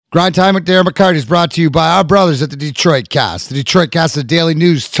Grind Time with Darren McCarty is brought to you by our brothers at the Detroit Cast. The Detroit Cast is a daily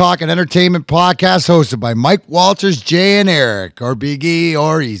news, talk, and entertainment podcast hosted by Mike Walters, Jay, and Eric, or Big E,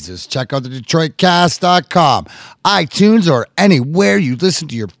 or Easus. Check out the DetroitCast.com, iTunes, or anywhere you listen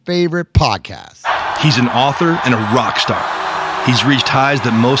to your favorite podcasts. He's an author and a rock star. He's reached highs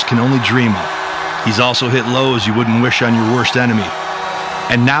that most can only dream of. He's also hit lows you wouldn't wish on your worst enemy.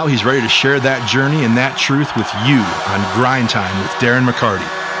 And now he's ready to share that journey and that truth with you on Grind Time with Darren McCarty.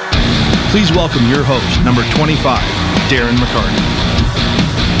 Please welcome your host, number 25, Darren McCarty.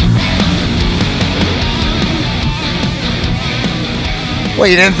 Well,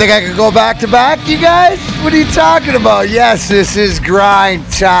 you didn't think I could go back to back, you guys? What are you talking about? Yes, this is Grind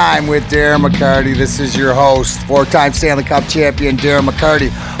Time with Darren McCarty. This is your host, four-time Stanley Cup champion Darren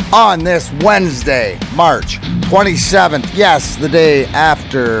McCarty, on this Wednesday, March 27th. Yes, the day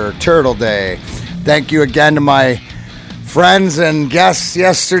after Turtle Day. Thank you again to my friends and guests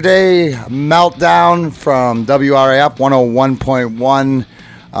yesterday. Meltdown from WRAF 101.1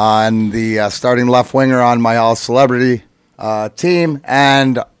 and the starting left winger on my all celebrity team,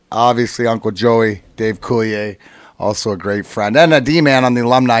 and obviously Uncle Joey, Dave Coulier, also a great friend, and a D-man on the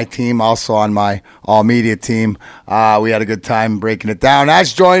alumni team, also on my all media team. We had a good time breaking it down.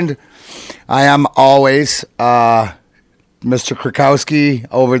 As joined, I am always Mr. Krakowski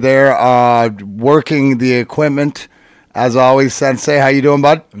over there working the equipment. As always, Sensei, how you doing,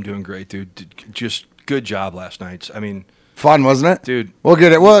 bud? I'm doing great, dude. Just good job last night. I mean, fun, wasn't it? Dude. We'll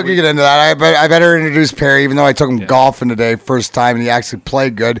get into that. I better introduce Perry, even though I took him golfing today, first time, and he actually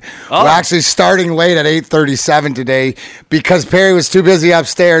played good. Oh. We're actually starting late at 8:37 today because Perry was too busy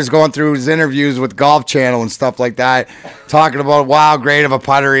upstairs going through his interviews with Golf Channel and stuff like that, talking about how great of a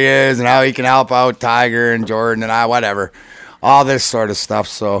putter he is and how he can help out Tiger and Jordan and whatever. All this sort of stuff.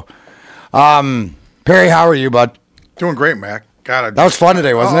 So, Perry, how are you, bud? Doing great, Mac. God, that was fun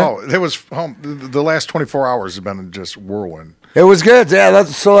today, wasn't it? Oh, it was. The last 24 hours have been just whirlwind. It was good. Yeah.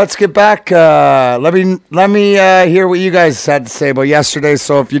 Let's get back. Let me hear what you guys had to say about yesterday.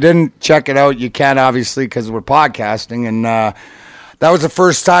 So if you didn't check it out, you can, obviously, because we're podcasting, and that was the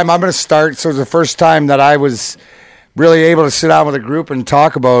first time. I'm going to start. So it was the first time that I was really able to sit down with a group and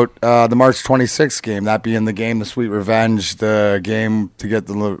talk about the March 26th game, that being the game, the Sweet Revenge, the game to get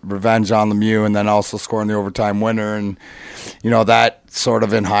the revenge on Lemieux, and then also scoring the overtime winner. And, you know, that sort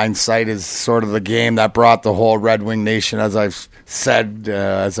of in hindsight is sort of the game that brought the whole Red Wing Nation, as I've said,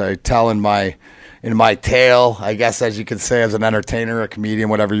 as I tell in my tale, I guess, as you could say, as an entertainer, a comedian,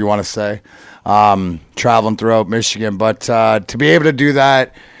 whatever you want to say, traveling throughout Michigan. But to be able to do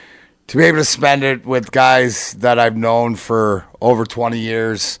that, to be able to spend it with guys that I've known for over 20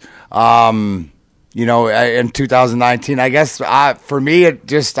 years, you know, in 2019, I guess for me, I'm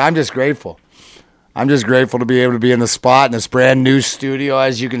just grateful. I'm just grateful to be able to be in the spot in this brand new studio.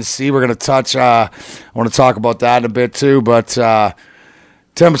 As you can see, we're going to touch, I want to talk about that in a bit too. But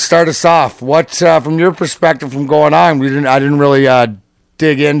Tim, start us off. What, from your perspective from going on, I didn't really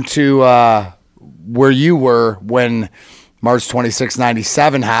dig into where you were when March 26,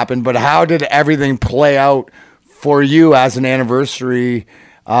 97 happened, but how did everything play out for you as an anniversary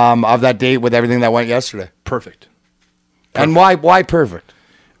of that date with everything that went yesterday? Perfect. And why perfect?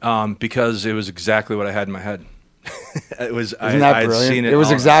 Because it was exactly what I had in my head. It was. Isn't that brilliant? I'd seen it. It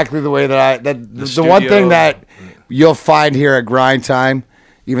was exactly the way that the one studio, thing that you'll find here at Grind Time,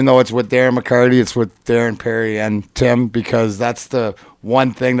 even though it's with Darren McCarty, it's with Darren, Perry, and Tim, because that's the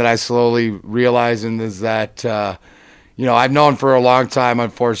one thing that I slowly realizing is that. You know, I've known for a long time,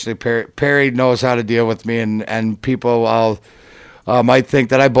 unfortunately, Perry knows how to deal with me, and people might think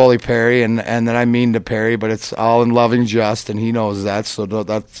that I bully Perry and that I mean to Perry, but it's all in loving jest, and he knows that, so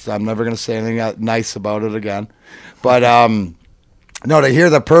I'm never going to say anything nice about it again. But, no, to hear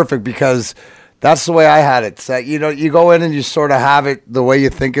the perfect, because that's the way I had it. So, you know, you go in and you sort of have it the way you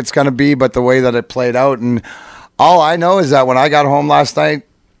think it's going to be, but the way that it played out, and all I know is that when I got home last night,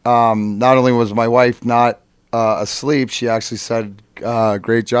 not only was my wife not asleep, she actually said,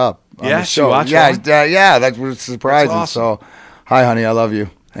 "Great job." Yeah, she watched. Yeah, that was surprising. That's awesome. So, hi, honey, I love you,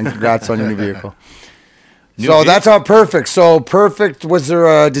 and congrats on your new vehicle. That's how perfect. So perfect. Was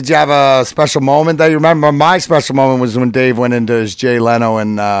there? Did you have a special moment that you remember? My special moment was when Dave went into his Jay Leno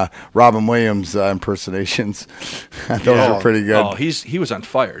and Robin Williams impersonations. Those were pretty good. Oh, he was on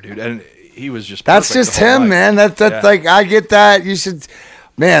fire, dude, and he was just. That's just him, man. That's like I get that. You should.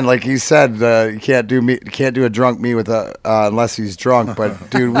 Man, like he said, you can't do a drunk me with unless he's drunk. But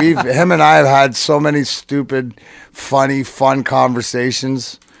dude, him and I have had so many stupid, funny, fun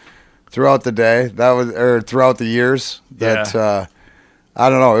conversations throughout the day. Throughout the years. That I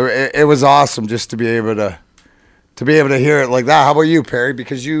don't know. It was awesome just to be able to to be able to hear it like that. How about you, Perry?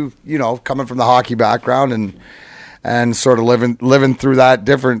 Because you know, coming from the hockey background and sort of living through that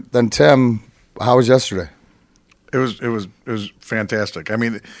different than Tim. How was yesterday? It was fantastic. I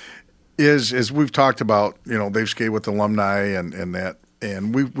mean, as we've talked about, you know, they've skated with alumni and that,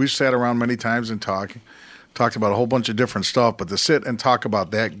 and we've sat around many times and talked about a whole bunch of different stuff, but to sit and talk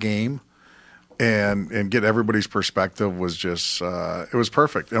about that game and get everybody's perspective was just it was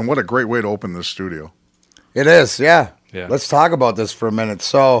perfect. And what a great way to open this studio. It is, yeah. Yeah. Let's talk about this for a minute.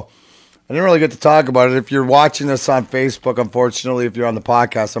 So I didn't really get to talk about it. If you're watching this on Facebook, unfortunately, if you're on the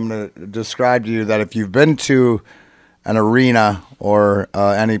podcast, I'm going to describe to you that if you've been to an arena or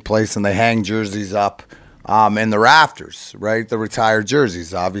any place and they hang jerseys up in the rafters, right? The retired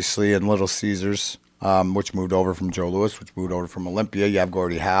jerseys, obviously, in Little Caesars, which moved over from Joe Louis, which moved over from Olympia. You have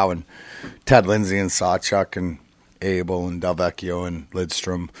Gordie Howe and Ted Lindsay and Sawchuk and Abel and Delvecchio and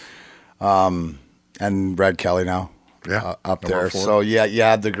Lidstrom and Red Kelly now. Yeah, up number there. 4. So, yeah, you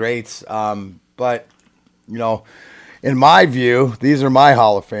had the greats. But, you know, in my view, these are my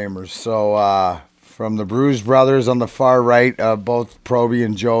Hall of Famers. So, from the Bruise brothers on the far right, both Proby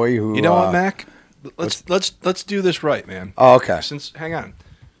and Joey. Who You know what, Mac? Let's do this right, man. Oh, okay. Hang on.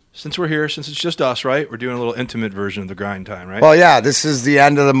 Since we're here, since it's just us, right? We're doing a little intimate version of the grind time, right? Well, yeah, this is the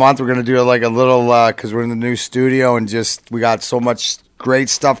end of the month. We're going to do like a little, because we're in the new studio and we got so much great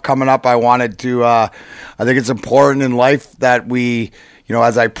stuff coming up. I wanted to, I think it's important in life that we, you know,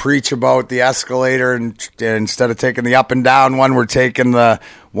 as I preach about the escalator and instead of taking the up and down one, we're taking the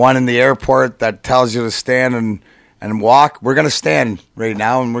one in the airport that tells you to stand and walk. We're going to stand right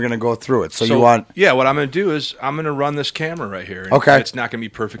now and we're going to go through it. So you want? Yeah, what I'm going to do is I'm going to run this camera right here. And Okay. It's not going to be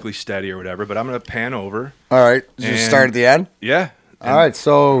perfectly steady or whatever, but I'm going to pan over. All right. Just start at the end? Yeah. All right.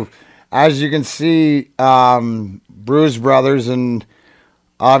 So as you can see, Bruise brothers and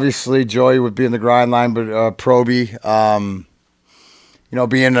obviously Joey would be in the grind line, but Proby, you know,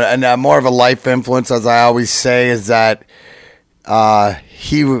 being more of a life influence, as I always say, is that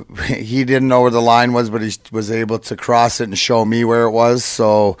he didn't know where the line was, but he was able to cross it and show me where it was.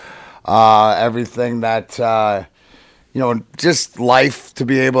 So everything that, you know, just life to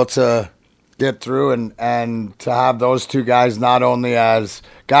be able to get through and to have those two guys not only as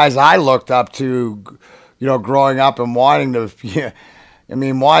guys I looked up to, you know, growing up and wanting to,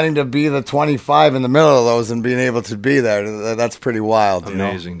 wanting to be the 25 in the middle of those and being able to be there, that's pretty wild.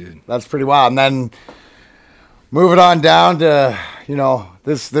 Amazing, you know? dude. That's pretty wild. And then moving on down to, you know,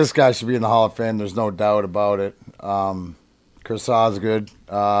 this guy should be in the Hall of Fame. There's no doubt about it. Chris Osgood.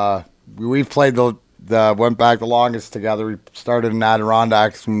 We've played went back the longest together. We started in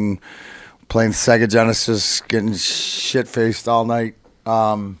Adirondacks and playing Sega Genesis, getting shit-faced all night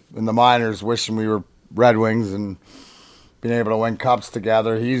in the minors, wishing we were Red Wings and being able to win cups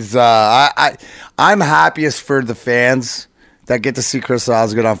together. He's I'm happiest for the fans that get to see Chris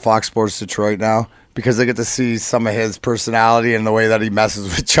Osgood on Fox Sports Detroit now, because they get to see some of his personality and the way that he messes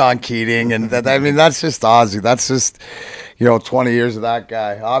with John Keating. And that's just Ozzy. That's just, you know, 20 years of that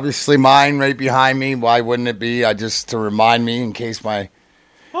guy. Obviously mine right behind me. Why wouldn't it be? Just to remind me in case my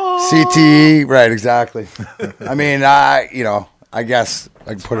CTE. Right, exactly. You know, I guess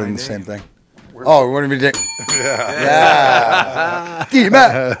I can put it in the same thing. Oh, what did we do? Yeah.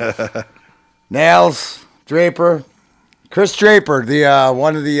 D-Mac. Nails, Draper. Chris Draper, the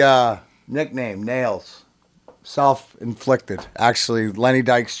one of the nickname, Nails. Self-inflicted. Actually, Lenny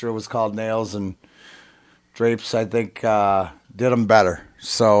Dykstra was called Nails, and Drapes, I think, did him better.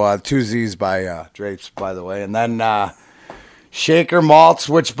 So, 2 Z's by Drapes, by the way. And then Shaker Maltz,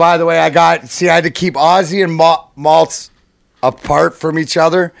 which, by the way, I had to keep Ozzy and Maltz apart from each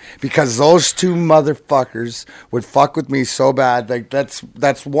other because those two motherfuckers would fuck with me so bad. Like that's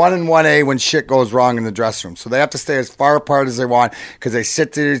 1 and 1A when shit goes wrong in the dressing room. So they have to stay as far apart as they want because they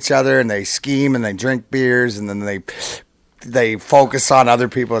sit to each other and they scheme and they drink beers and then they focus on other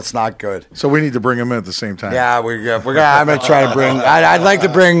people. It's not good. So we need to bring them in at the same time. Yeah, I'm gonna try to bring. I'd like to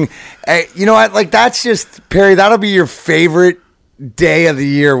bring. You know what? Like that's just Perry. That'll be your favorite day of the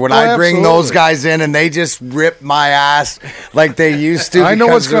year when I bring absolutely. those guys in and they just rip my ass like they used to. I know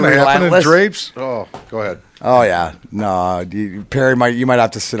what's going to happen in relentless. Drapes. Oh, go ahead. Oh yeah, no, Perry, you might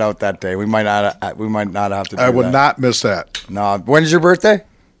have to sit out that day. We might not have to. Do I would that. not miss that. No, when's your birthday?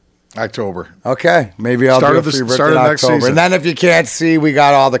 October. Okay, maybe I'll do it for your birthday in next October. season. And then if you can't see, we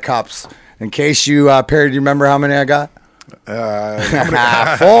got all the cups. In case you, Perry, do you remember how many I got?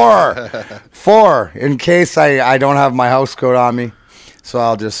 4. In case I don't have my house coat on me. So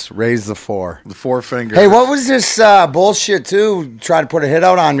I'll just raise the 4. The 4 finger. Hey, what was this bullshit, too? Trying to put a hit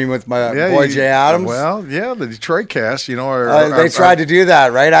out on me with my boy Jay Adams? Well, yeah, the Detroit cast, you know. They tried to do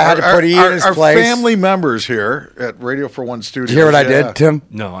that, right? I had to put E in his place. Our family members here at Radio for One Studios. Did you hear what I did, Tim?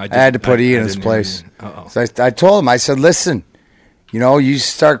 No, I didn't. I had to put E in his place. Uh-oh. So I told him, I said, listen, you know, you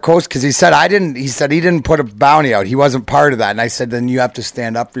start coast, because he said he didn't put a bounty out. He wasn't part of that. And I said, then you have to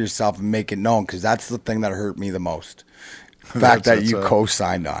stand up for yourself and make it known, because that's the thing that hurt me the most. The fact that you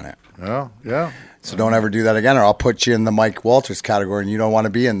co-signed on it. Yeah. So don't ever do that again, or I'll put you in the Mike Walters category, and you don't want to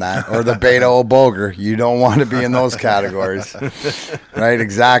be in that. Or the Beto O'Boger. You don't want to be in those categories. Right,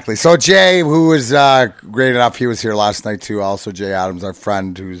 exactly. So Jay, who was great enough, he was here last night too. Also Jay Adams, our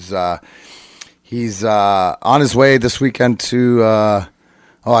friend, who's he's on his way this weekend to,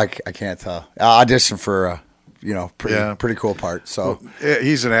 I can't tell, audition for pretty cool part. So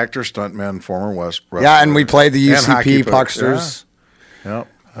he's an actor, stuntman, former West. Yeah, and we played the UCP Pucksters. Yeah.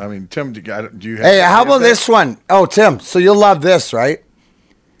 I mean, Tim, do you have? Hey, how about this one? Oh, Tim, so you'll love this, right?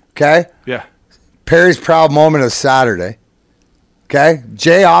 Okay. Yeah. Perry's proud moment of Saturday. Okay,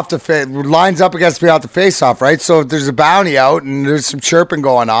 Jay lines up against me off the face-off, right? So if there's a bounty out and there's some chirping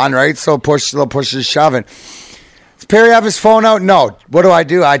going on, right? So they'll push his shoving. Does Perry have his phone out? No. What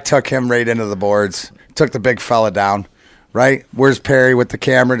do? I took him right into the boards. Took the big fella down, right? Where's Perry with the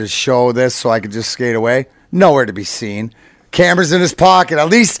camera to show this so I could just skate away? Nowhere to be seen. Camera's in his pocket. At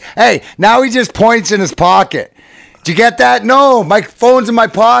least, hey, now he just points in his pocket. Did you get that? No, my phone's in my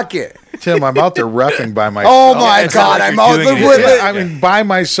pocket. Tim, I'm out there reffing by myself. Oh, my God. I'm out there. I mean, by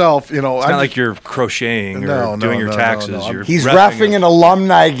myself, you know. It's not like you're crocheting or doing your taxes. He's reffing an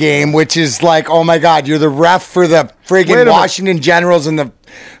alumni game, which is like, oh, my God, you're the ref for the friggin' Washington Generals and the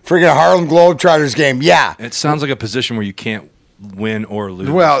friggin' Harlem Globetrotters game. Yeah. It sounds like a position where you can't win or lose.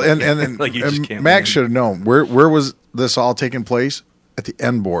 Well, and like you just can't Max win. should have known. Where was this all taking place? At the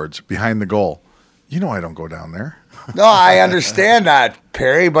end boards, behind the goal. You know I don't go down there. No, I understand that,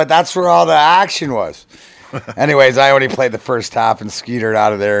 Perry, but that's where all the action was. Anyways, I only played the first half and skeetered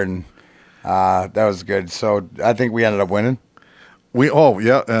out of there, and that was good. So I think we ended up winning. And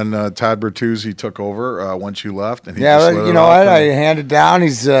Todd Bertuzzi took over once you left. And you know what? I handed down.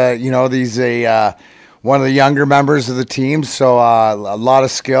 He's he's one of the younger members of the team, so a lot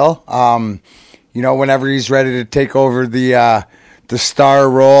of skill. Whenever he's ready to take over the star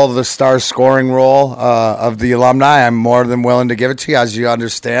role, the star scoring role of the alumni, I'm more than willing to give it to you. As you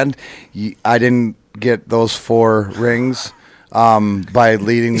understand, I didn't get those 4 rings by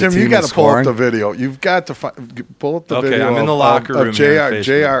leading the Tim, team you got to pull up scoring. the video. You've got to pull up the video. I'm in the locker room of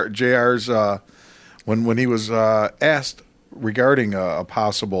JR's when he was asked regarding a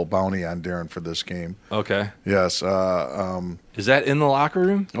possible bounty on Darren for this game. Okay. Yes. Is that in the locker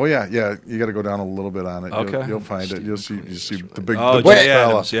room? Oh yeah. You got to go down a little bit on it. Okay. You'll find it. You see the big. Oh, the big Jay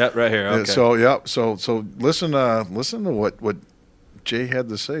fella. Adams. Yeah, right here. Okay. So listen to what Jay had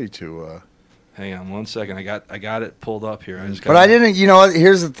to say to. Hang on 1 second. I got it pulled up here. I didn't.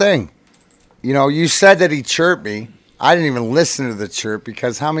 Here's the thing. You said that he chirped me. I didn't even listen to the chirp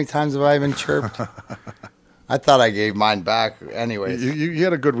because how many times have I been chirped? I thought I gave mine back. Anyways, you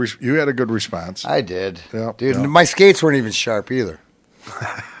had a good response. I did, yep, dude. Yep. My skates weren't even sharp either.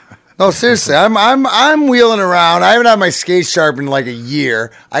 No, seriously, I'm wheeling around. I haven't had my skates sharp in like a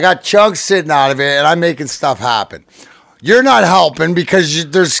year. I got chunks sitting out of it, and I'm making stuff happen. You're not helping because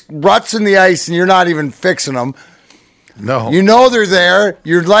there's ruts in the ice, and you're not even fixing them. No, they're there.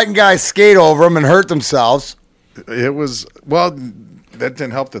 You're letting guys skate over them and hurt themselves. It was that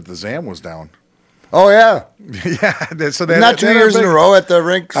didn't help that the ZAM was down. Oh, yeah. Yeah. So not 2 years in a row at the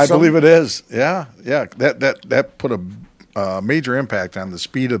rink? I believe it is. Yeah. That put a major impact on the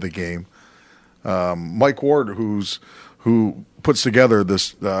speed of the game. Mike Ward, who puts together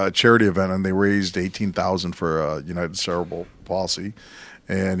this charity event, and they raised $18,000 for United Cerebral Palsy.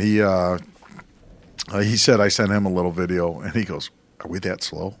 And he said I sent him a little video, and he goes, "Are we that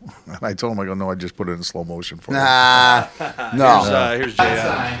slow?" And I told him, no, I just put it in slow motion for you. No. Here's Jay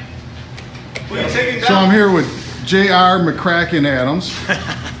Adams. So I'm here with J.R. McCracken Adams,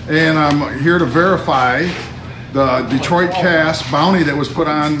 and I'm here to verify the Detroit cast bounty that was put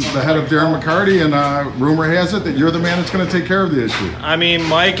on the head of Darren McCarty, and rumor has it that you're the man that's going to take care of the issue. I mean,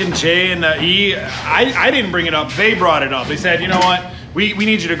 Mike and Jay and I didn't bring it up. They brought it up. They said, you know what? We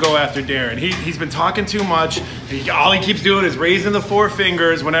need you to go after Darren. He's been talking too much. All he keeps doing is raising the 4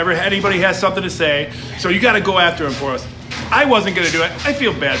 fingers whenever anybody has something to say. So you got to go after him for us. I wasn't going to do it. I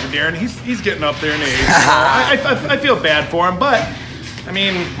feel bad for Darren. He's getting up there in age. I feel bad for him. But, I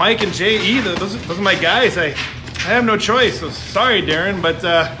mean, Mike and Jay, those are my guys. I have no choice. So sorry, Darren. But,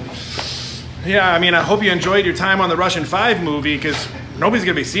 yeah, I mean, I hope you enjoyed your time on the Russian 5 movie because Nobody's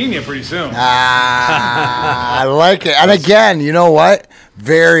gonna be seeing you pretty soon. I like it. And again, you know what?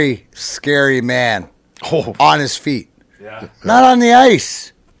 Very scary man. On his feet. Yeah. Not on the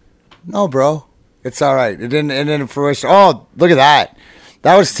ice. No, bro. It's all right. It didn't fruition. Oh, look at that.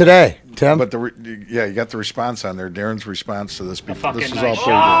 That was today, Tim. But you got the response on there. Darren's response to this. Before. This is fucking all nice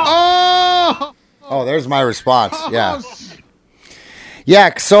pretty shot. Oh, there's my response. Yeah.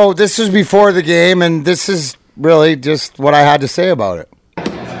 Yeah, so this was before the game, and this is really just what I had to say about it.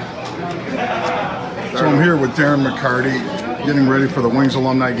 So I'm here with Darren McCarty, getting ready for the Wings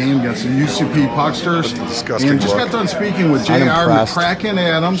alumni game against the UCP Pucksters. That's a disgusting And just look. got done speaking with I'm J.R. impressed. McCracken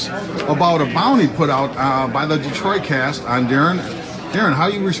Adams about a bounty put out by the Detroit Cast on Darren. Darren, how are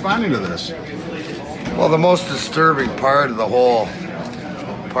you responding to this? Well, the most disturbing part of the whole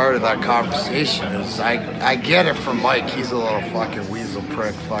part of that conversation is I get it from Mike. He's a little fucking weasel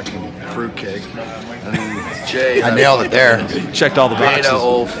prick, fucking fruitcake. And Jay, I nailed it there. Checked all the boxes. Beta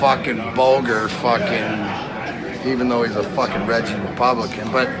old fucking Bulger fucking, even though he's a fucking Reggie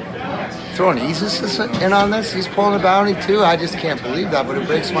Republican. But throwing Easus in on this, he's pulling a bounty too. I just can't believe that, but it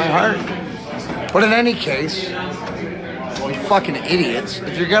breaks my heart. But in any case, you fucking idiots.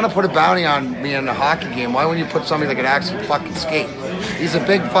 If you're gonna put a bounty on me in a hockey game, why wouldn't you put somebody that can actually fucking skate? He's a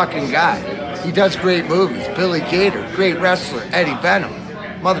big fucking guy. He does great movies. Billy Gator, great wrestler. Eddie Venom.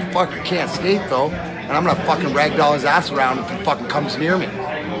 Motherfucker can't skate though. And I'm gonna fucking ragdoll his ass around if he fucking comes near me.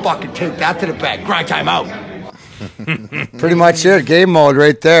 Fucking take that to the bag. Grind time out. Pretty much it. Game mode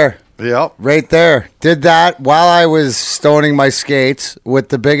right there. Yep. Right there. Did that while I was stoning my skates with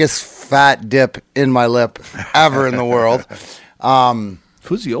the biggest fat dip in my lip ever in the world.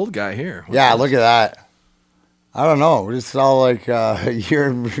 Who's the old guy here? Yeah, look at that. I don't know. It's all like year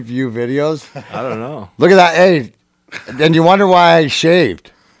in review videos. I don't know. Look at that. Hey, and you wonder why I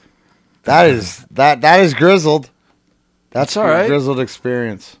shaved. That is grizzled. That's all right. Grizzled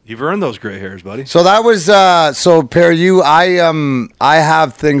experience. You've earned those gray hairs, buddy. So that was so Perry, I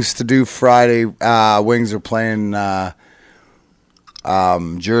have things to do Friday. Wings are playing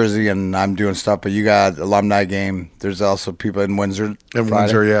Jersey, and I'm doing stuff. But you got alumni game. There's also people in Windsor. In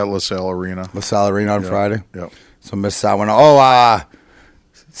Friday. Windsor, yeah, LaSalle Arena. LaSalle Arena on Friday. Yep. So miss that one. Oh,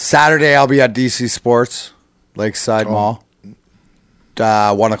 Saturday I'll be at DC Sports, Lakeside Mall.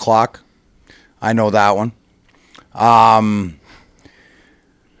 1 o'clock. I know that one.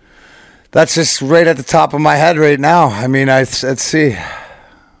 That's just right at the top of my head right now. I mean, let's see.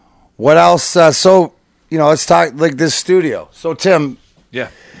 What else? So, let's talk like this studio. So, Tim. Yeah.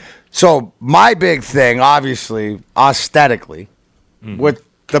 So, my big thing, obviously, aesthetically, with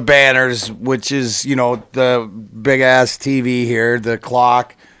the banners, which is, the big-ass TV here, the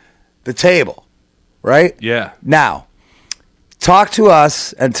clock, the table, right? Yeah. Now, talk to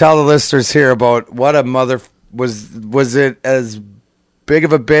us and tell the listeners here about what a mother... Was it as big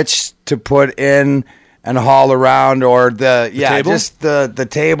of a bitch to put in and haul around, or table? just the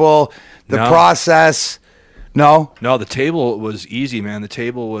table, the process? No, the table was easy, man. The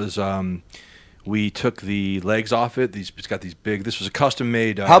table was we took the legs off it. It's got these big. This was a custom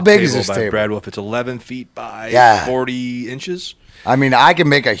made. How big is table this by table? Brad Wolf. It's 11 feet by 40 inches. I mean, I can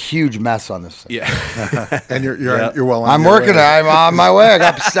make a huge mess on this thing. Yeah. And you're well on I'm your working. way. I'm on my way. I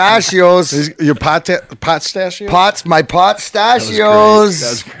got pistachios. Your pot stachio? My pot pistachios.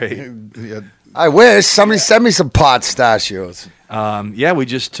 That's great. Yeah. I wish somebody send me some pot pistachios. We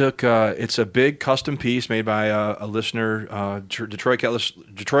just took. It's a big custom piece made by a listener, Detroit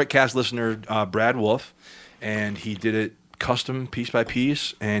Cast listener, Brad Wolf, and he did it custom piece by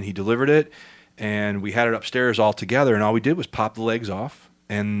piece, and he delivered it, and we had it upstairs all together, and all we did was pop the legs off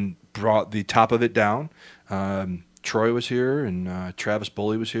and brought the top of it down. Troy was here, and Travis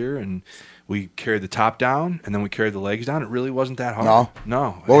Bully was here, and we carried the top down, and then we carried the legs down. It really wasn't that hard.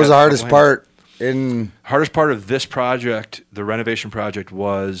 No. What was the hardest part? Hardest part of this project, the renovation project,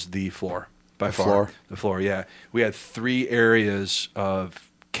 was the floor. By far. Floor? The floor, yeah. We had 3 areas of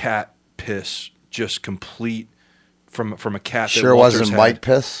cat piss, just complete from a cat. Sure wasn't Mike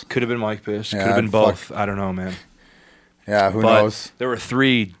piss? Could have been Mike piss. Yeah, Could have been fuck. both. I don't know, man. Yeah, who But knows? there were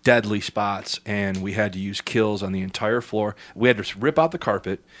 3 deadly spots, and we had to use kills on the entire floor. We had to rip out the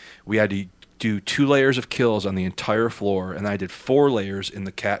carpet. We had to do 2 layers of kills on the entire floor, and I did 4 layers in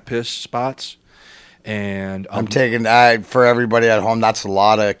the cat piss spots. And I'm taking for everybody at home. That's a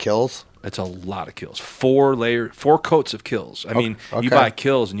lot of kills. It's a lot of kills. 4 coats of kills. I mean, okay. you buy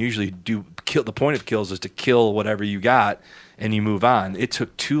kills and usually kill. The point of kills is to kill whatever you got, and you move on. It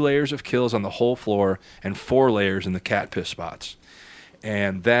took 2 layers of kills on the whole floor and 4 layers in the cat piss spots.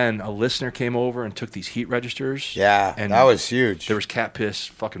 And then a listener came over and took these heat registers. Yeah, and that was huge. There was cat piss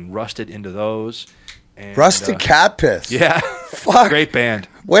fucking rusted into those. And, Rusted Cat Piss. Yeah. Fuck. Great band.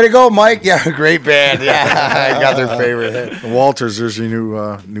 Way to go, Mike. Yeah, great band. Yeah, I got their favorite hit. Walters is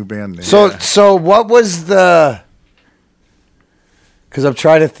your new band name. So what was the... Because I'm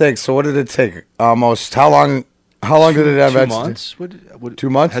trying to think. So what did it take? Almost. How long did it have? 2 months? What, 2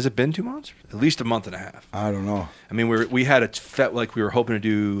 months? Has it been 2 months? At least a month and a half. I don't know. I mean, we had like we were hoping to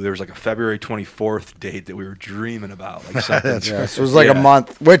do. There was like a February 24th date that we were dreaming about, like something. Yeah, so it was like a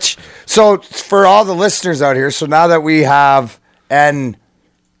month. Which, so for all the listeners out here, so now that we have, and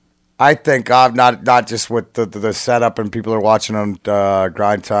I think not just with the setup and people are watching on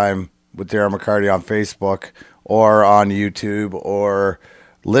Grind Time with Darren McCarty on Facebook or on YouTube or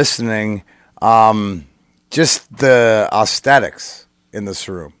listening, just the aesthetics in this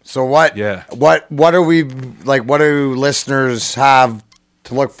room. So what are we like? What do listeners have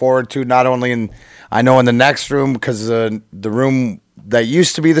to look forward to? Not only in the next room, because the room that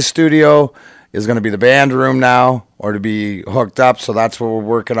used to be the studio is going to be the band room now, or to be hooked up. So that's what we're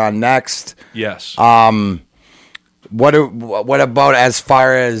working on next. Yes. What about as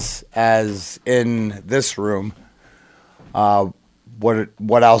far as in this room?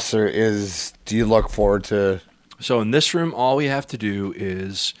 What else do you look forward to? So in this room, all we have to do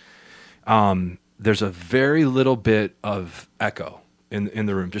is there's a very little bit of echo in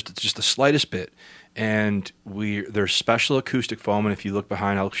the room, just the slightest bit, and there's special acoustic foam. And if you look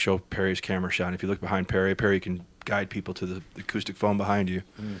behind, I'll show Perry's camera shot. And if you look behind Perry can guide people to the acoustic foam behind you.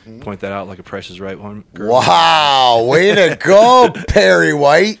 Mm-hmm. Point that out like a Price is Right one. Girl. Wow, way to go, Perry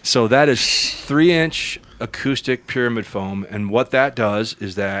White. So that is 3-inch acoustic pyramid foam, and what that does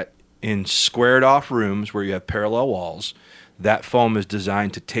is that in squared off rooms where you have parallel walls, that foam is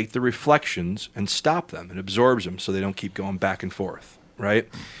designed to take the reflections and stop them and absorbs them so they don't keep going back and forth, right?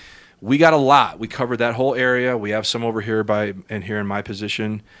 We got a lot. We covered that whole area. We have some over here here in my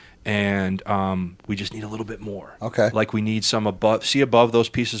position, and we just need a little bit more. Okay. Like we need some above those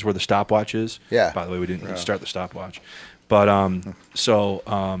pieces where the stopwatch is. Yeah. By the way, we didn't start the stopwatch. But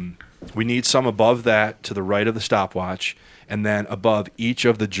we need some above that to the right of the stopwatch, and then above each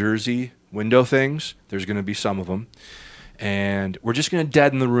of the jersey window things, there's going to be some of them. And we're just going to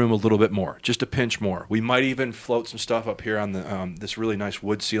deaden the room a little bit more, just a pinch more. We might even float some stuff up here on the this really nice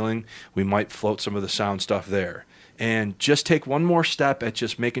wood ceiling. We might float some of the sound stuff there. And just take one more step at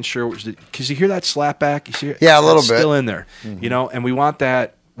just making sure, because you hear that slap back? You see it? Yeah, a little bit. Still in there, and we want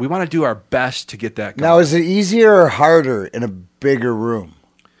that. We want to do our best to get that going. Now, is it easier or harder in a bigger room?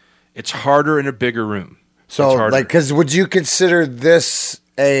 It's harder in a bigger room. So, because would you consider this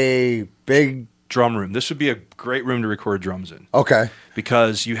a big drum room? This would be a great room to record drums in. Okay.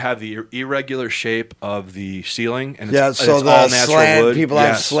 Because you have the irregular shape of the ceiling, and it's the all natural wood. People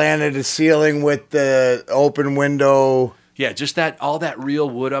have Yes. slanted the ceiling with the open window. Yeah, just all that real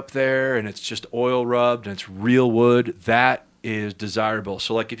wood up there, and it's just oil rubbed, and it's real wood. That is desirable.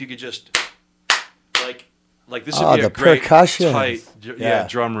 So, like, if you could just like this would be a great tight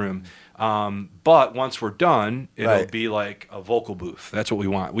drum room. But once we're done, it'll be like a vocal booth. That's what we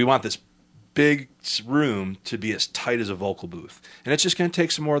want. We want this big room to be as tight as a vocal booth. And it's just going to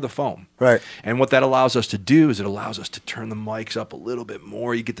take some more of the foam. Right. And what that allows us to do is it allows us to turn the mics up a little bit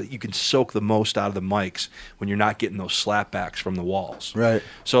more. You can soak the most out of the mics when you're not getting those slapbacks from the walls. Right.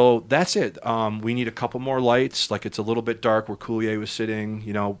 So that's it. We need a couple more lights. Like, it's a little bit dark where Coulier was sitting.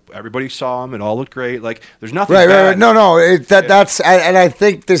 Everybody saw him. It all looked great. Like, there's nothing bad. Right. No. That's and I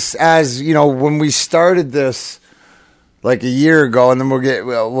think this, as when we started this like a year ago, and then we'll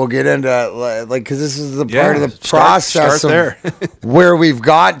get into because this is the part of the process start of where we've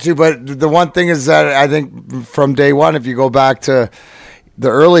got to. But the one thing is that I think from day one, if you go back to the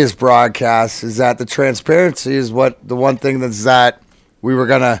earliest broadcasts, is that the transparency is the one thing that we were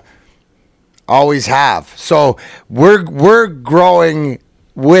gonna always have. So we're growing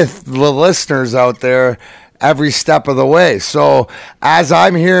with the listeners out there every step of the way. So as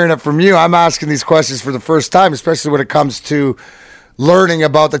I'm hearing it from you, I'm asking these questions for the first time, especially when it comes to learning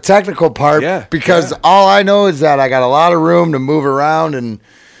about the technical part, because all I know is that I got a lot of room to move around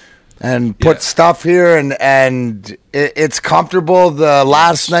and put stuff here, and it's comfortable. The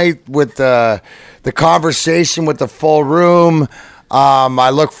last night with the conversation with the full room,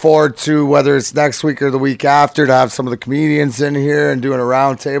 I look forward to, whether it's next week or the week after, to have some of the comedians in here and doing a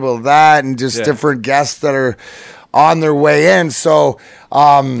round table of that, and just different guests that are on their way in. So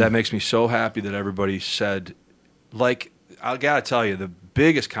that makes me so happy that everybody said, like, I gotta tell you, the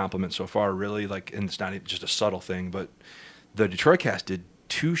biggest compliment so far, really, like, and it's not just a subtle thing, but the Detroit Cast did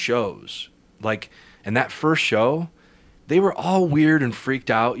 2 shows, and that first show, they were all weird and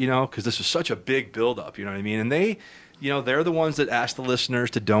freaked out, because this was such a big buildup, you know what I mean? And they're the ones that asked the listeners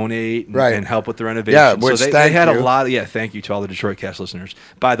to donate Right. and help with the renovation. Yeah, which so they thank had you. a lot of, thank you to all the Detroit Cast listeners.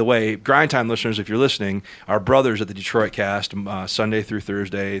 By the way, Grind Time listeners, if you're listening, our brothers at the Detroit Cast, Sunday through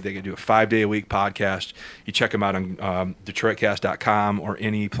Thursday, they can do a 5-day-a-week podcast. You check them out on DetroitCast.com or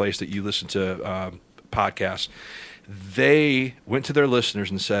any place that you listen to podcasts. They went to their listeners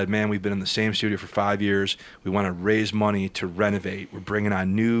and said, man, we've been in the same studio for 5 years. We want to raise money to renovate. We're bringing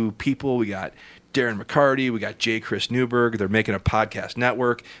on new people. We got Darren McCarty. We got J. Chris Newberg. They're making a podcast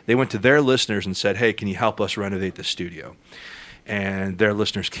network. They went to their listeners and said, hey, can you help us renovate the studio? And their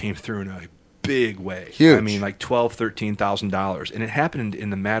listeners came through in a big way. Huge. I mean, like $12,000, $13,000. And it happened in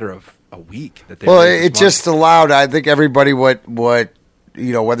the matter of a week. That they Well, raised it this just allowed, I think, everybody what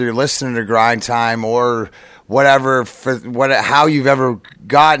whether you're listening to Grind Time or whatever, how you've ever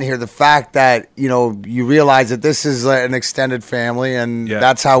gotten here, the fact that, you realize that this is an extended family, and Yeah.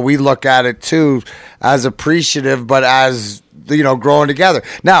 that's how we look at it too, as appreciative, but as, growing together.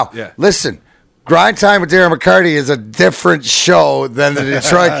 Now, Yeah. listen, Grind Time with Darren McCarty is a different show than the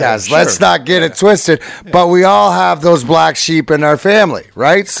Detroit Cast. Sure. Let's not get it twisted. But we all have those black sheep in our family,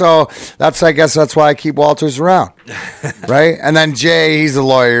 right? So I guess that's why I keep Walters around, right? And then Jay, he's a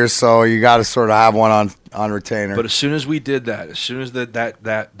lawyer, so you got to sort of have one on retainer. But as soon as we did that, as soon as that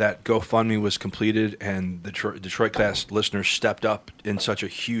GoFundMe was completed and the Detroit Cast listeners stepped up in such a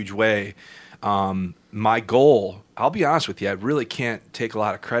huge way, my goal, I'll be honest with you, I really can't take a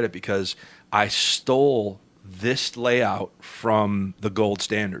lot of credit because I stole this layout from the gold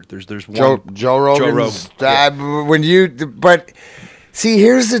standard. There's one Joe Rogan. But see,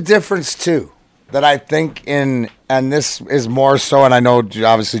 here's the difference too that I think and this is more so, and I know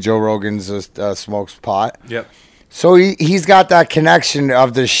obviously Joe Rogan's smokes pot. Yep. So he's got that connection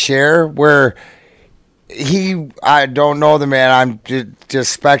of the share where I don't know the man. I'm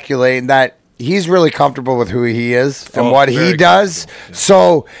just speculating that he's really comfortable with who he is and what he very does. comfortable.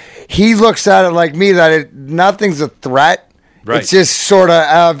 So he looks at it like me that nothing's a threat. Right. It's just sort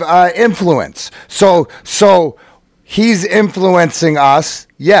of influence. So he's influencing us.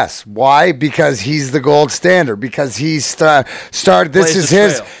 Yes. Why? Because he's the gold standard. Because he's started. This Blaze is the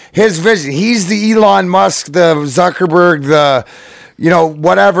trail. his vision. He's the Elon Musk, the Zuckerberg, the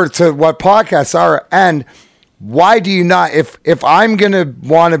whatever to what podcasts are. And why do you not? If I'm gonna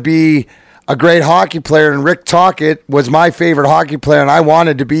want to be a great hockey player, and Rick Tocchet was my favorite hockey player, and I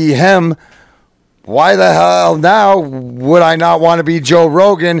wanted to be him, why the hell now would I not want to be Joe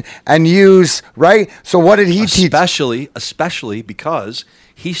Rogan and use, right? So what did he teach? Especially because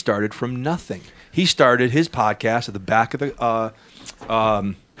he started from nothing. He started his podcast at the back of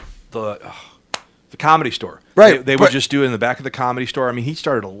the Comedy Store. Right, They would but- just do it in the back of the Comedy Store. I mean, he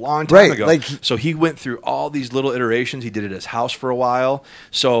started a long time Right, ago. So he went through all these little iterations. He did it at his house for a while.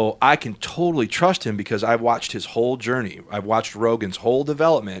 So I can totally trust him because I've watched his whole journey. I've watched Rogan's whole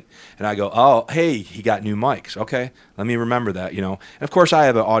development. And I go, oh, hey, he got new mics. Okay, let me remember that, And of course, I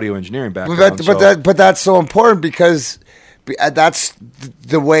have an audio engineering background. But that's so important because that's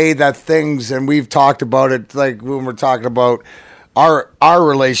the way that things, and we've talked about it, like when we're talking about our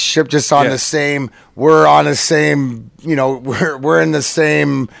relationship, just on the same. We're on the same. We're in the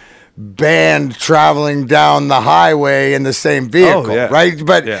same band traveling down the highway in the same vehicle, right?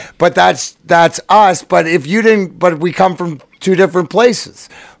 But that's us. But if you didn't, but we come from two different places,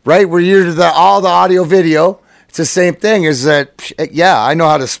 right? We're used to all the audio video. It's the same thing. Is that I know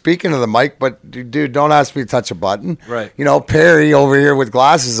how to speak into the mic, but dude, don't ask me to touch a button. Right. Perry over here with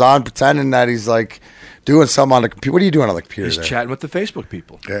glasses on, pretending that he's like doing something on the computer. What are you doing on the computer? He's there? chatting with the Facebook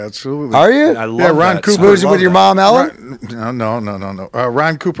people. Yeah, absolutely. Are you? I love Ron that. Cooper. Smoozing love with your that. mom, Ellen? No.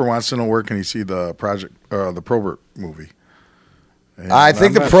 Ron Cooper wants to know where can he see the the Probert movie. And I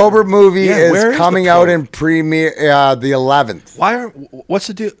think the I'm not Probert movie Yeah, where is is coming the out Probert? in premiere the 11th. What's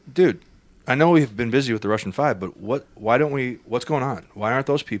the deal, dude? I know we've been busy with the Russian Five, but why don't we? What's going on? Why aren't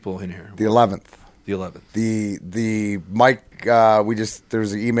those people in here? The 11th. The 11th. The Mike.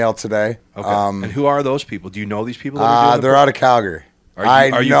 There's an email today. Okay. And who are those people? Do you know these people? That are doing They're out of Calgary. Are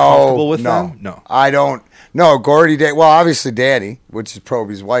you comfortable with them? No. I don't. No, Gordy. Well, obviously Danny, which is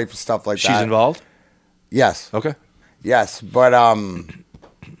Proby's wife, and stuff like that. She's involved. Yes. Okay. Yes, but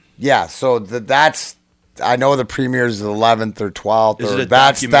yeah. So that's. I know the premiere is the 11th or 12th. Is or it a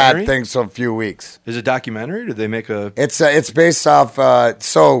that's documentary? that thing. So a few weeks. Is it a documentary? Did they make a? It's based off.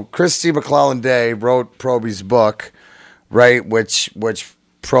 So Christy McClellan Day wrote Proby's book, right? Which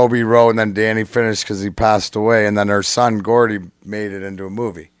Proby wrote, and then Danny finished because he passed away, and then her son Gordy made it into a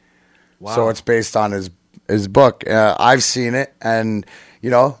movie. Wow. So it's based on his book. I've seen it, and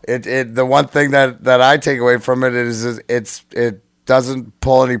it the one thing that I take away from it is doesn't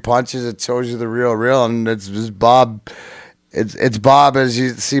pull any punches. It shows you the real, and it's just Bob. It's Bob as you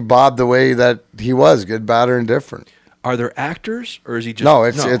see Bob the way that he was, good, bad, or indifferent. Are there actors, or is he just? No,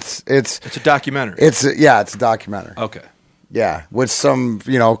 it's a documentary. It's a documentary. Okay. Yeah, with some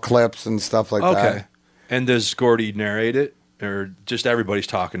clips and stuff like that. Okay. And does Gordy narrate it, or just everybody's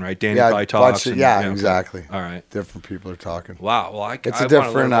talking, right? Danny probably talks. Exactly. All right. Different people are talking. Wow. Well, I It's want a to learn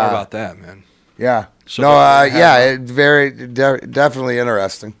different, more about that, man. Yeah. So it's very definitely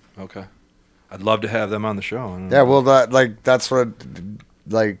interesting. Okay. I'd love to have them on the show. Yeah, well, that's what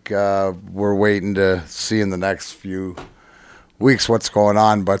we're waiting to see in the next few weeks what's going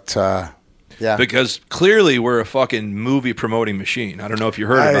on, but yeah. Because clearly we're a fucking movie promoting machine. I don't know if you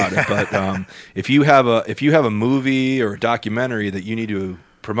heard about it, but if you have a movie or a documentary that you need to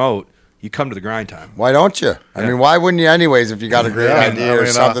promote, you come to the Grind Time. Why don't you? I mean, why wouldn't you anyways if you got a great idea or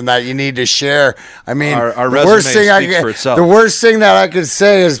something that you need to share? I mean, our the resume worst thing speaks for itself. The worst thing that I could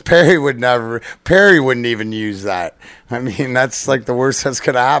say is Perry wouldn't even use that. I mean, that's like the worst that's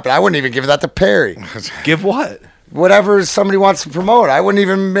going to happen. I wouldn't even give that to Perry. Give what? Whatever somebody wants to promote. I wouldn't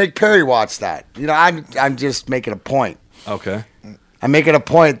even make Perry watch that. I'm just making a point. Okay. I'm making a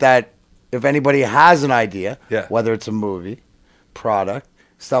point that if anybody has an idea, Yeah. whether it's a movie, product,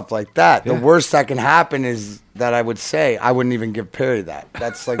 stuff like that, Yeah. the worst that can happen is that I would say I wouldn't even give Perry that.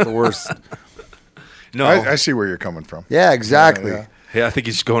 That's like the worst. No. I see where you're coming from. Yeah, exactly. Yeah. Yeah, I think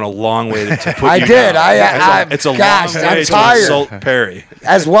he's going a long way to put I you did. down. It's a gosh, long I'm way to tired. insult Perry.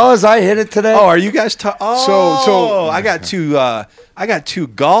 As well as I hit it today. Oh, are you guys? So- I got two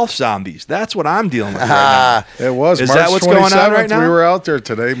golf zombies. That's what I'm dealing with right now. It was Is March that what's going on 27th. right now? We were out there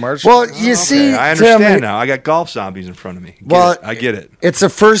today, March. well, you see, I Tim, understand now. I got golf zombies in front of me. I get it. It's the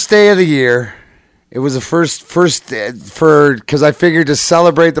first day of the year. It was the first because I figured to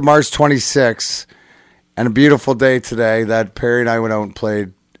celebrate the March 26th and a beautiful day today that Perry and I went out and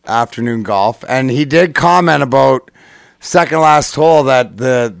played afternoon golf, and he did comment about second last hole that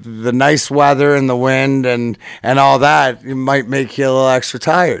the nice weather and the wind and all that it might make you a little extra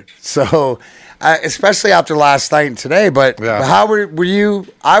tired. So especially after last night and today. But how were you?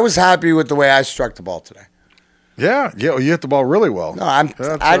 I was happy with the way I struck the ball today. yeah, you hit the ball really well. No,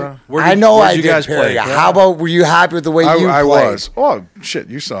 That's, I know where'd I you did, guys Perry. play? How about were you happy with the way you I played? was. Oh shit,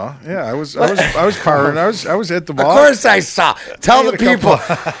 you saw. Yeah, I was powering. I was hit the ball. Of course I saw. Tell the hit a people.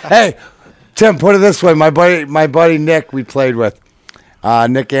 Hey, Tim, put it this way. My buddy Nick we played with,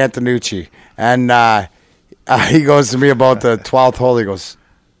 Nick Antonucci, and he goes to me about the 12th hole. He goes,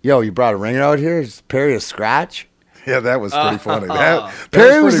 "Yo, you brought a ringer out here? Is Perry a scratch?" Yeah, that was pretty funny. That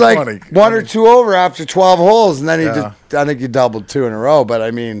Perry was pretty like funny. one or two over after 12 holes, and then I think he doubled 2 in a row. But I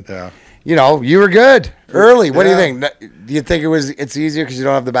mean, you were good early. What do you think? Do you think it's easier because you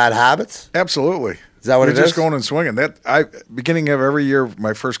don't have the bad habits? Absolutely. Is that what You're it is? just going and swinging. Beginning of every year,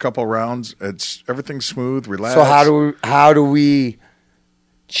 my first couple rounds, everything's smooth, relaxed. So how do we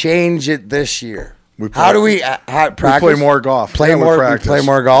change it this year? How do we practice? We play more golf. Play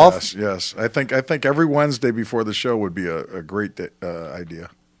more golf. Yes. I think every Wednesday before the show would be a great idea.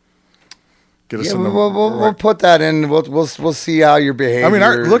 Get us in the we'll put that in. We'll see how your behavior. I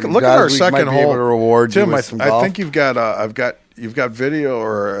mean, look at our second might be able hole. to reward Tim, you with some I golf. think you've got video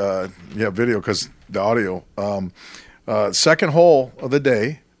or video because the audio. Second hole of the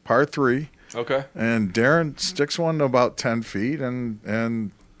day, par 3. Okay. And Darren sticks one to about 10 feet,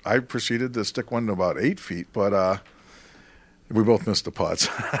 and I proceeded to stick one to about 8 feet, but we both missed the putts.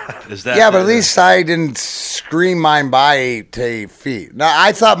 Is that? Yeah, but at least I didn't scream mine by 8 to 8 feet. Now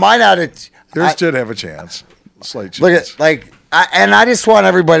I thought mine had it. Yours did have a chance, slight chance. Look at I just want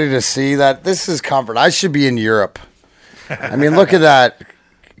everybody to see that this is comfort. I should be in Europe. I mean, look at that.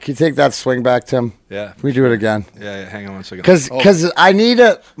 Can you take that swing back, Tim? Yeah. Can we do it again? Yeah. Hang on one second. Because I need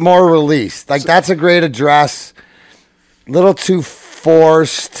a more release. Like that's a great address. Little too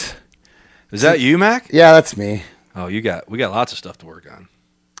forced. Is that you, Mac? Yeah, that's me. Oh, we got lots of stuff to work on.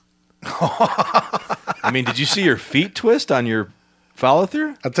 I mean, did you see your feet twist on your follow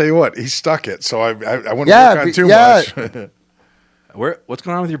through? I'll tell you what, he stuck it, so I wouldn't work on too much. What's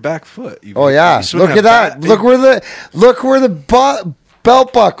going on with your back foot? Look at that. Look where the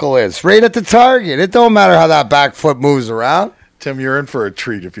belt buckle is, right at the target. It don't matter how that back foot moves around. Tim, you're in for a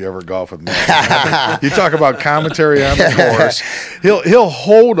treat if you ever golf with me. You talk about commentary on the course. He'll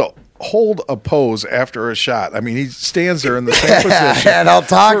hold a pose after a shot. I mean, he stands there in the same position. And I'll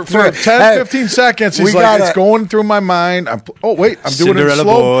talk for 10, 15 seconds. He's like, it's going through my mind. I'm doing it in slow.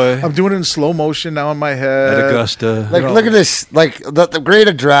 Boy. I'm doing it in slow motion now in my head. At Augusta. Look at this. Like the great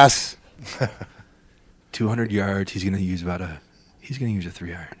address. 200 yards. He's going to use a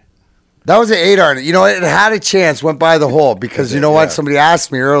 3-iron. That was an 8-iron. You know, it had a chance, went by the hole because you know what? Somebody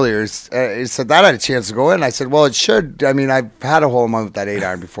asked me earlier. He said that had a chance to go in. I said, well, it should. I mean, I've had a hole in one with that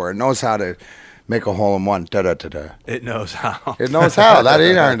 8-iron before. It knows how to make a hole in one. Da-da-da-da. It knows how. It knows how. That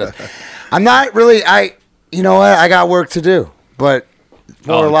 8-iron does. I'm not really. You know what? I got work to do, but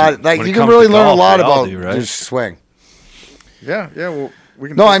for a lot, like you can really learn a lot about your swing. Yeah. Well, we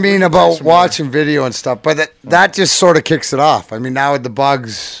can. No, I mean about watching video and stuff, but that just sort of kicks it off. I mean, now with the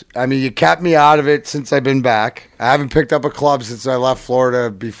bugs, I mean, you kept me out of it since I've been back. I haven't picked up a club since I left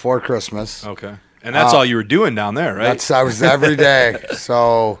Florida before Christmas. Okay, and that's all you were doing down there, right? I was every day.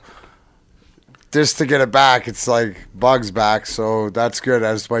 So just to get it back, it's like bugs back. So that's good.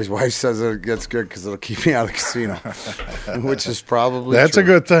 As my wife says, it gets good because it'll keep me out of the casino, which is probably that's true. a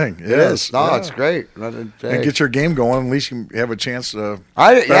good thing. It is. No, it's great. And get your game going. At least you have a chance to.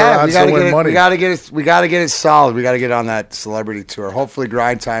 We got to get it. We got to get it solid. We got to get on that celebrity tour. Hopefully,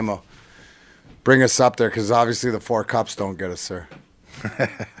 Grind Time will bring us up there because obviously the 4 Cups don't get us there.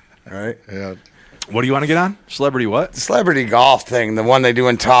 Right? Yeah. What do you want to get on? Celebrity what? The celebrity golf thing, the one they do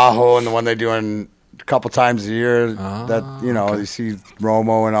in Tahoe and the one they do in a couple times a year. You see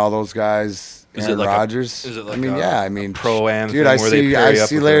Romo and all those guys. Is Aaron it like Rodgers. Is it like I mean, pro-am dude, thing I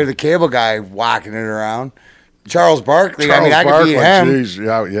see Larry the Cable Guy whacking it around. Charles Barkley. I could beat him. Geez,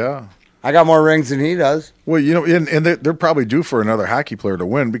 yeah. I got more rings than he does. Well, and they're probably due for another hockey player to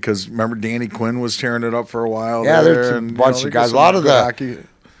win because remember Danny Quinn was tearing it up for a while. Yeah, there's a bunch of guys. A lot of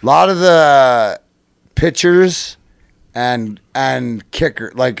the pitchers and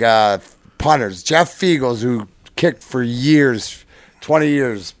kicker punters. Jeff Fiegels, who kicked for years, 20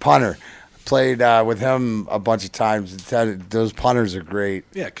 years, punter. Played with him a bunch of times. Those punters are great.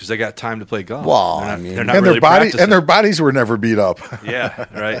 Yeah, because they got time to play golf. Well, they're not really practicing. And their bodies were never beat up. Yeah,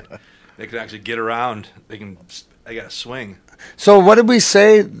 right. They can actually get around. They got to swing. So what did we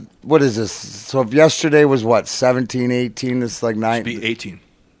say? What is this? So if yesterday was what, 17, 18? This is like 9. Be 18.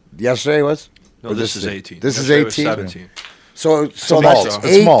 Yesterday was? No, this is 18. This is Yesterday 18? was 17. So malts. that's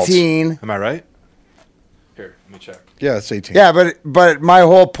It's malts. 18. Am I right? Here, let me check. Yeah, it's 18. Yeah, but my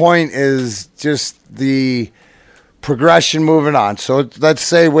whole point is just the progression moving on. So let's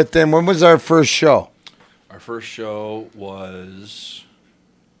say when was our first show? Our first show was...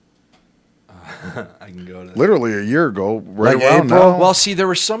 I can go to literally a year ago, right like around April? now. Well, see, there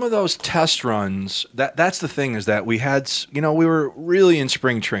were some of those test runs. That's the thing is that we had, we were really in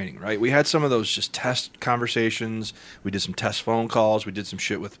spring training, right? We had some of those just test conversations. We did some test phone calls. We did some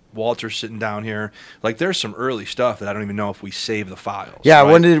shit with Walter sitting down here. Like, there's some early stuff that I don't even know if we save the files. Yeah,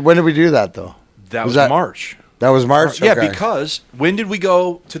 right? when did we do that though? That was March. That was March? Yeah, Okay. because when did we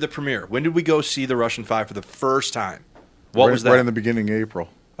go to the premiere? When did we go see the Russian 5 for the first time? What was that? Right in the beginning of April.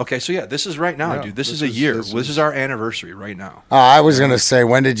 Okay, so yeah, this is right now, Yeah, dude. This is this a is- year. this This is our anniversary right now. I was going to say,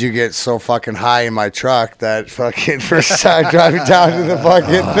 when did you get so fucking high in my truck that fucking first time driving down to the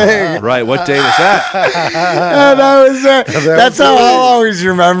fucking thing? Right, what day was that? And I was there. That's how I'll always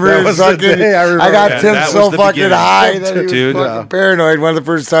remember. That was the fucking, day I remember. got Yeah, Tim that so was the fucking beginning. high that he was Dude. fucking paranoid. One of the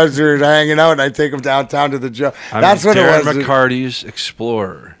first times we were hanging out, and I take him downtown to the job. That's what Darren it was. McCarty's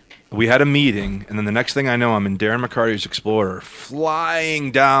Explorer. We had a meeting, and then the next thing I know, I'm in Darren McCarty's Explorer,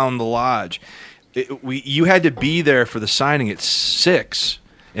 flying down the lodge. You had to be there for the signing at 6,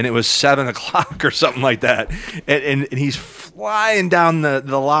 and it was 7 o'clock or something like that. And he's flying down the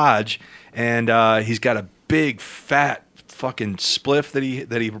lodge, and he's got a big fat fucking spliff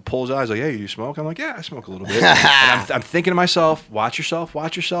that he pulls out. He's like, "Hey, you smoke?" I'm like, "Yeah, I smoke a little bit." And I'm thinking to myself, "Watch yourself,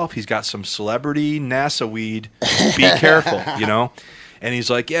 watch yourself." He's got some celebrity NASA weed. Be careful, And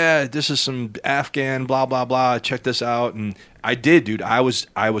he's like, "Yeah, this is some Afghan, blah blah blah. Check this out." And I did, dude. I was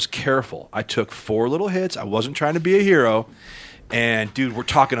careful. I took 4 little hits. I wasn't trying to be a hero. And dude, we're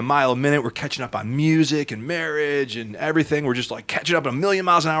talking a mile a minute. We're catching up on music and marriage and everything. We're just like catching up at 1,000,000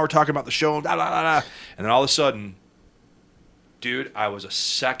 miles an hour, talking about the show. Blah, blah, blah, blah. And then all of a sudden, dude, I was a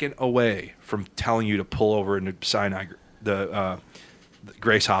second away from telling you to pull over into Sinai, the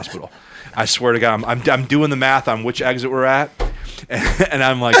Grace Hospital. I swear to God, I'm doing the math on which exit we're at. And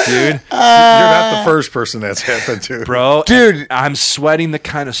I'm like, dude, You're not the first person that's happened to. bro, Dude. I'm sweating the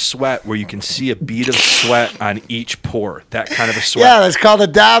kind of sweat where you can see a bead of sweat on each pore. That kind of a sweat. Yeah, that's called a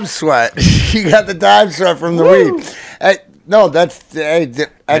dab sweat. You got the dab sweat from the weed. No, that's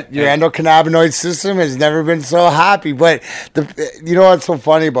your endocannabinoid system has never been so happy. But you know what's so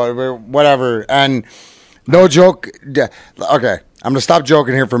funny about it? Whatever. And no joke. Okay, I'm gonna stop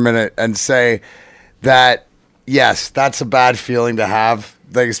joking here for a minute and say that yes, that's a bad feeling to have.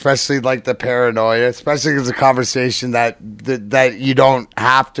 Like especially like the paranoia, especially because it's a conversation that you don't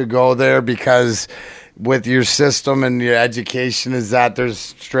have to go there because with your system and your education is that there's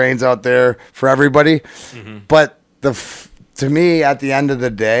strains out there for everybody. Mm-hmm. But to me, at the end of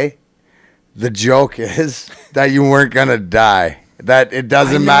the day, the joke is that you weren't going to die. That it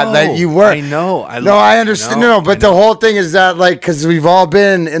doesn't matter that you weren't. I know. I understand. But the whole thing is that, like, because we've all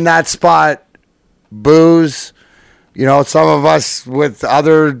been in that spot, booze, some of us with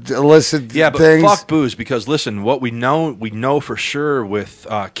other illicit things. Yeah, but fuck booze, because listen, what we know for sure with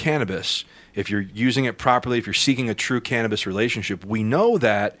cannabis, if you're using it properly, if you're seeking a true cannabis relationship, we know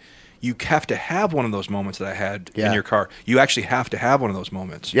that you have to have one of those moments that I had in your car. You actually have to have one of those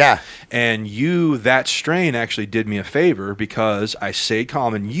moments. Yeah. And that strain actually did me a favor because I stayed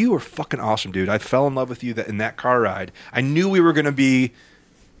calm, and you were fucking awesome, dude. I fell in love with you in that car ride. I knew we were going to be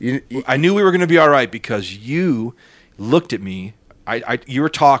all right because you looked at me. You were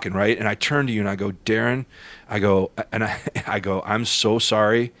talking, right? And I turned to you and I go, Darren, I go, I'm so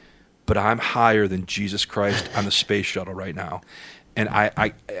sorry, but I'm higher than Jesus Christ on the space shuttle right now. And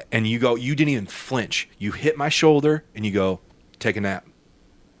and you go, you didn't even flinch. You hit my shoulder and you go, take a nap.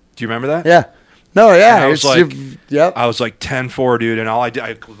 Do you remember that? Yeah. No, yeah. And I was like, yep. I was like 10-4, dude. And all I did,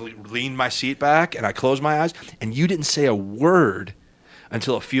 I leaned my seat back and I closed my eyes. And you didn't say a word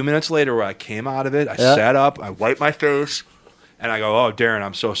until a few minutes later where I came out of it. I sat up, I wiped my face, and I go, oh, Darren,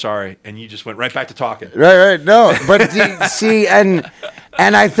 I'm so sorry. And you just went right back to talking. Right. No, but see, and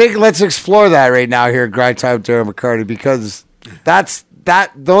I think let's explore that right now here at Grind Time with Darren McCarty, because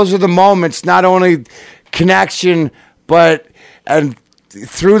those are the moments, not only connection, but and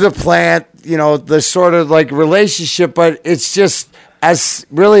through the plant, the sort of like relationship, but it's just it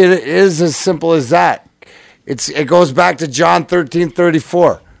is as simple as that. It goes back to John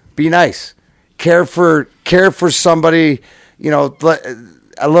 13:34. Be nice. Care for somebody,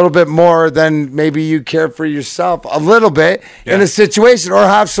 a little bit more than maybe you care for yourself a little bit in a situation, or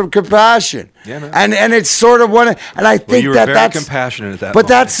have some compassion. Yeah, man. And it's sort of and I think you were very compassionate at that But moment.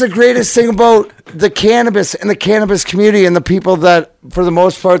 that's the greatest thing about the cannabis and the cannabis community and the people that, for the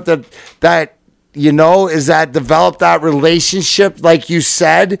most part, that is that develop that relationship, like you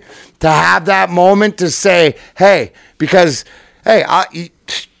said, to have that moment to say, hey, because, hey,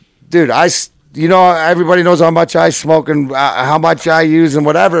 everybody knows how much I smoke and how much I use and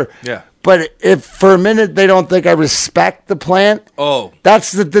whatever. Yeah. But if for a minute they don't think I respect the plant,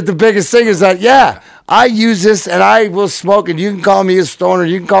 that's the biggest thing is that, I use this and I will smoke, and you can call me a stoner,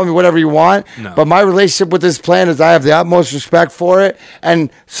 you can call me whatever you want. No. But my relationship with this plant is I have the utmost respect for it.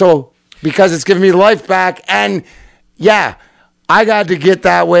 And so, because it's giving me life back, and I got to get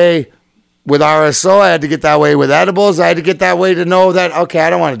that way with RSO. I had to get that way with edibles. I had to get that way to know that, okay, I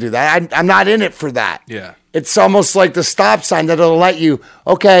don't want to do that. I'm not in it for that. Yeah. It's almost like the stop sign that'll let you,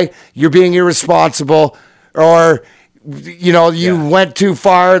 okay, you're being irresponsible, or, you went too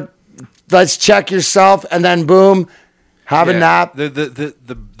far. Let's check yourself, and then boom, have a nap.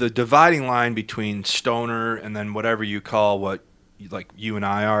 The dividing line between stoner and then whatever you call what like you and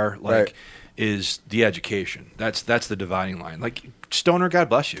I are like is the education. That's the dividing line. Like stoner, God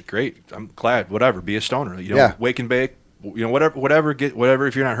bless you, great. I'm glad. Whatever, be a stoner. Wake and bake. Whatever.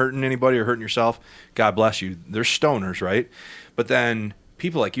 If you're not hurting anybody or hurting yourself, God bless you. There's stoners, right? But then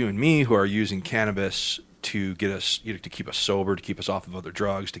people like you and me who are using cannabis to get us, to keep us sober, to keep us off of other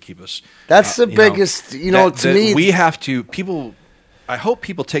drugs, to keep us. That's the biggest, to me. We have to. I hope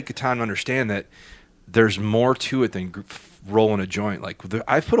people take the time to understand that there's more to it than rolling a joint. Like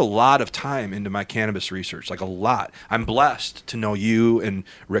I've put a lot of time into my cannabis research, like a lot. I'm blessed to know you and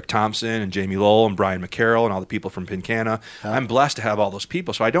Rick Thompson and Jamie Lowell and Brian McCarroll and all the people from Pincana. I'm blessed to have all those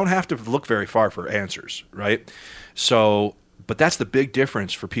people, so I don't have to look very far for answers, right? So, but that's the big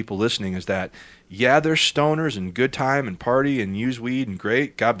difference for people listening is that, there's stoners and good time and party and use weed and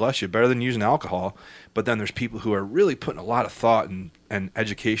great, God bless you, better than using alcohol. But then there's people who are really putting a lot of thought and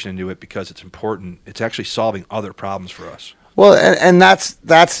education into it because it's important. It's actually solving other problems for us. Well, and that's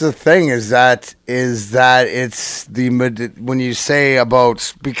the thing is that it's when you say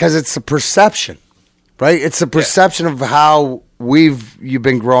about, because it's the perception, right? It's the perception of how you've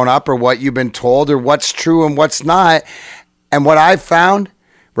been grown up, or what you've been told, or what's true and what's not. And what I've found,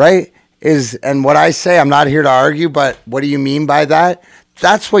 right, is, and what I say, I'm not here to argue, but what do you mean by that?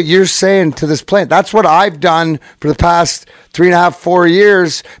 That's what you're saying to this plant. That's what I've done for the past 3.5, 4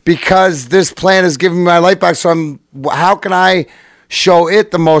 years, because this plant has given me my life back. So how can I show it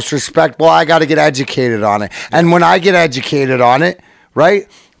the most respect? Well, I got to get educated on it. And when I get educated on it, right,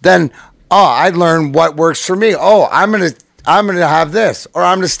 then, I learn what works for me. I'm going to have this, or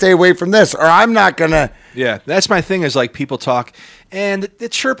I'm going to stay away from this, or I'm not going to Yeah, that's my thing is like people talk, and the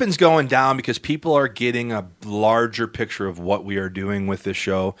chirping's going down because people are getting a larger picture of what we are doing with this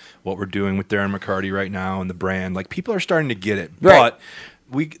show, what we're doing with Darren McCarty right now and the brand. Like people are starting to get it. Right. But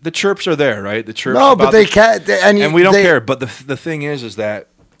the chirps are there, right? The chirps. No, but they can't. And we don't care. But the thing is that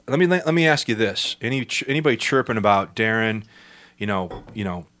let me ask you this: anybody chirping about Darren, you know,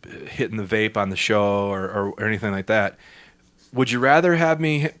 hitting the vape on the show or anything like that? Would you rather have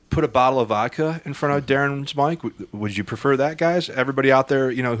me put a bottle of vodka in front of Darren's mic? Would you prefer that, guys? Everybody out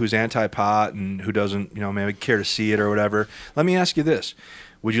there, who's anti-pot and who doesn't, maybe care to see it or whatever. Let me ask you this.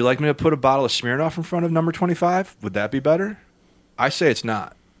 Would you like me to put a bottle of Smirnoff in front of number 25? Would that be better? I say it's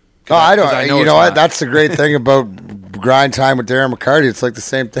not. Oh, I don't. You know what? That's the great thing about Grind Time with Darren McCarty. It's like the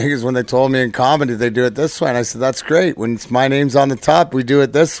same thing as when they told me in comedy they do it this way. And I said, that's great. When my name's on the top, we do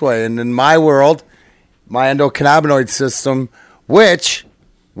it this way. And in my world, my endocannabinoid system, which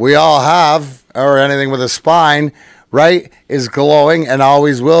we all have, or anything with a spine, right, is glowing and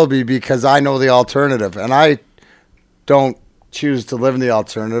always will be because I know the alternative. And I don't choose to live in the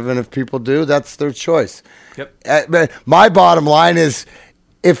alternative. And if people do, that's their choice. Yep. My bottom line is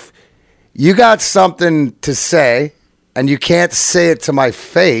if you got something to say and you can't say it to my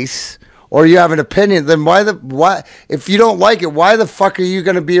face or you have an opinion, then why if you don't like it, why the fuck are you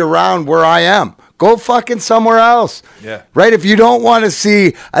going to be around where I am? Go fucking somewhere else. Yeah. Right? If you don't want to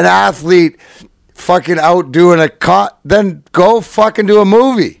see an athlete fucking out doing then go fucking do a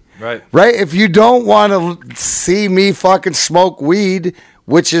movie. Right. Right? If you don't want to see me fucking smoke weed,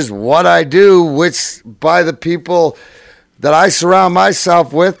 which is what I do, which by the people that I surround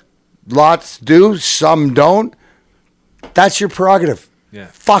myself with, lots do, some don't, that's your prerogative. Yeah.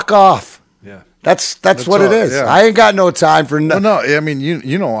 Fuck off. Yeah. That's what it is. Yeah. I ain't got no time for Well, no, I mean,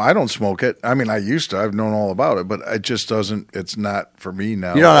 I don't smoke it. I mean, I used to. I've known all about it, but it just doesn't. It's not for me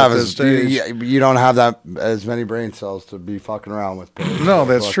now. You don't at have this stage. you don't have that as many brain cells to be fucking around with. No,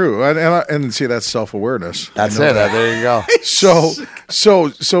 that's true. And see, that's self-awareness. That's it. There you go.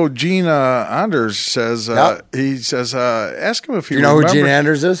 So Gene Anders says Yep. he says ask him if he You know who remembers. Gene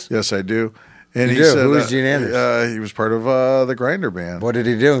Anders is? Yes, I do. And You he do? said, Who is Gene Anders? He was part of the Grinder band. What did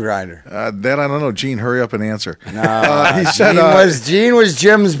he do in Grindr? That I don't know. Gene, hurry up and answer. He said, Gene was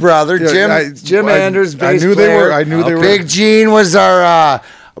Jim's brother. Yeah, Jim Anders, bass I knew player. they were. I knew they were. Big Gene was our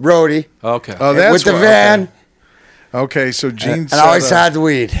roadie Okay. Oh, that's with the what- van, Okay, so Gene and said, always had the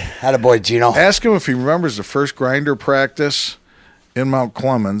weed. Had a boy, Gino. ask him if he remembers the first Grinder practice in Mount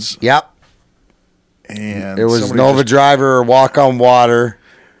Clemens. Yep, And it was somebody Nova just- Driver or Walk on Water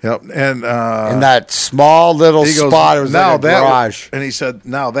Yep. And in that small little he goes, spot. It was now like a that garage. and he said,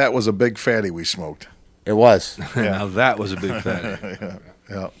 now that was a big fatty we smoked. It was. Now that was a big fatty.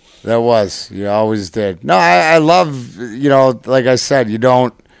 Yeah. That was. You always did. No, I love, like I said, you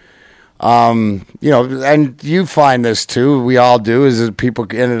don't, and you find this too. We all do, is that people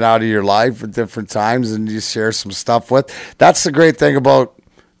in and out of your life at different times and you share some stuff with. That's the great thing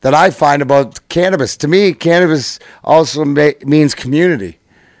that I find about cannabis. To me, cannabis also means community.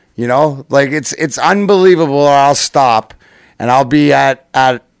 Like it's unbelievable. Or I'll stop and I'll be at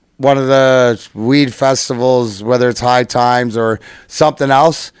one of the weed festivals, whether it's High Times or something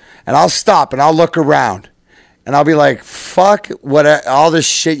else, and I'll stop and I'll look around and I'll be like, fuck all this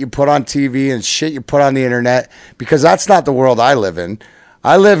shit you put on TV and shit you put on the internet, because that's not the world I live in.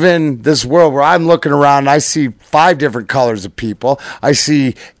 I live in this world where I'm looking around and I see 5 different colors of people. I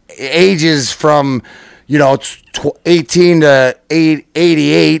see ages from 18 to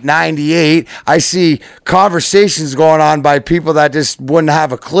 88, 98. I see conversations going on by people that just wouldn't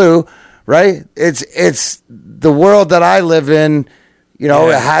have a clue, right? It's the world that I live in, it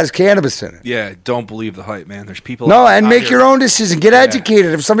has cannabis in it. Yeah, don't believe the hype, man. There's people. No, and out make here- your own decision. Get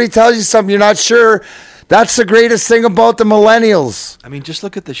educated. If somebody tells you something you're not sure, that's the greatest thing about the millennials. I mean, just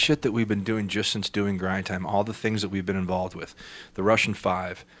look at the shit that we've been doing just since doing Grind Time. All the things that we've been involved with, the Russian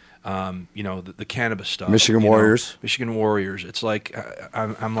 5. The cannabis stuff. Michigan Warriors. Michigan Warriors. It's like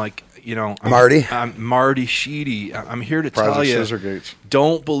I'm like Marty. I'm Marty Sheedy. I'm here to Project tell you, Scissorgates.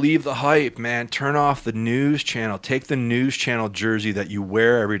 don't believe the hype, man. Turn off the news channel. Take the news channel jersey that you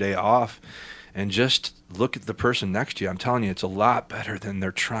wear every day off, and just look at the person next to you. I'm telling you, it's a lot better than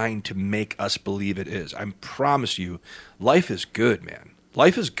they're trying to make us believe it is. I promise you, life is good, man.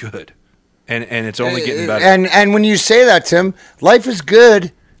 Life is good, and it's only getting better. And when you say that, Tim, life is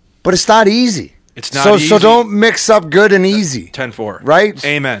good, but it's not easy. It's not so easy. So don't mix up good and easy. 10-4. Right?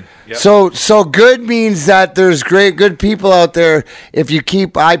 Amen. Yep. So good means that there's good people out there if you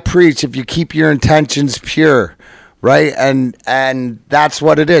keep your intentions pure, right? And that's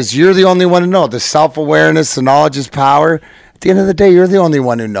what it is. You're the only one to know. The self-awareness, the knowledge is power. At the end of the day, you're the only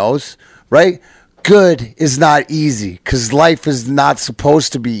one who knows, right? good is not easy because life is not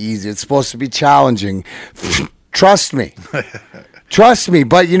supposed to be easy. It's supposed to be challenging. Trust me. Trust me.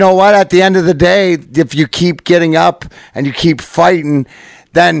 But you know what? At the end of the day, if you keep getting up and you keep fighting,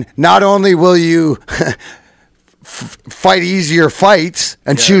 then not only will you fight easier fights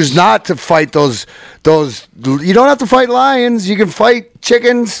and choose not to fight those. You don't have to fight lions. You can fight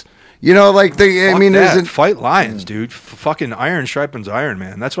chickens. You know, like there's fight lions, dude. Fucking iron sharpens iron,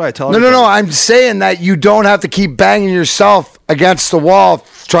 man. That's why I tell everybody. No. I'm saying that you don't have to keep banging yourself against the wall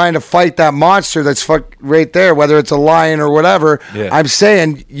trying to fight that monster that's right there, whether it's a lion or whatever. Yeah. I'm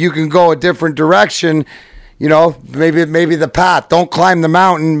saying you can go a different direction. You know, maybe the path. Don't climb the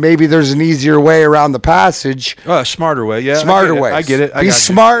mountain. Maybe there's an easier way around the passage. A smarter way, yeah. Smarter way. I get it. Be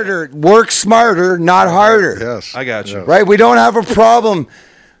smarter. Work smarter, not harder. Yes. I got you. Right? We don't have a problem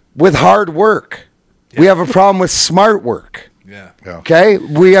with hard work. We have a problem with smart work. Yeah. Okay?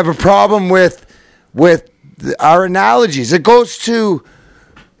 We have a problem with our analogies. It goes to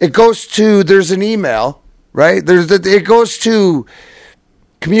there's an email, right? It goes to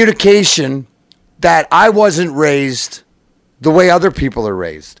communication that I wasn't raised the way other people are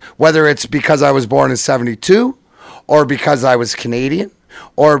raised, whether it's because I was born in 72 or because I was Canadian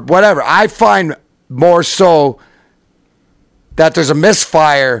or whatever. I find more so that there's a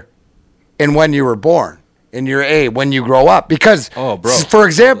misfire in when you were born, in your age, when you grow up. Because, for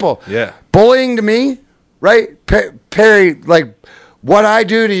example, bullying to me, right, Perry, like what I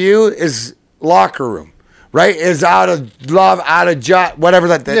do to you is locker room, right, is out of love, out of whatever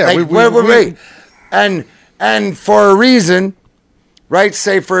that. Yeah, and for a reason, right,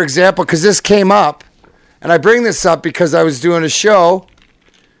 say, for example, because this came up, and I bring this up because I was doing a show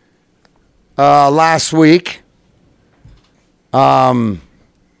last week. I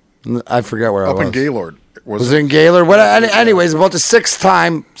forget where I was. Up in Gaylord. Was it in Gaylord? Anyways, about the sixth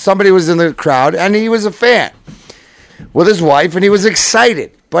time, somebody was in the crowd, and he was a fan with his wife, and he was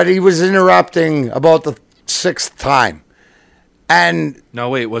excited, but he was interrupting about the sixth time. And no,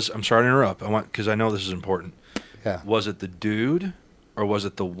 wait. I'm sorry to interrupt. Because I know this is important. Yeah. Was it the dude or was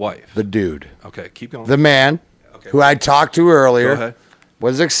it the wife? The dude. Okay, keep going. The man who I talked to earlier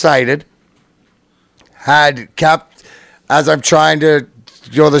was excited. Had kept, as I'm trying to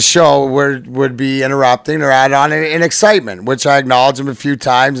go the show, would be interrupting or add on in excitement, which I acknowledged him a few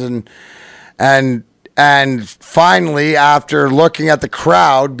times, and finally, after looking at the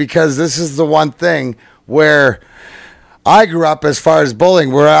crowd, because this is the one thing where I grew up as far as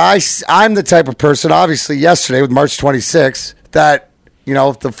bullying, where I'm the type of person, obviously yesterday with March 26th, that, you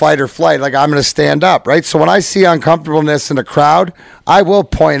know, the fight or flight, like I'm going to stand up, right? So when I see uncomfortableness in a crowd, I will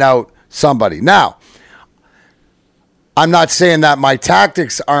point out somebody. Now, I'm not saying that my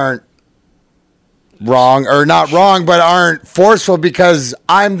tactics aren't wrong, or not wrong, but aren't forceful, because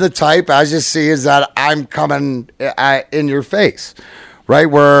I'm the type, as you see, is that I'm coming in your face. Right,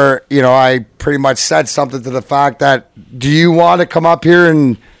 where, you know, I pretty much said something to the fact that, do you want to come up here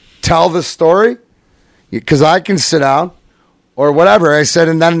and tell the story? Because I can sit down or whatever. I said,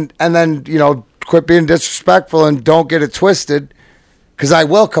 and then, you know, quit being disrespectful and don't get it twisted, because I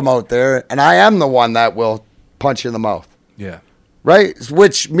will come out there and I am the one that will punch you in the mouth. Yeah. Right?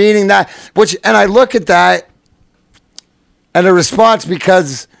 And I look at that and a response,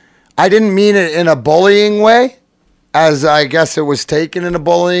 because I didn't mean it in a bullying way, as I guess it was taken in a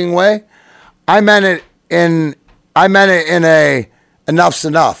bullying way. I meant it in a enough's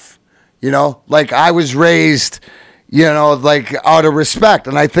enough, you know, like I was raised, you know, like out of respect.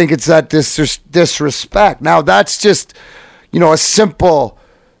 And I think it's that disrespect. Now that's just, you know, a simple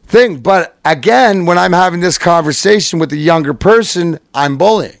thing. But again, when I'm having this conversation with a younger person, I'm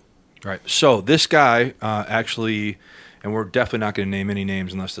bullying. Right. So this guy actually, and we're definitely not going to name any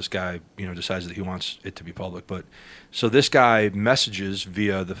names unless this guy, you know, decides that he wants it to be public. But so this guy messages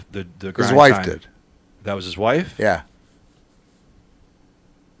via the grind his wife time. did. That was his wife? Yeah.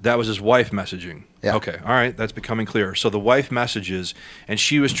 That was his wife messaging. Yeah. Okay. All right. That's becoming clearer. So the wife messages, and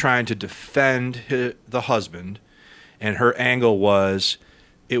she was trying to defend the husband, and her angle was,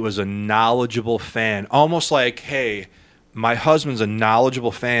 it was a knowledgeable fan, almost like, hey, my husband's a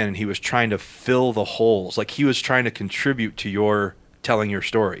knowledgeable fan, and he was trying to fill the holes. Like he was trying to contribute to your telling your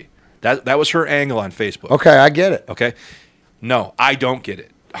story. That was her angle on Facebook. Okay, I get it. Okay. No, I don't get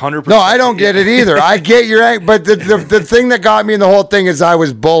it. 100%. No, I don't get it either. I get your angle, but the thing that got me in the whole thing is I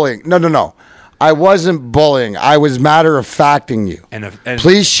was bullying. No. I wasn't bullying. I was matter-of-facting you. And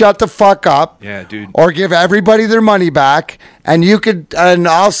please shut the fuck up. Yeah, dude. Or give everybody their money back, and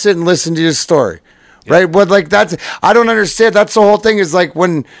I'll sit and listen to your story. Yeah. Right? But like I don't understand. That's the whole thing, is like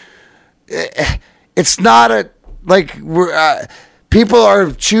when it's not people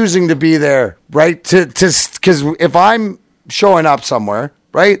are choosing to be there, right? Because if I'm showing up somewhere,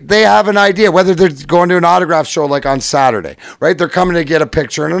 right, they have an idea whether they're going to an autograph show like on Saturday, right? They're coming to get a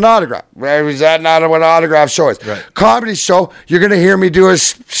picture and an autograph. Right? Is that not what an autograph show is? Right. Comedy show, you're going to hear me do a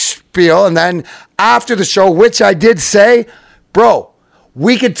spiel, and then after the show, which I did say, bro,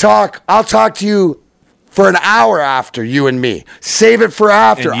 we could talk. I'll talk to you for an hour after, you and me. Save it for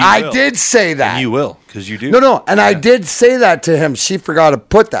after. I did say that. And you will, because you do. No, and I did say that to him. She forgot to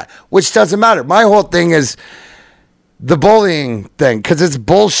put that, which doesn't matter. My whole thing is the bullying thing, because it's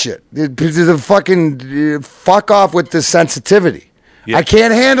bullshit. The fucking fuck off with the sensitivity. Yeah. I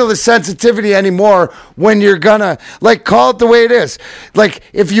can't handle the sensitivity anymore when you're gonna, like, call it the way it is. Like,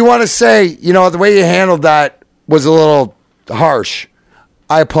 if you want to say, you know, the way you handled that was a little harsh,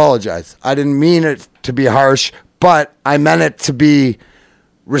 I apologize. I didn't mean it to be harsh, but I meant it to be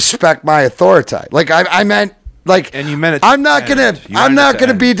respect my authority. Like, I meant, like, and you meant it. I'm not gonna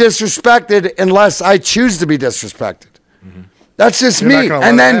be disrespected unless I choose to be disrespected. Mm-hmm. That's just me.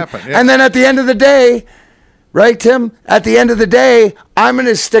 And then at the end of the day, right, Tim? At the end of the day, I'm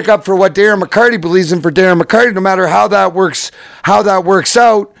gonna stick up for what Darren McCarty believes in for Darren McCarty, no matter how that works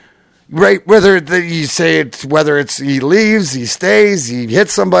out. Right, whether it's he leaves, he stays, he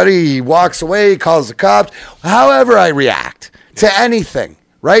hits somebody, he walks away, he calls the cops. However I react to anything,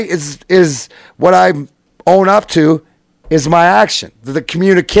 right, is what I own up to is my action. The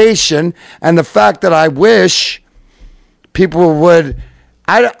communication and the fact that I wish people would.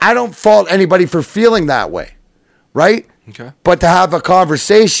 I don't fault anybody for feeling that way, right? Okay. But to have a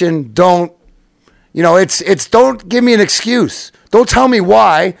conversation, don't give me an excuse. Don't tell me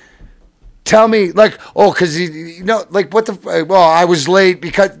why. Tell me, like, oh, because like, what the? Well, I was late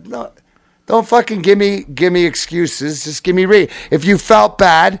because no. Don't fucking give me excuses. Just give me if you felt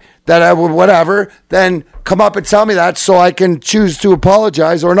bad that I would whatever, then come up and tell me that so I can choose to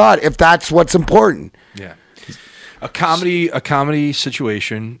apologize or not if that's what's important. Yeah, a comedy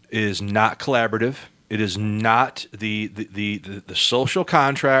situation is not collaborative. It is not the social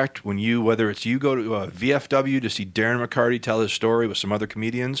contract whether it's you go to VFW to see Darren McCarty tell his story with some other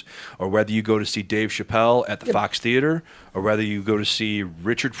comedians, or whether you go to see Dave Chappelle at the Fox Theater, or whether you go to see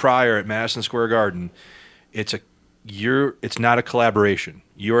Richard Pryor at Madison Square Garden. It's not a collaboration.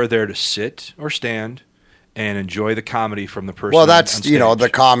 You're there to sit or stand and enjoy the comedy from the person. Well, that's on stage. The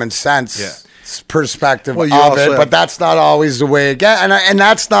common sense perspective of also it, but that's not always the way it gets, and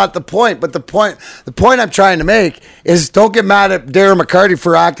that's not the point. But the point I'm trying to make is don't get mad at Darren McCarty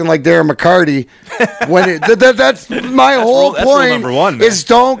for acting like Darren McCarty. When that's my whole point. Rule number one, man. Is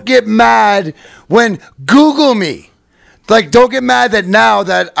don't get mad when Google me. Like, don't get mad that now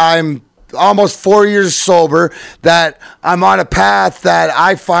that I'm almost 4 years sober, that I'm on a path that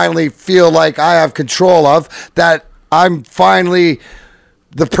I finally feel like I have control of, that I'm finally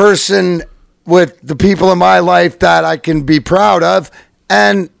the person with the people in my life that I can be proud of.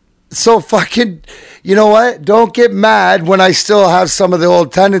 And so fucking, you know what? Don't get mad when I still have some of the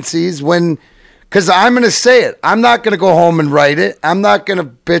old tendencies because I'm going to say it. I'm not going to go home and write it. I'm not going to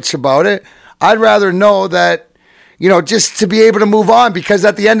bitch about it. I'd rather know that, just to be able to move on, because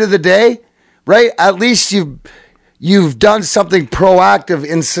at the end of the day, right, at least you've done something proactive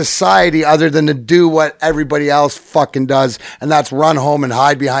in society other than to do what everybody else fucking does, and that's run home and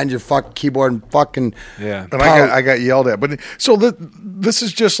hide behind your fucking keyboard and fucking And I got yelled at. But so this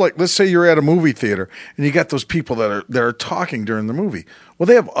is just like, let's say you're at a movie theater and you got those people that are talking during the movie. Well,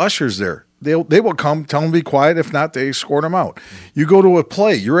 they have ushers there. They will come, tell them to be quiet. If not, they escort them out. You go to a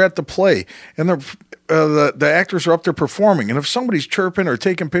play. You're at the play, and the actors are up there performing. And if somebody's chirping or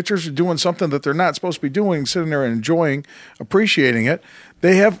taking pictures or doing something that they're not supposed to be doing, sitting there and enjoying, appreciating it,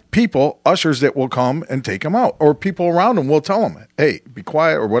 they have ushers that will come and take them out, or people around them will tell them, "Hey, be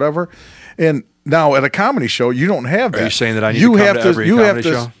quiet," or whatever. And now at a comedy show, you don't have that. Are you saying that I need to come to every comedy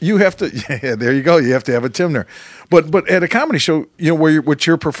show? You have to. Yeah, there you go. You have to have a Tim there. But at a comedy show, where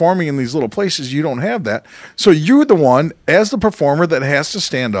you're performing in these little places, you don't have that. So you're the one, as the performer, that has to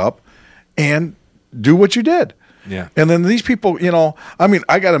stand up and do what you did. Yeah. And then these people,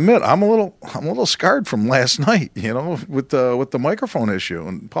 I got to admit, I'm a little scarred from last night, with the microphone issue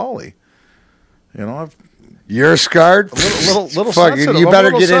and Paulie. You're scarred? A little fuck, sensitive. you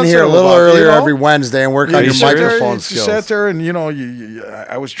better get in here a little earlier every Wednesday and work on your microphone skills. You sat there and,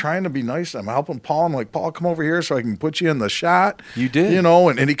 I was trying to be nice. I'm helping Paul. I'm like, Paul, come over here so I can put you in the shot. You did.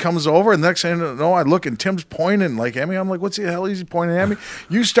 And he comes over, and the next thing you know, I look and Tim's pointing like at me. I'm like, what's the hell is he pointing at me?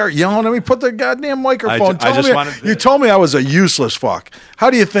 You start yelling at me. Put the goddamn microphone. You told me I was a useless fuck. How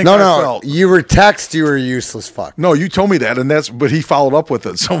do you think I felt? You were a useless fuck. No, you told me that, but he followed up with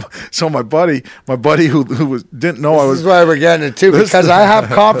it. So my buddy who didn't know I This was. is why we're getting it too, because I have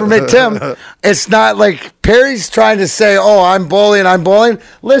compliment Tim. It's not like Perry's trying to say, "Oh, I'm bullying."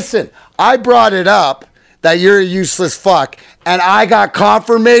 Listen, I brought it up that you're a useless fuck, and I got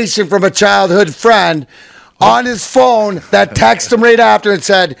confirmation from a childhood friend on his phone that texted him right after and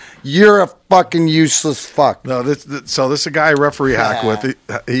said, "You're a fucking useless fuck." No, this is a guy I referee hockey with.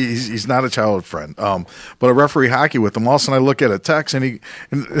 He's not a childhood friend, but I referee hockey with him. All of a sudden, I look at a text and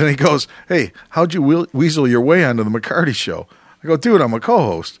he goes, "Hey, how'd you weasel your way onto the McCarty show?" I go, "Dude, I'm a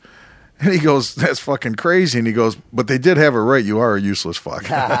co-host." And he goes, "That's fucking crazy." And he goes, "But they did have it right. You are a useless fuck."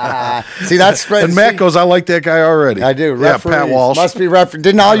 See, that's And Matt goes, "I like that guy already." I do. Yeah, Pat Walsh. Must be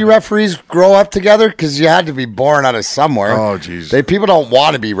Didn't all you referees grow up together? Because you had to be born out of somewhere. Oh, jeez. People don't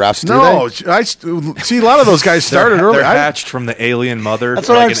want to be refs, do No, they? I see a lot of those guys started early. They're hatched from the alien mother. That's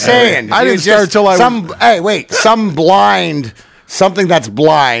what I'm saying. I didn't start till I was. Hey, wait. Something that's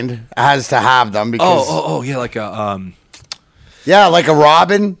blind has to have them because. Yeah, like a Yeah, like a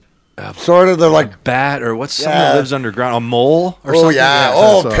robin. Sort of. They're like. bat or what's something that lives underground? A mole or Oh, something?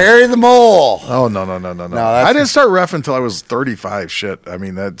 yeah. that's Perry the Mole. Oh no! I didn't start ref until I was 35. Shit, I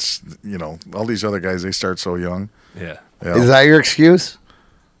mean that's all these other guys they start so young. Yeah. Yeah. Is that your excuse?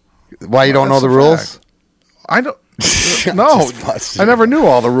 Why you don't know That's the a rules? fact. I don't. No, Just busted. I never knew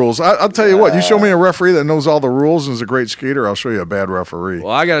all the rules. I'll tell you what. You show me a referee that knows all the rules and is a great skater, I'll show you a bad referee.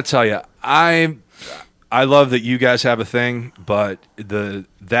 Well, I got to tell you, I love that you guys have a thing, but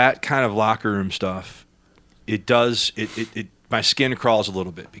that kind of locker room stuff, it my skin crawls a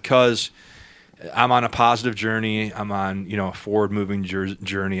little bit because I'm on a positive journey. I'm on a forward moving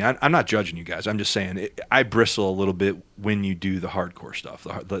journey. I'm not judging you guys. I'm just saying I bristle a little bit when you do the hardcore stuff,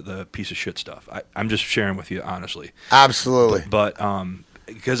 the piece of shit stuff. I'm just sharing with you honestly. Absolutely. But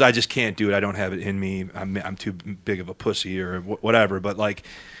because I just can't do it. I don't have it in me. I'm too big of a pussy or whatever. But like.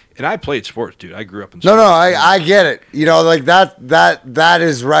 And I played sports, dude. I grew up in sports. No, I get it. Like that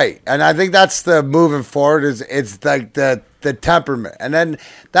is right. And I think that's the moving forward it's like the temperament. And then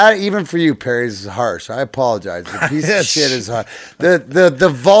that even for you, Perry, is harsh. I apologize. The piece of shit is hard.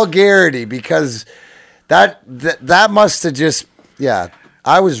 The vulgarity, because that must have just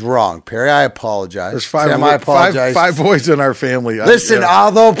I was wrong, Perry. I apologize. There's five. Tim, I apologize. Five boys in our family. Listen,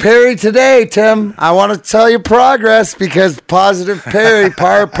 although Perry today, Tim, I want to tell you progress because positive Perry,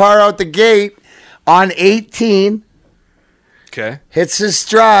 par out the gate on 18. Okay. Hits his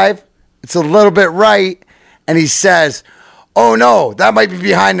drive. It's a little bit right. And he says, "Oh, no, that might be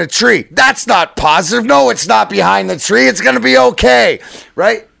behind the tree." That's not positive. No, it's not behind the tree. It's going to be okay.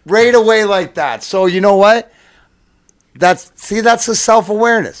 Right away like that. So you know what? That's the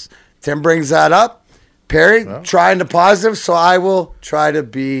self-awareness. Tim brings that up. Perry, trying to positive, so I will try to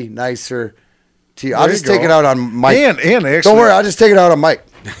be nicer to you. I'll just take it out on Mike. And actually, don't worry, I'll just take it out on Mike.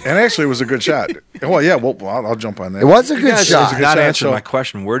 And actually, it was a good shot. Well, yeah, I'll jump on that. It was a good shot. Not answering my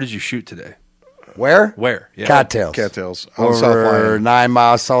question. Where did you shoot today? Where? Yeah. Cattails. On South Over Lyon. 9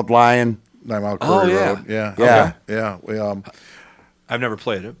 Mile South Lyon. 9 Mile Quarry yeah. Road. Yeah. Yeah. Yeah. We, I've never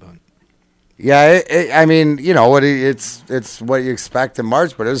played it, but Yeah, I mean, it's what you expect in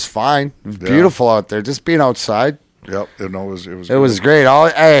March, but it was fine. It was beautiful out there. Just being outside. Yep. It was great.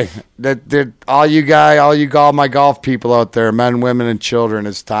 All my golf people out there, men, women, and children,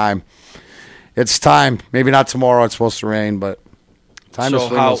 it's time. It's time. Maybe not tomorrow. It's supposed to rain, but time to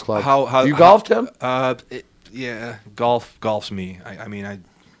swing those clubs. You golfed him? Yeah, golf's me.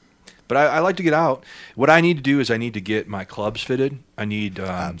 But I like to get out. What I need to do is I need to get my clubs fitted.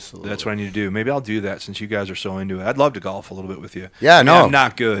 Absolutely. That's what I need to do. Maybe I'll do that since you guys are so into it. I'd love to golf a little bit with you. Yeah, no. I'm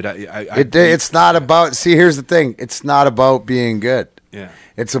not good. It's not about. See, here's the thing. It's not about being good. Yeah.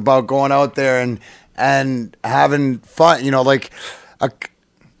 It's about going out there and having fun.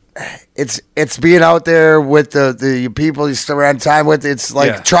 It's being out there with the people you spend time with. It's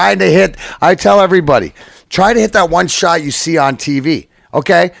like trying to hit. I tell everybody, try to hit that one shot you see on TV.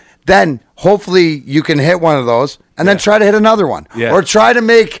 Okay. Then hopefully you can hit one of those and then try to hit another one. Yeah. Or try to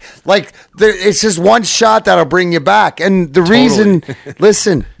make, it's just one shot that'll bring you back. And the reason,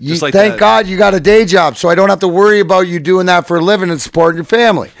 listen, thank God you got a day job, so I don't have to worry about you doing that for a living and supporting your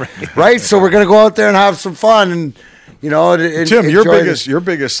family. Right? So we're going to go out there and have some fun and, Tim, your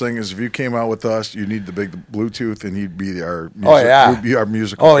biggest thing is if you came out with us, you need the big Bluetooth, and he'd be our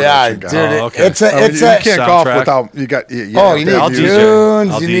musical. Oh yeah, dude. Okay. You can't golf without you got. You need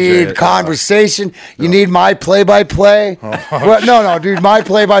tunes. You need conversation. You need my play-by-play. No, dude. My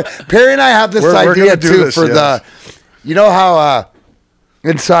play-by. Perry and I have this idea too for the. You know how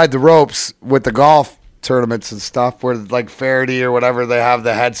inside the ropes with the golf tournaments and stuff where like Faraday or whatever, they have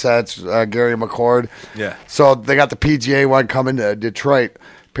the headsets, Gary McCord. Yeah. So they got the PGA one coming to Detroit.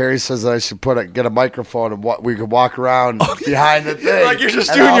 Perry says I should get a microphone and we could walk around behind the thing. Like you're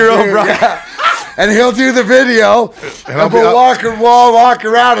just doing your own ride. Yeah. And he'll do the video, and we'll walk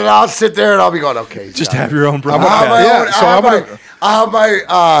around, and I'll sit there and I'll be going, okay. Just have your own broadcast. I'll have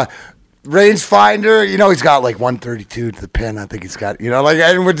my rangefinder. You know, he's got like 132 to the pin. I think he's got. You know, like,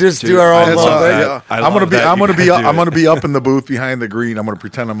 and we'll just do our own little thing. I'm gonna be up in the booth behind the green. I'm gonna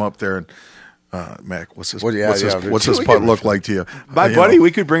pretend I'm up there. And, Mac, what's this putt look like to you? My buddy,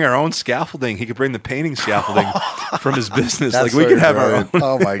 we could bring our own scaffolding. He could bring the painting scaffolding from his business. Like we could have our own.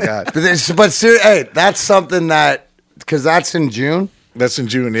 Oh my god! But hey, that's something because that's in June. That's in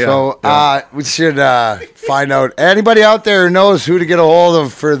June, yeah. So we should find out. Anybody out there who knows who to get a hold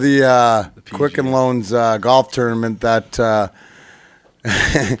of for the Quicken Loans golf tournament that.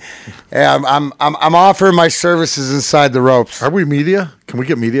 Yeah, I'm offering my services inside the ropes. Are we media? Can we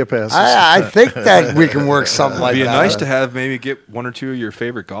get media passes? I think that we can work something like that. It'd be nice to have get one or two of your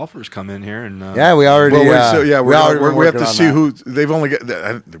favorite golfers come in here and. Yeah, we already. we have to see who they've only got.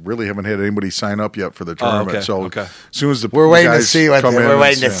 I really haven't had anybody sign up yet for the tournament. Okay. So as soon as we're waiting to see who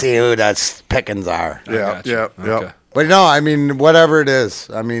the pickings are. Yeah. But no, I mean, whatever it is.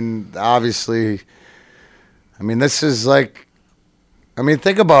 I mean, obviously, this is like.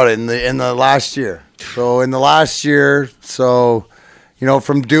 Think about it in the last year. So in the last year,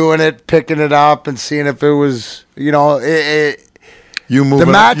 from doing it, picking it up, and seeing if it was, you moving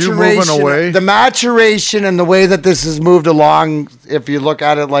away. The maturation and the way that this has moved along. If you look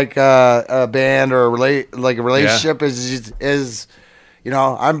at it like a band or a relationship, is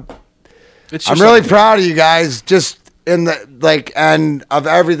I'm really proud of you guys. Just in the and of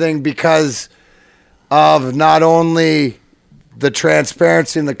everything because of not only the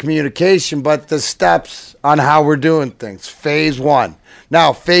transparency and the communication, but the steps on how we're doing things. Phase 1.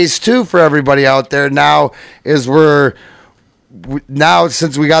 Now, phase 2 for everybody out there now is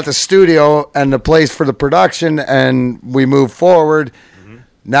since we got the studio and the place for the production and we move forward,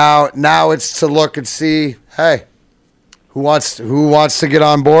 now it's to look and see, hey, who wants to get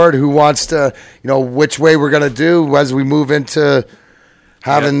on board, who wants to, which way we're going to do as we move into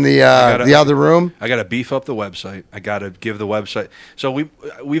having the other room. I got to beef up the website. I got to give the website. So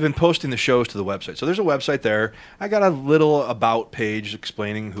we've been posting the shows to the website. So there's a website there. I got a little about page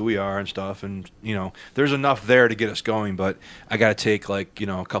explaining who we are and stuff. And, there's enough there to get us going. But I got to take a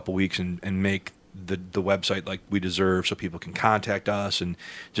couple weeks and make the website like we deserve so people can contact us and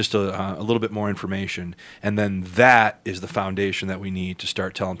just a little bit more information. And then that is the foundation that we need to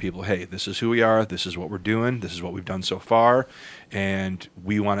start telling people, hey, this is who we are. This is what we're doing. This is what we've done so far. And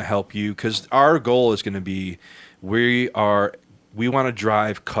we want to help you because our goal is going to be we want to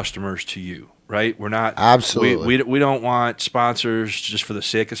drive customers to you, right? We're not absolutely. We don't want sponsors just for the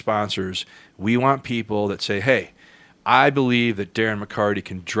sake of sponsors. We want people that say, hey, I believe that Darren McCarty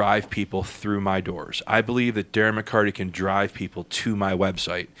can drive people through my doors. I believe that Darren McCarty can drive people to my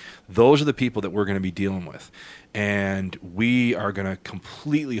website. Those are the people that we're going to be dealing with. And we are going to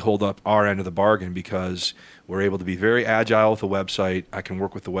completely hold up our end of the bargain because we're able to be very agile with the website. I can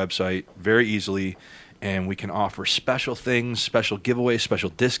work with the website very easily, and we can offer special things, special giveaways, special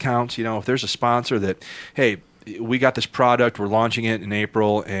discounts. If there's a sponsor that, hey, we got this product, we're launching it in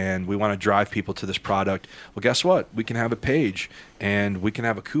April, and we want to drive people to this product. Well, guess what? We can have a page, and we can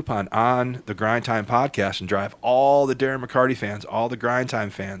have a coupon on the Grind Time podcast and drive all the Darren McCarty fans, all the Grind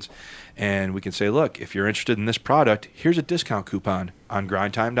Time fans. And we can say, look, if you're interested in this product, here's a discount coupon on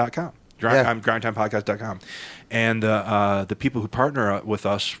grindtime.com. grindtimepodcast.com. And the people who partner with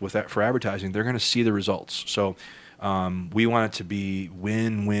us for advertising, they're going to see the results. So we want it to be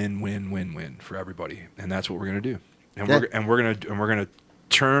win for everybody, and that's what we're going to do. And we're going to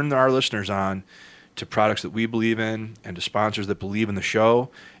turn our listeners on to products that we believe in and to sponsors that believe in the show.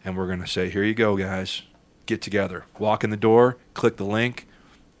 And we're going to say, here you go, guys, get together, walk in the door, click the link,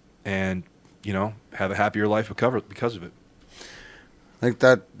 and have a happier life because of it. I think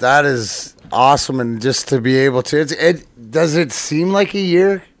that is awesome, and just to be able to, does it seem like a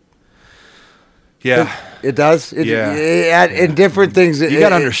year? Yeah, it does. In different things. You got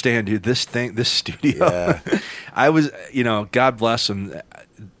to understand, dude. This studio. Yeah. I was, God bless him.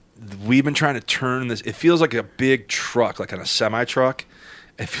 We've been trying to turn this. It feels like a big truck, like on a semi truck.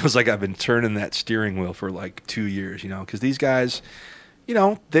 It feels like I've been turning that steering wheel for like 2 years. Because these guys.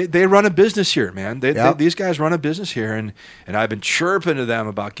 They run a business here, man. These guys run a business here, and I've been chirping to them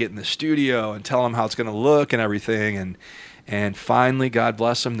about getting the studio and telling them how it's going to look and everything, And finally, God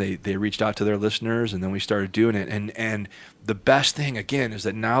bless them, they reached out to their listeners, and then we started doing it. And the best thing, again, is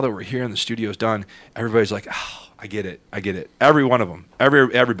that now that we're here and the studio's done, everybody's like, oh, I get it. Every one of them,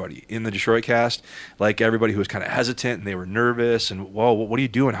 everybody in the Detroit cast, like everybody who was kind of hesitant and they were nervous and, whoa, what are you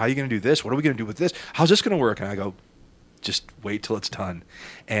doing? How are you going to do this? What are we going to do with this? How's this going to work? And I go, just wait till it's done.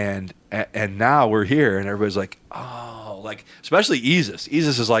 And now we're here, and everybody's like, oh, like, especially Isis.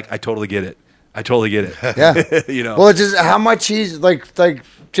 Isis is like, I totally get it. Yeah. You know. Well, it's just how much he's like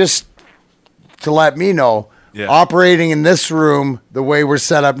just to let me know, operating in this room the way we're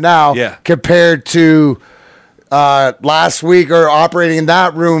set up now, compared to last week or operating in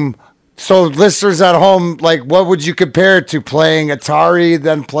that room. So listeners at home, like, what would you compare it to? Playing Atari,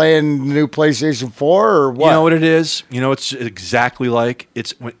 then playing the new PlayStation 4, or what? You know what it is? You know, it's exactly like,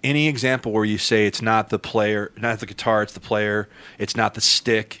 it's any example where you say it's not the player, not the guitar, it's the player. It's not the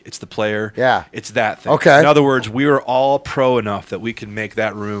stick, it's the player. Yeah. It's that thing. Okay. In other words, we were all pro enough that we can make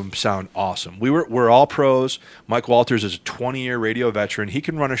that room sound awesome. We're all pros. Mike Walters is a 20-year radio veteran. He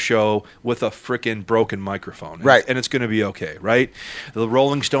can run a show with a freaking broken microphone. Right. And it's going to be okay, right? The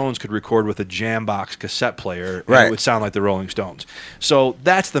Rolling Stones could record with a Jambox cassette player, and right. It would sound like the Rolling Stones. So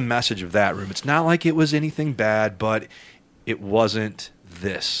that's the message of that room. It's not like it was anything bad, but it wasn't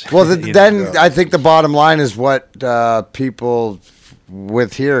this. Well, I think the bottom line is what people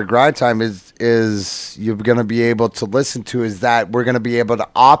with here at Grind Time is you're going to be able to listen to is that we're going to be able to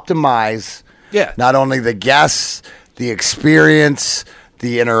optimize not only the guests, the experience,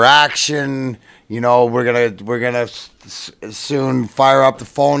 the interaction. You know, we're gonna soon fire up the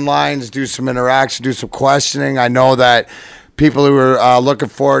phone lines, do some interaction, do some questioning. I know that people who are looking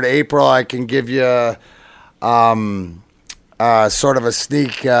forward to April, I can give you sort of a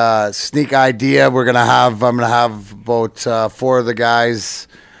sneak idea. I'm gonna have about 4 of the guys,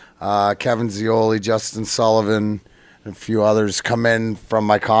 Kevin Zioli, Justin Sullivan, and a few others come in from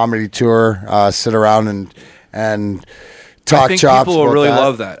my comedy tour, sit around and talk. I think chops people will about really that.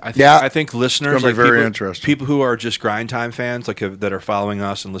 love that. I think listeners, It's gonna like be very people, interesting. people who are just Grind Time fans, like that are following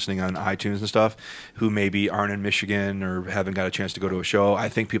us and listening on iTunes and stuff, who maybe aren't in Michigan or haven't got a chance to go to a show. I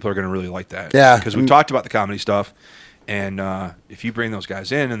think people are going to really like that. Yeah. Because we've talked about the comedy stuff, and if you bring those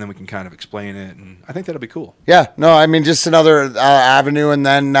guys in, and then we can kind of explain it, and I think that'll be cool. Yeah, no, I mean, just another avenue. And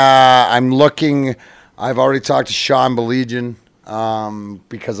then I'm looking, I've already talked to Sean Belegian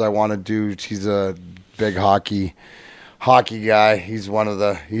because I want to do, he's a big hockey guy. He's one of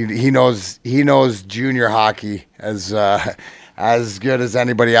the, he knows junior hockey as good as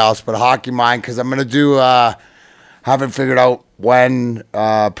anybody else, but Hockey Mind, because I'm going to do, haven't figured out when,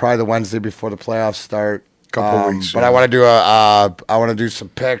 probably the Wednesday before the playoffs start. Couple weeks. But I want to do I want to do some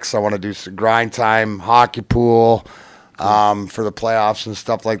picks. I want to do some Grind Time hockey pool for the playoffs and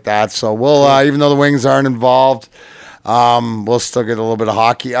stuff like that. So we'll, even though the Wings aren't involved, we'll still get a little bit of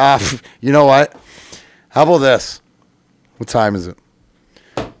hockey off. You know what? How about this? What time is it?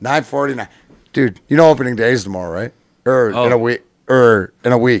 9:49. Dude, you know opening day is tomorrow, right? In a week. In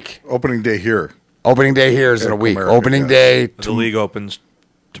a week. Opening day here. Opening day here is in a week. America, Opening day The league opens.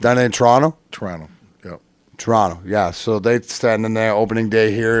 done in Toronto. Toronto. Yep. Toronto, yeah. So they stand in their opening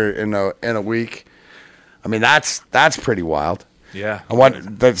day here in a week. I mean, that's pretty wild. Yeah.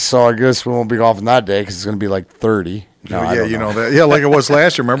 So I guess we won't be golfing that day because it's going to be like 30. No, I yeah, don't you know that. Yeah, like it was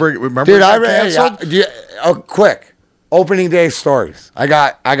last year. Remember? Dude, it got canceled? quick opening day stories. I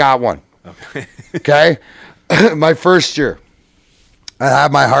got one. Okay, my first year, I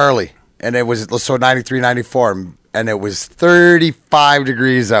had my Harley, and it was 93, 94, and it was 35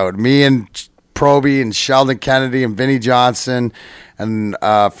 degrees out. Me and Proby and Sheldon Kennedy and Vinnie Johnson and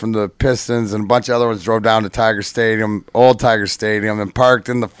from the Pistons and a bunch of other ones drove down to Tiger Stadium, old Tiger Stadium, and parked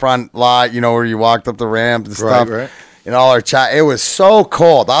in the front lot, you know, where you walked up the ramp and stuff. Right. And all our chat. It was so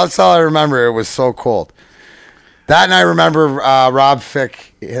cold. That's all I remember. It was so cold. That and I remember Rob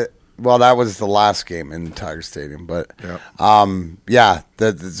Fick. Well, that was the last game in Tiger Stadium, but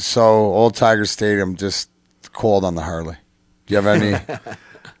so old Tiger Stadium just cold on the Harley. Do you have any?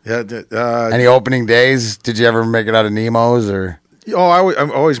 Any opening days? Did you ever make it out of Nemo's or? Oh, I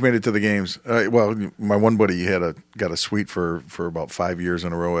always made it to the games. Well, my one buddy got a suite for about 5 years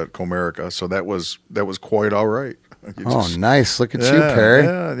in a row at Comerica, so that was quite all right. Nice! Look at you, Perry.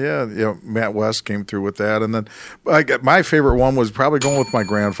 Yeah. Matt West came through with that, and then my favorite one was probably going with my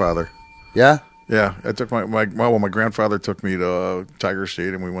grandfather. Yeah. Yeah, I took my grandfather took me to Tiger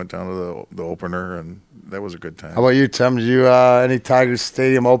Stadium. We went down to the opener, and that was a good time. How about you, Tim? Did you any Tiger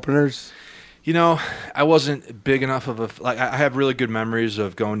Stadium openers? You know, I wasn't big enough of a like. I have really good memories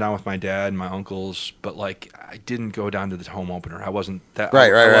of going down with my dad and my uncles, but like I didn't go down to the home opener. I wasn't that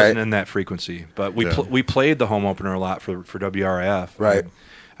Right. I wasn't in that frequency. But we played the home opener a lot for WRIF. Right. And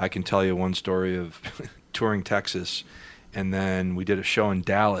I can tell you one story of touring Texas, and then we did a show in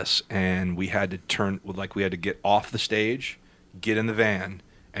Dallas, and we had to get off the stage, get in the van,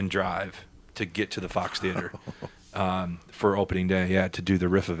 and drive to get to the Fox Theater. For opening day, to do the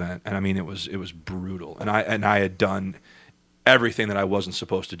Riff event, and I mean it was brutal, and I had done everything that I wasn't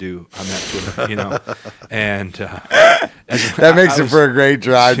supposed to do on that tour, you know, and that makes it for a great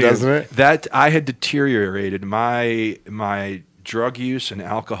drive, doesn't it? That I had deteriorated my drug use and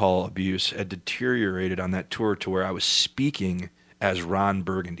alcohol abuse had deteriorated on that tour to where I was speaking as Ron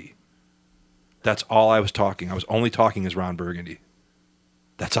Burgundy. That's all I was talking. I was only talking as Ron Burgundy.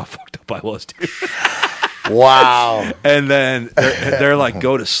 That's how fucked up I was, dude. Wow. And then they're like,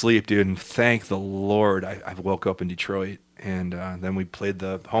 go to sleep, dude. And thank the Lord I woke up in Detroit. And then we played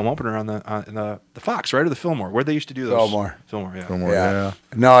the home opener on the Fox, right? Or the Fillmore. Where'd they used to do those? Fillmore, yeah. Fillmore, yeah.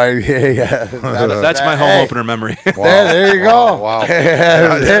 No, yeah. That's my home opener memory. Wow. There you go. Wow.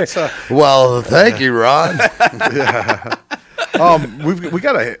 Well, thank you, Ron. We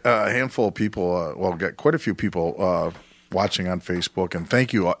got a handful of people. Well, got quite a few people watching on Facebook, and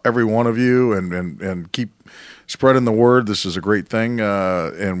thank you, every one of you, and keep spreading the word. This is a great thing,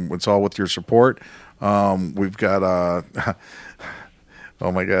 and it's all with your support. We've got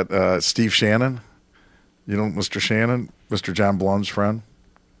oh my God, Steve Shannon. You know Mr. Shannon, Mr. John Blum's friend.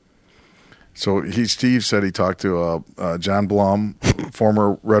 So Steve said he talked to John Blum,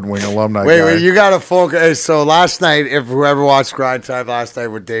 former Red Wing alumni. Wait, you got a phone call. So last night, if whoever watched Grind Time last night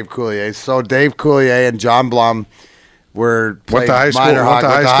with Dave Coulier, so Dave Coulier and John Blum went to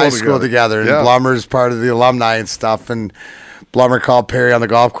high school together. And yeah. Blummer's part of the alumni and stuff. And Blummer called Perry on the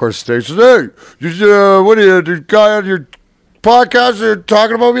golf course today. He says, "Hey, what are you, the guy on your podcast you're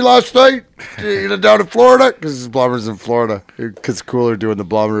talking about me last night? Down in Florida?" Because Blummer's in Florida. Because Cooler doing the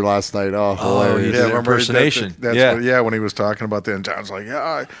Blummer last night. Oh, hilarious. Yeah, impersonation. When he was talking about that, and John's like,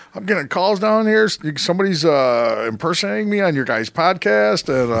 "Yeah, I'm getting calls down here. Somebody's impersonating me on your guys' podcast."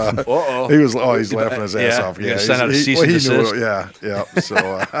 And he's laughing his ass off. Yeah, send out a cease and desist. Yeah. So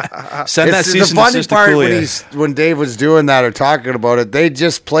send that cease and desist to Coulier. When Dave was doing that or talking about it, they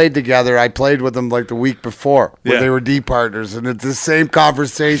just played together. I played with them like the week before when they were D partners, and it's the same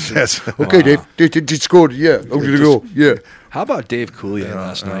conversation. Yes. Okay, Dave, they scored. Yeah, I'm gonna go. Yeah. How about Dave Coulier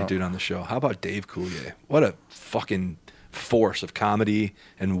last night, dude, on the show? How about Dave Coulier? What a fucking force of comedy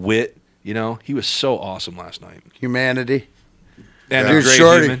and wit. You know, he was so awesome last night. Humanity. And a Dude, great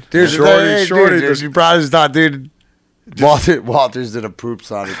Shorty. human. Dude, Shorty. Dude, you probably not, dude. Walters did a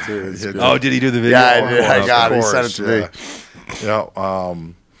poops on it too. Oh, did he do the video? Yeah, I did. I got it. He course, sent it to me.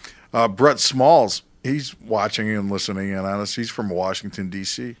 Yeah. Brett Smalls, he's watching and listening in on us. He's from Washington,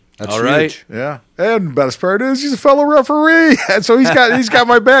 D.C. That's All right. huge. Yeah, and best part is he's a fellow referee, and so he's got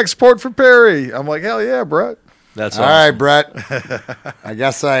my back. Support for Perry. I'm like, hell yeah, Brett. That's All awesome. right, Brett. I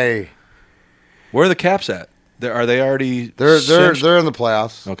guess Where are the Caps at? Are they already? they're cinched? in the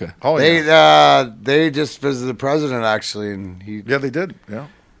playoffs. Okay. Oh They just visited the president actually, and yeah, they did. Yeah,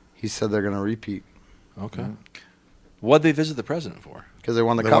 he said they're going to repeat Okay. What'd they visit the president for? because they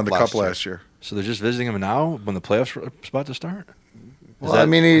won the they cup won the last cup year. last year. So they're just visiting him now when the playoffs are about to start? Well, I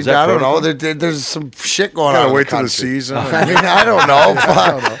mean, is that I don't know. protocol? There's some shit going on. Gotta in wait the till the country. season. I mean, I don't know.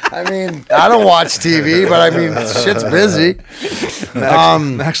 I mean, I don't watch TV, but I mean, shit's busy.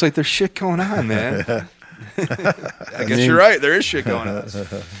 Acts like there's shit going on, man. I guess you're right. There is shit going on.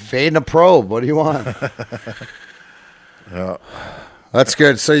 Fading a probe. What do you want? Yeah. That's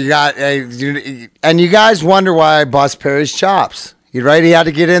good. So you got, and you guys wonder why I bust Perry's chops. You're right. He had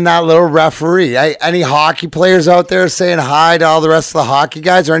to get in that little referee. Any hockey players out there saying hi to all the rest of the hockey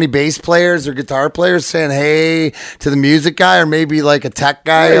guys, or any bass players or guitar players saying hey to the music guy, or maybe like a tech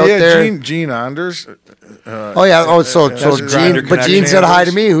guy out there? Gene Anders. So Gene, but Gene said hi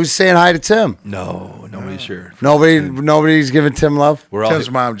to me. Who's saying hi to Tim? No, nobody's here. Nobody's giving Tim love. We're all Tim's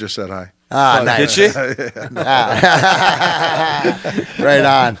mom just said hi. Nice. Did she? Right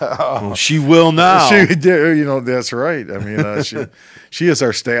on. Well, she will now. She did. That's right. I mean, she is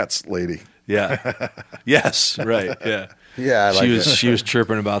our stats lady. Yeah. Yes. Right. Yeah. Yeah, I like it. She was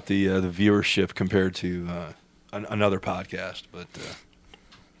chirping about the viewership compared to another podcast, but.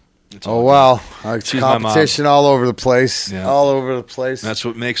 It's all good. It's She's my mom. competition all over the place. Yeah. All over the place. That's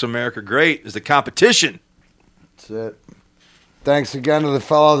what makes America great is the competition. That's it. Thanks again to the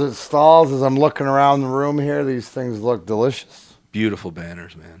fellows at Stalls. As I'm looking around the room here, these things look delicious. Beautiful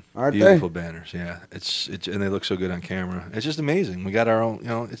banners, man. Aren't Beautiful banners, yeah. It's and they look so good on camera. It's just amazing. We got our own,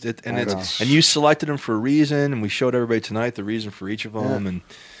 and you selected them for a reason, and we showed everybody tonight the reason for each of them, and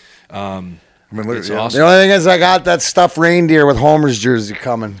I mean, look, it's yeah. awesome. The only thing is I got that stuffed reindeer with Homer's jersey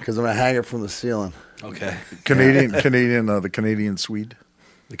coming because I'm going to hang it from the ceiling. Okay, the Canadian Swede,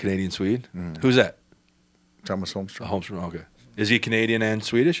 the Canadian Swede. Who's that? Thomas Holmstrom. Holmstrom. Okay, is he Canadian and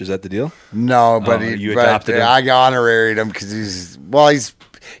Swedish? Is that the deal? No, but you adopted him? I honoraried him because he's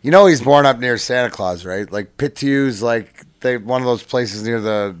born up near Santa Claus, right? Like Pitu's, like one of those places near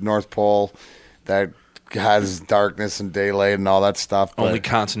the North Pole that has darkness and daylight and all that stuff. But, Only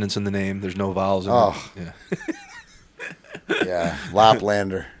consonants in the name. There's no vowels in it. Yeah,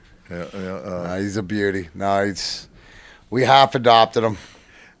 Laplander. Yeah. He's a beauty. No, we half adopted him.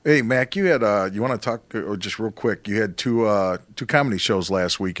 Hey, Mac, you had you want to talk or just real quick? You had two comedy shows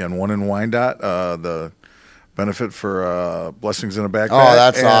last weekend. One in Wyandotte, the benefit for Blessings in a Backpack. Oh,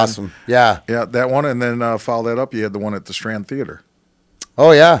 that's awesome. Yeah, that one, and then follow that up. You had the one at the Strand Theater.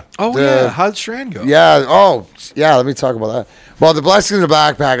 Oh yeah. Yeah. How'd Strand go? Yeah. Oh yeah. Let me talk about that. Well, the Blessings in the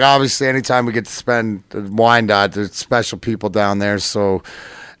Backpack. Obviously, anytime we get to spend Wyandotte, there's special people down there. So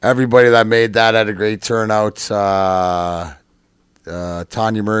everybody that made that had a great turnout.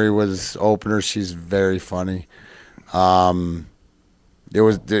 Tanya Murray was opener. She's very funny. It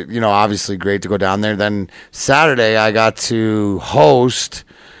was, obviously great to go down there. Then Saturday, I got to host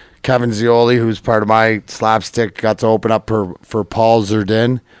Kevin Zioli, who's part of my slapstick. Got to open up for Paul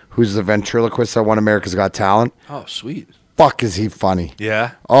Zerdin, who's the ventriloquist that won America's Got Talent. Oh, sweet. Fuck, is he funny?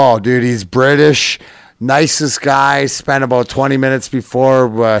 Yeah. Oh, dude, he's British, nicest guy. Spent about 20 minutes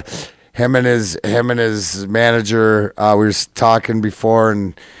before. Him and his manager, we were talking before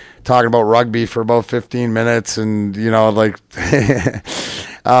and talking about rugby for about 15 minutes, and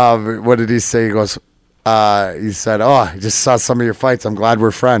what did he say? He goes, he said, "Oh, I just saw some of your fights. I'm glad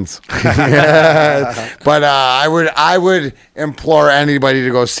we're friends." But I would implore anybody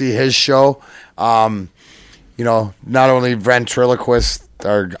to go see his show. Not only ventriloquists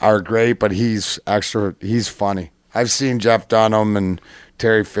are great, but he's funny. I've seen Jeff Dunham and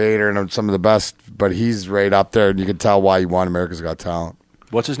Terry Fader and some of the best, but he's right up there, and you can tell why he won America's Got Talent.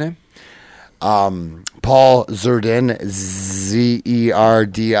 What's his name? Paul Zerdin, Zerdin.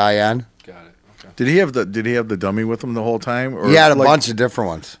 Got it. Okay. Did he have the dummy with him the whole time? Or He had a bunch of different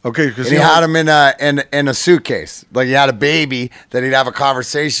ones. Okay, because he had him in a suitcase. Like he had a baby, then he'd have a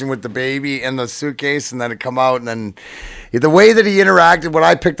conversation with the baby in the suitcase, and then it'd come out, and then the way that he interacted, what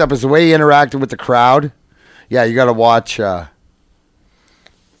I picked up is the way he interacted with the crowd. Yeah, you got to watch.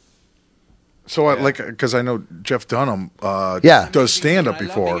 Because I know Jeff Dunham does stand-up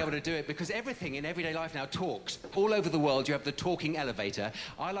before. I love being able to do it because everything in everyday life now talks. All over the world, you have the talking elevator.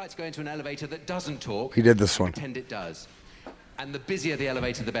 I like to go into an elevator that doesn't talk. He did this one. Pretend it does. And the busier the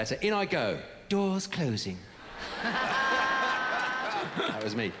elevator, the better. In I go. Doors closing. That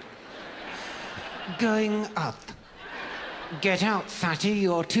was me. Going up. Get out, fatty.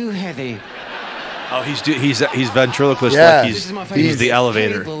 You're too heavy. Oh, he's ventriloquist. Yeah. Like he's the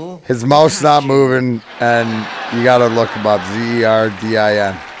elevator. His mouth's not moving, and you got to look him up.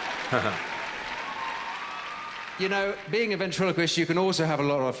 Zerdin. Being a ventriloquist, you can also have a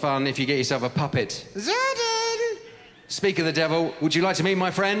lot of fun if you get yourself a puppet. Zerdin! Speak of the devil, would you like to meet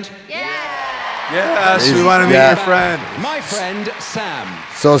my friend? Yes, we want to meet your friend. My friend, Sam.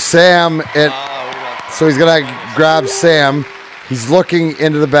 So Sam, so he's going to grab Sam. He's looking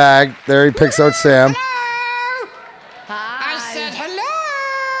into the bag. There he picks out Sam. Hello! Hi. I said hello!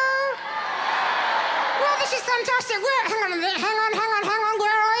 Well, this is fantastic. Hang on a minute. Hang on.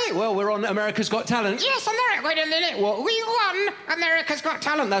 Where are you? Well, we're on America's Got Talent. Yes, America. Wait a minute. What? We won America's Got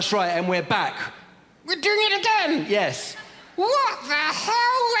Talent. That's right, and we're back. We're doing it again? Yes. What the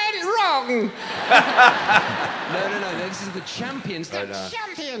hell went wrong? No. This is the champions. The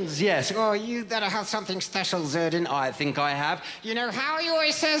champions. Yes. Oh, you better have something special, Zerdin. I think I have. You know how he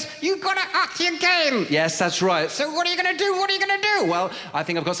always says, you've got to up your game. Yes, that's right. So what are you going to do? Well, I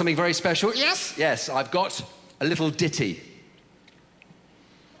think I've got something very special. Yes? Yes, I've got a little ditty.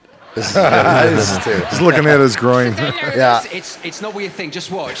 He's looking at his groin. Yeah. It's not what you think.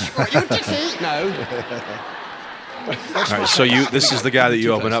 Just watch. You ditty? No. All right, so this is the guy that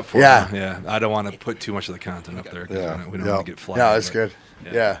you open up for. Yeah. I don't want to put too much of the content up there because we don't want to get flagged. No, it's good.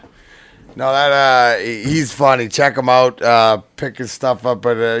 Yeah. No, that he's funny. Check him out. Pick his stuff up.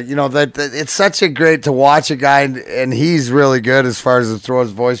 But that it's such a great to watch a guy, and he's really good as far as to throw his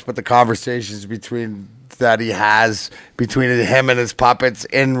voice. But the conversations that he has between him and his puppets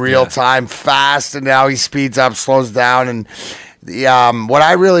in real time, fast, and now he speeds up, slows down, and. What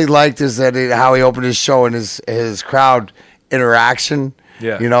I really liked is that how he opened his show and his crowd interaction.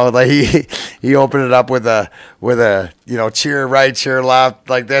 Yeah. You know, like he opened it up with a cheer right, cheer left,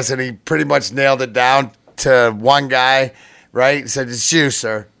 like this, and he pretty much nailed it down to one guy, right? He said, "It's you,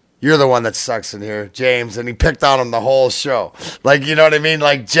 sir. You're the one that sucks in here, James." And he picked on him the whole show. Like, you know what I mean?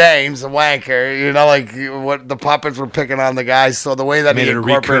 Like James, the wanker, you know, like what the puppets were picking on the guys. So the way that he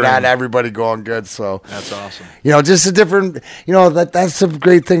incorporated had everybody going good. So that's awesome. You know, just a different, you know, that's the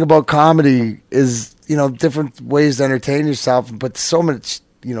great thing about comedy is, you know, different ways to entertain yourself, but so much,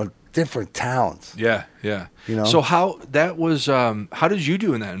 you know, different talents. Yeah, yeah. You know? So how did you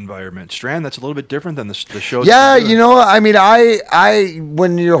do in that environment, Strand? That's a little bit different than the shows. Yeah, you know, I mean, I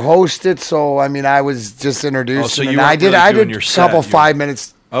when you host it, so I mean, I was just introduced. Oh, so and you I did really a couple 5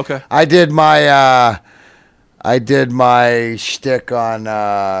 minutes. Okay. I did my shtick on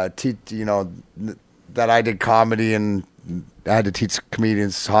you know, that I did comedy and I had to teach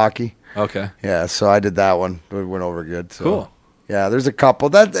comedians hockey. Okay. Yeah, so I did that one. It went over good. So. Cool. Yeah, there's a couple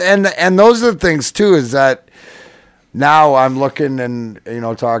that and those are the things too, is that now I'm looking and, you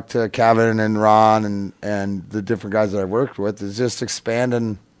know, talk to Kevin and Ron and the different guys that I worked with, is just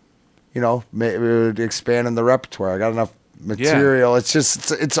expanding, you know, expanding the repertoire. I got enough material. It's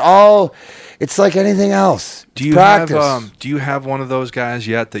just it's all, it's like anything else. Do you practice. Do you have one of those guys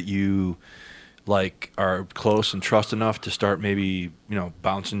yet that you like are close and trust enough to start maybe, you know,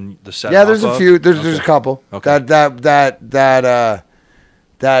 bouncing the set? Yeah, there's off a of? few. There's a couple that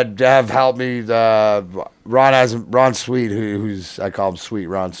have helped me. Ron Sweet, who's I call him Sweet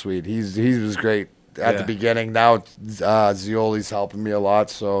Ron Sweet. He was great at the beginning. Now Zioli's helping me a lot.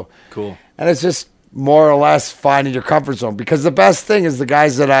 So cool. And it's just more or less finding your comfort zone, because the best thing is the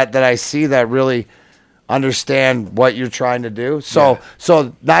guys that I see that really understand what you're trying to do. So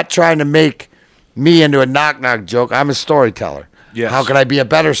not trying to make me into a knock-knock joke. I'm a storyteller. Yes. How can I be a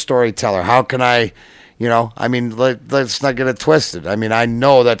better storyteller? How can I, you know, I mean, let's not get it twisted. I mean, I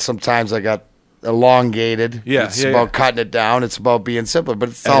know that sometimes I got elongated. Yeah, it's about cutting it down. It's about being simpler, but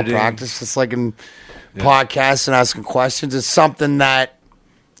it's all practice. It's like in podcasts and asking questions. It's something that,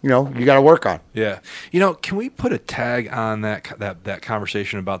 you know, you got to work on. Yeah. You know, can we put a tag on that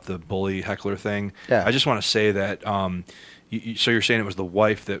conversation about the bully heckler thing? Yeah. I just want to say that, so you're saying it was the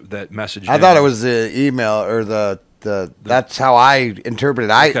wife that messaged I thought it was the email or the that's how I interpreted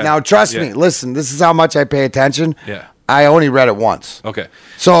it. Now trust me, listen, this is how much I pay attention. Yeah. I only read it once. Okay.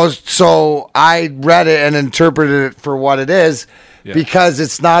 So I read it and interpreted it for what it is, because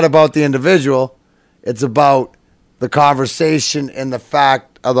it's not about the individual. It's about the conversation and the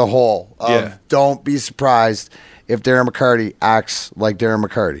fact of the whole. Don't be surprised if Darren McCarty acts like Darren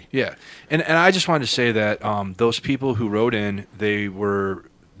McCarty. Yeah. And I just wanted to say that those people who wrote in, they were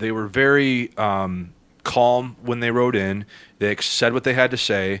very calm when they wrote in. They said what they had to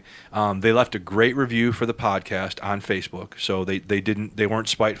say. They left a great review for the podcast on Facebook, so they weren't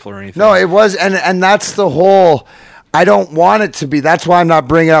spiteful or anything. No, it was, and that's the whole. I don't want it to be. That's why I'm not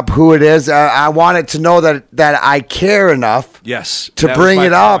bringing up who it is. I want it to know that I care enough. Yes, to bring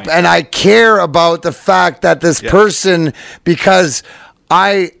it up, and I care about the fact that this person, because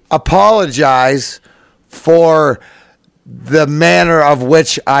I apologize for the manner of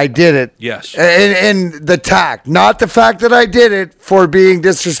which I did it. Yes. And the tact, not the fact that I did it for being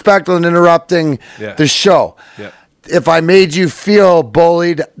disrespectful and interrupting the show. Yeah. If I made you feel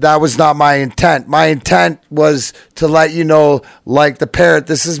bullied, that was not my intent. My intent was to let you know, like the parrot,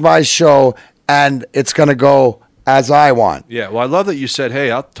 this is my show, and it's going to go as I want. Yeah, well, I love that you said,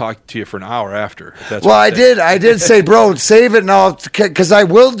 hey, I'll talk to you for an hour after. If that's well, I did say, bro, save it, and because I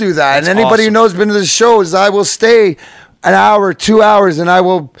will do that. That's and anybody awesome. who knows been to the shows, I will stay an hour, 2 hours, and I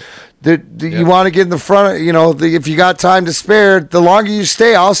will. You want to get in the front, you know, if you got time to spare, the longer you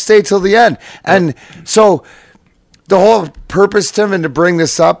stay, I'll stay till the end. And so the whole purpose, Tim, and to bring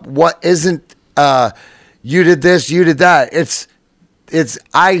this up, what isn't you did this, you did that. It's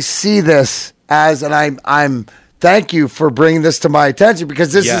I see this as, and I'm thank you for bringing this to my attention,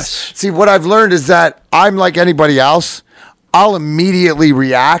 because this is, see, what I've learned is that I'm like anybody else. I'll immediately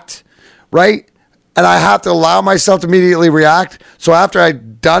react, right? And I have to allow myself to immediately react. So after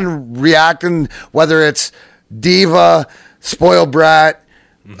I'm done reacting, whether it's diva, spoiled brat,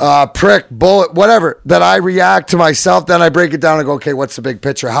 prick, bullet, whatever, that I react to myself, then I break it down and go, okay, what's the big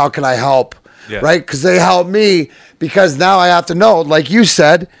picture? How can I help? Right? Because they help me, because now I have to know, like you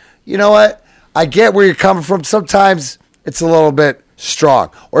said, you know what? I get where you're coming from. Sometimes it's a little bit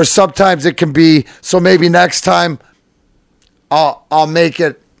strong, or sometimes it can be, so maybe next time I'll make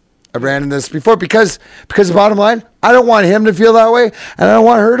it. I ran into this before, because the bottom line, I don't want him to feel that way, and I don't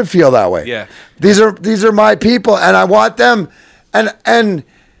want her to feel that way. Yeah. These are my people, and I want them, and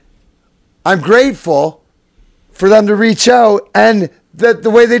I'm grateful for them to reach out and the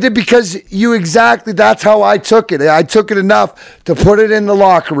way they did, because that's how I took it. I took it enough to put it in the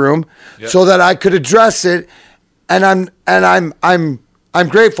locker room so that I could address it. And I'm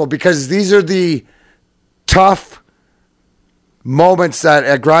grateful, because these are the tough moments that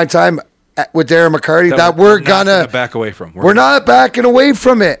at grind time with Darren McCarty that we're gonna back away from. We're not backing away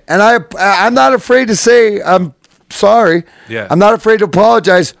from it, and I'm not afraid to say I'm sorry. Yeah. I'm not afraid to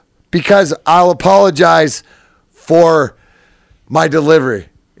apologize, because I'll apologize for my delivery.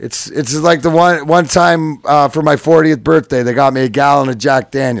 It's like the one time for my 40th birthday, they got me a gallon of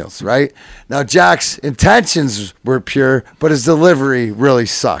Jack Daniels, right? Now, Jack's intentions were pure, but his delivery really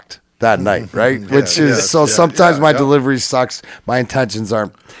sucked that night, right? Sometimes my delivery sucks, my intentions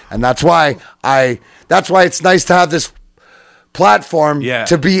aren't. And that's why it's nice to have this platform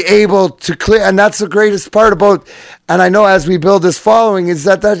to be able to clear. And that's the greatest part about, and I know as we build this following, is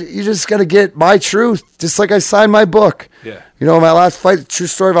that you're just going to get my truth, just like I signed my book. Yeah. You know, my last fight, true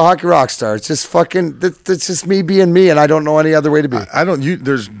story of a hockey rock star. It's just it's just me being me, and I don't know any other way to be.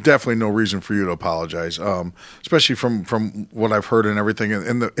 There's definitely no reason for you to apologize, especially from what I've heard and everything.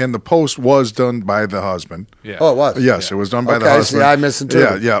 And the post was done by the husband. Yeah. Oh, it was? Yes, it was done by the husband. See, I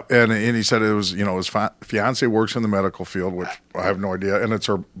misinterpreted. Yeah. And he said it was, his fiance works in the medical field, which I have no idea, and it's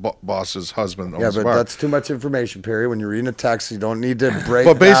her boss's husband. Yeah, but that's too much information, Perry. When you're reading a text, you don't need to break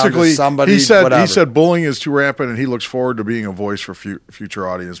But basically, down to somebody, he said whatever. bullying is too rampant, and he looks forward to being a voice for future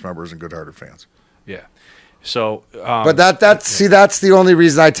audience members and good-hearted fans. Yeah. So, but that's the only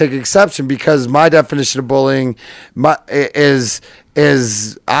reason I take exception, because my definition of bullying is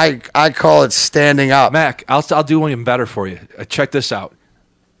I call it standing up. Mac, I'll do one even better for you. Check this out.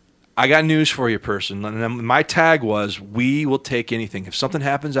 I got news for you, person. And my tag was, we will take anything. If something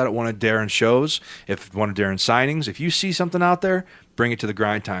happens out at one of Darren's shows, if one of Darren's signings, if you see something out there, bring it to the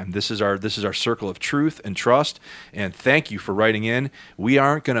grind time. This is our circle of truth and trust. And thank you for writing in. We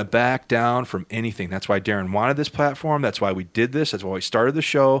aren't going to back down from anything. That's why Darren wanted this platform. That's why we did this. That's why we started the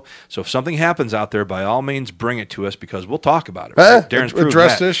show. So if something happens out there, by all means, bring it to us, because we'll talk about it. Right? Darren's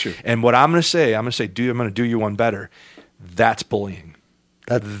address the issue. And what I'm going to say, I'm going to do you one better. That's bullying.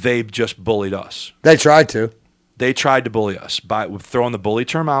 They just bullied us. They tried to. They tried to bully us by throwing the bully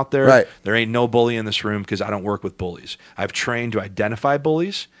term out there. Right. There ain't no bully in this room, because I don't work with bullies. I've trained to identify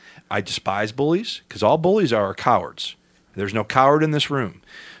bullies. I despise bullies, because all bullies are cowards. There's no coward in this room.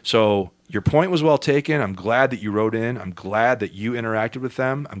 So your point was well taken. I'm glad that you wrote in. I'm glad that you interacted with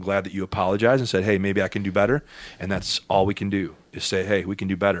them. I'm glad that you apologized and said, hey, maybe I can do better. And that's all we can do, is say, hey, we can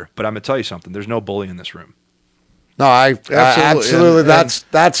do better. But I'm going to tell you something. There's no bully in this room. No, absolutely.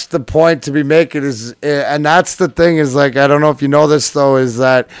 That's the point to be making and that's the thing is, like, I don't know if you know this though, is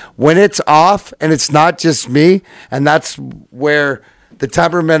that when it's off and it's not just me, and that's where the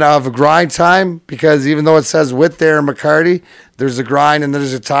temperament of a grind time, because even though it says with Darren McCarty, there's a grind and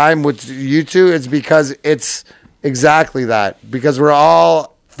there's a time with you two, it's because it's exactly that, because we're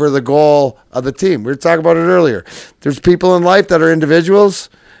all for the goal of the team. We were talking about it earlier. There's people in life that are individuals,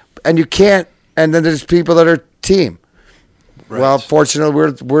 and you can't, and then there's people that are team. Right. Well,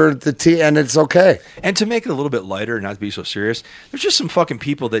 fortunately, we're the team, and it's okay. And to make it a little bit lighter, not to be so serious, there's just some fucking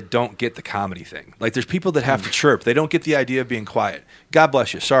people that don't get the comedy thing. Like, there's people that have to chirp. They don't get the idea of being quiet. God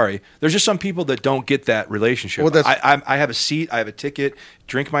bless you. Sorry. There's just some people that don't get that relationship. Well, I have a seat. I have a ticket.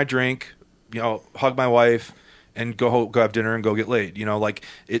 Drink my drink. Hug my wife, and go have dinner and go get laid. Like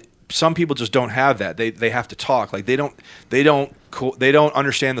it. Some people just don't have that. They have to talk. Like they don't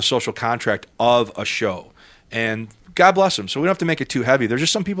understand the social contract of a show. And God bless them. So we don't have to make it too heavy. There's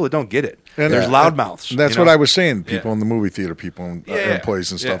just some people that don't get it. And there's loudmouths. That's what I was saying. People in the movie theater, people in plays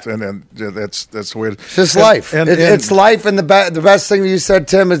and stuff. Yeah. And that's the way. It's just life. It's life. And the best thing that you said,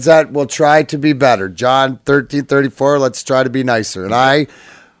 Tim, is that we'll try to be better. John 13:34. Let's try to be nicer. And I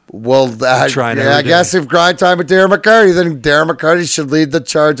will. I guess if grind time with Darren McCarty, then Darren McCarty should lead the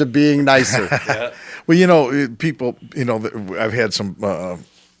charge of being nicer. Well, people. I've had some.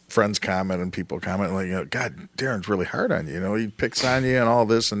 Friends comment and people comment like, God, Darren's really hard on you. He picks on you and all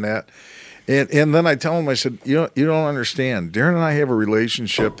this and that. And then I tell him, I said, you don't understand. Darren and I have a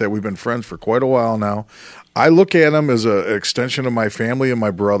relationship that we've been friends for quite a while now. I look at him as an extension of my family and my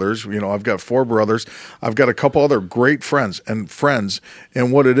brothers. I've got 4 brothers. I've got a couple other great friends. And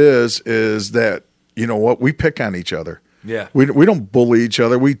what it is that, we pick on each other. Yeah. We don't bully each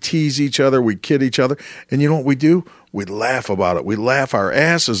other. We tease each other. We kid each other. And you know what we do? We laugh about it. We laugh our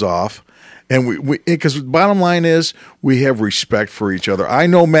asses off. And because the bottom line is we have respect for each other. I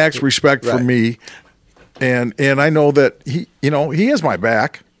know Mac's respect for me. And I know that he has my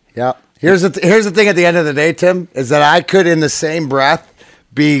back. Yeah. Here's the thing at the end of the day, Tim, is that I could in the same breath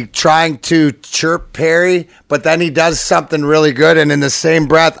be trying to chirp Perry, but then he does something really good, and in the same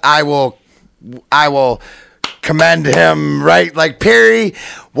breath, I will commend him, right? Like, Perry,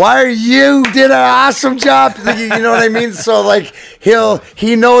 you did an awesome job. You know what I mean? So like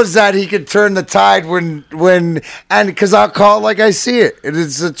he knows that he could turn the tide when and because I'll call it like I see it. It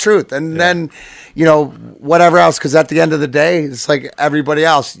is the truth. And then, whatever else, because at the end of the day, it's like everybody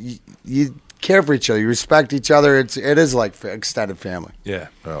else. You care for each other. You respect each other. It is like extended family. Yeah.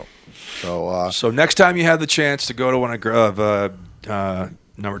 So next time you have the chance to go to one of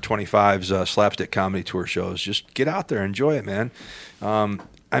Number 25's slapstick comedy tour shows, just get out there, enjoy it, man.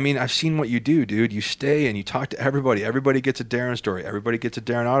 I've seen what you do, dude. You stay and you talk to everybody. Everybody gets a Darren story. Everybody gets a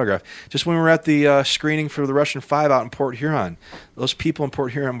Darren autograph. Just when we were at the screening for the Russian 5 out in Port Huron, those people in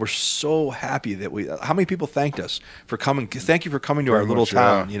Port Huron were so happy that how many people thanked us for coming? Thank you for coming to our little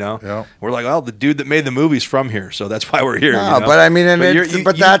town, Yeah. We're like, the dude that made the movie's from here, so that's why we're here. No, but I mean,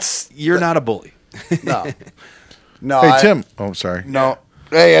 you're not a bully. No. Hey, Tim. Oh, sorry. No.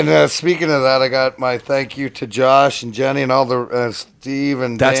 Hey, and speaking of that, I got my thank you to Josh and Jenny and all the Steve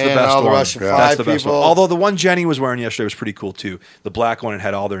and That's Dan the best and all the one. Russian That's 5 the best people. one. Although the one Jenny was wearing yesterday was pretty cool too. The black one, it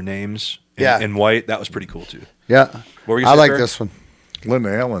had all their names in white. That was pretty cool too. Yeah, What were you I saying, like Barry? this one.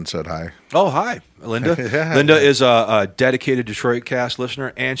 Linda Allen said hi. Oh, hi, Linda. Yeah. Linda is a dedicated Detroit Cast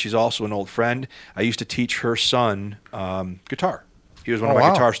listener, and she's also an old friend. I used to teach her son guitar. He was one of my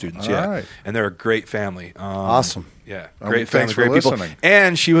guitar students, All right. And they're a great family. Awesome. Yeah, great thanks family, for great people. listening.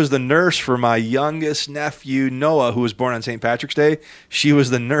 And she was the nurse for my youngest nephew, Noah, who was born on St. Patrick's Day. She was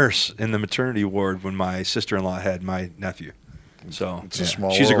the nurse in the maternity ward when my sister-in-law had my nephew. So It's a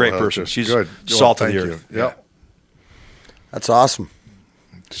small she's a great world, person. just She's good. salt of Thank the you. earth. Yep. That's awesome.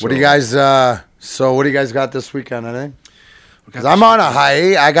 So, What do you guys? What do you guys got this weekend? Anything? Because I'm on a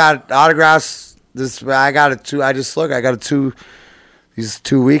high. I got autographs. I got it too. I just look. I got it two. These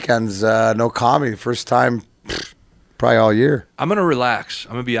 2 weekends, no comedy. First time, probably all year. I'm gonna relax.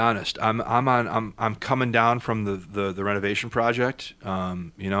 I'm gonna be honest. I'm coming down from the renovation project,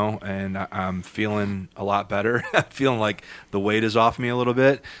 and I'm feeling a lot better. I'm feeling like the weight is off me a little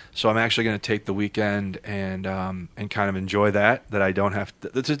bit. So I'm actually gonna take the weekend and kind of enjoy that I don't have to,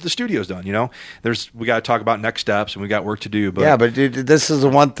 the studio's done. We got to talk about next steps and we got work to do. But Yeah, but dude, this is the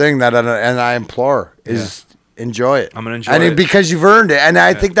one thing that I implore is enjoy it. I'm gonna enjoy it. Because you've earned it. And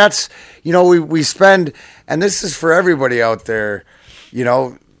I think that's, we spend, and this is for everybody out there,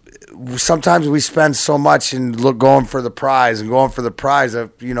 sometimes we spend so much in going for the prize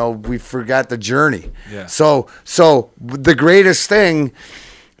that, we forget the journey. Yeah. So the greatest thing,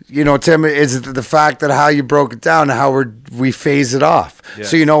 Tim, is the fact that how you broke it down and how we phase it off. Yeah.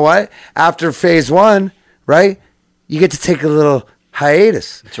 So you know what? After phase 1, right, you get to take a little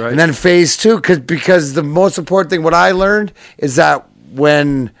hiatus. That's right. And then phase 2, because the most important thing, what I learned is that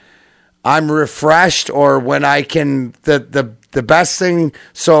when I'm refreshed or when I can, the best thing,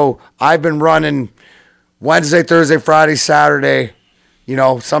 so I've been running Wednesday, Thursday, Friday, Saturday,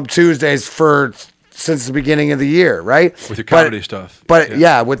 some Tuesdays since the beginning of the year, right? With your comedy stuff. But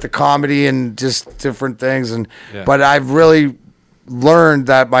with the comedy and just different things. Yeah. But I've really learned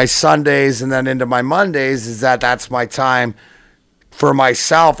that my Sundays and then into my Mondays is that's my time for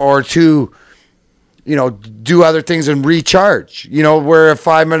myself or to, do other things and recharge. Where if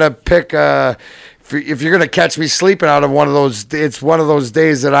I'm going to pick if you're going to catch me sleeping out of one of those, it's one of those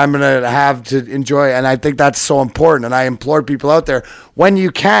days that I'm going to have to enjoy. And I think that's so important. And I implore people out there, when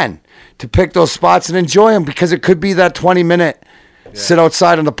you can, to pick those spots and enjoy them, because it could be that 20-minute sit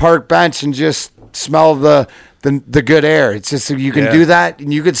outside on the park bench and just smell the good air. It's just, you can do that,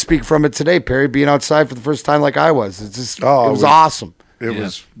 and you could speak from it today, Perry, being outside for the first time like I was. It's just, it was awesome. It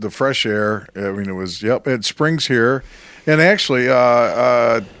was the fresh air. I mean, it was, it springs here. And actually,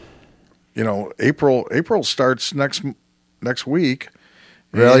 April starts next week.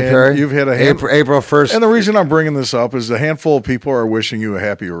 Really, and Perry? You've had a April 1st. And the reason I'm bringing this up is a handful of people are wishing you a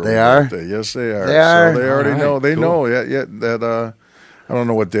happy early birthday. Yes, they are. They are? So they already know. They cool. know. Yeah. That I don't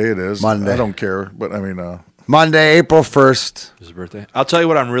know what day it is. Monday. I don't care. But I mean, Monday, April 1st. His birthday. I'll tell you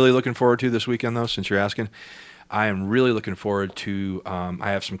what I'm really looking forward to this weekend, though, since you're asking. I am really looking forward to,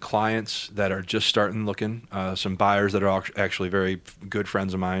 I have some clients that are just starting looking, some buyers that are actually very good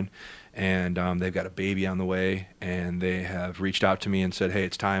friends of mine, and they've got a baby on the way, and they have reached out to me and said, hey,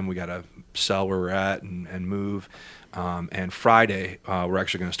 it's time, we got to sell where we're at and move. And Friday, we're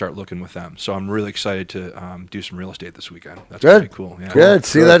actually going to start looking with them. So I'm really excited to do some real estate this weekend. That's Good. pretty cool. Yeah. Good.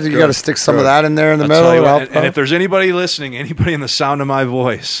 See that? You got to stick some of that in there in the I'll middle. tell you what, Help and if there's anybody listening, anybody in the sound of my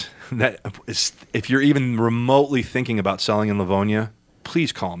voice, that is, if you're even remotely thinking about selling in Livonia,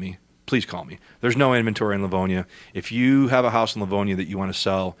 please call me. please call me. There's no inventory in Livonia. If you have a house in Livonia that you want to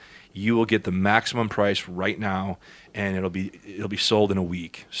sell, you will get the maximum price right now, and it'll be sold in a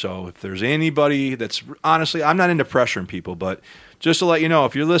week. So if there's anybody that's honestly, I'm not into pressuring people, but just to let you know,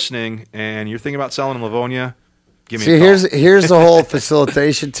 if you're listening and you're thinking about selling in Livonia, give me a call. Here's the whole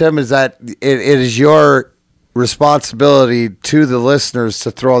facilitation, Tim, is that it is your responsibility to the listeners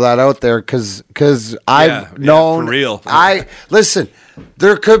to throw that out there because I've known for real. Listen,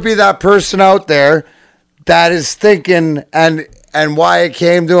 there could be that person out there that is thinking and why it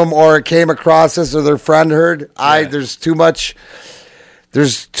came to them or it came across us or their friend heard. There's too much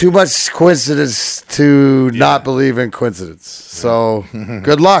coincidence to not believe in coincidence. So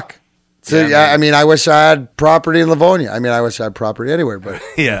good luck. So I mean, I wish I had property in Livonia. I mean, I wish I had property anywhere, but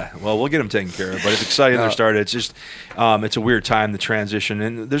well, we'll get them taken care of. But it's exciting they're started. It's just it's a weird time, the transition,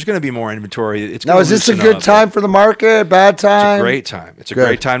 and there's going to be more inventory. Is this a good time for the market? Bad time? It's a great time. It's a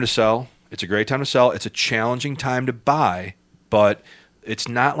great time to sell. It's a great time to sell. It's a challenging time to buy, but it's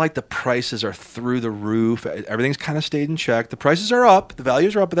not like the prices are through the roof. Everything's kind of stayed in check. The prices are up, the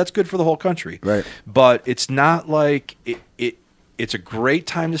values are up, but that's good for the whole country. Right. But it's not like it's a great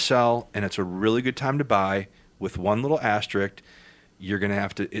time to sell, and it's a really good time to buy. With one little asterisk, you're going to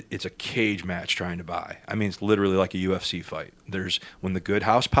have to. It's a cage match trying to buy. I mean, it's literally like a UFC fight. When the good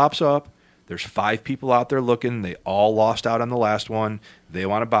house pops up, there's 5 people out there looking. They all lost out on the last one. They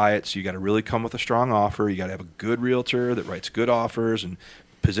want to buy it, so you got to really come with a strong offer. You got to have a good realtor that writes good offers and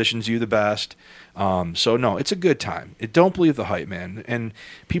positions you the best. So no, it's a good time. Don't believe the hype, man. And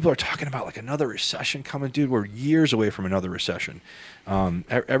people are talking about like another recession coming. Dude, we're years away from another recession.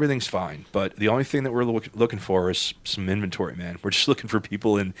 Everything's fine, but the only thing that we're looking for is some inventory, man. We're just looking for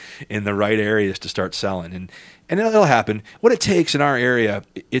people in the right areas to start selling, and it'll happen. What it takes in our area,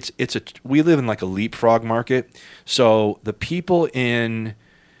 we live in like a leapfrog market. So the people in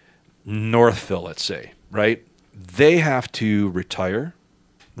Northville, let's say, right, they have to retire,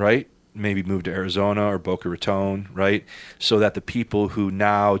 right? Maybe move to Arizona or Boca Raton, right? So that the people who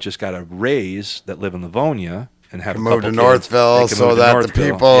now just got a raise that live in Livonia and have move to Northville, so that the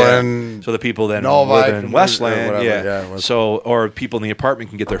people in so the people then Novi live in Westland, whatever, So or people in the apartment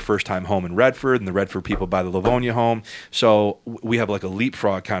can get their first time home in Redford, and the Redford people buy the Livonia home. So we have like a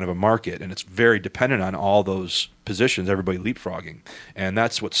leapfrog kind of a market, and it's very dependent on all those positions, everybody leapfrogging, and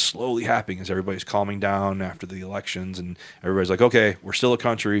that's what's slowly happening is everybody's calming down after the elections, and everybody's like, okay, we're still a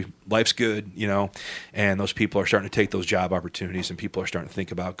country, life's good, and those people are starting to take those job opportunities, and people are starting to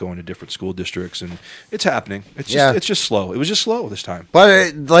think about going to different school districts, and it's happening. It's just slow. It was just slow this time.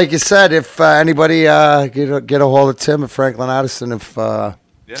 But like you said, if anybody get a hold of Tim at Franklin Addison, if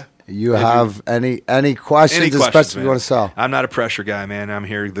you have any questions, especially if you want to sell. I'm not a pressure guy, man. I'm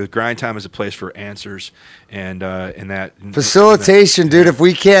here. The Grind Time is a place for answers and that facilitation, dude. If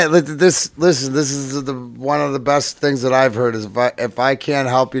we can't this is one of the best things that I've heard is if I can't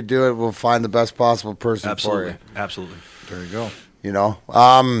help you do it, we'll find the best possible person for you. Absolutely. There you go.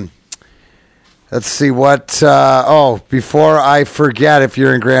 Let's see what. Before I forget, if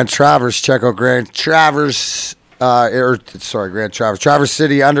you're in Grand Traverse, check out Grand Traverse. Grand Traverse. Traverse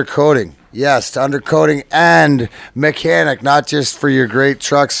City Undercoating. Yes, undercoating and mechanic, not just for your great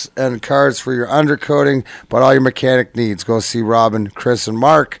trucks and cars, for your undercoating, but all your mechanic needs. Go see Robin, Chris, and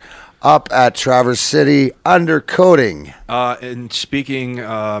Mark up at Traverse City Undercoating. And speaking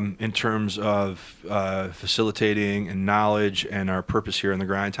in terms of facilitating and knowledge and our purpose here in the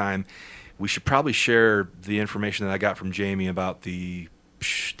Grind Time, we should probably share the information that I got from Jamie about the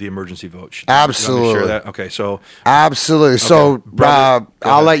emergency vote. Absolutely. Share that? Okay, so absolutely. Okay. So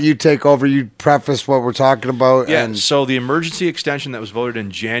I'll let you take over. You preface what we're talking about. Yeah. So the emergency extension that was voted in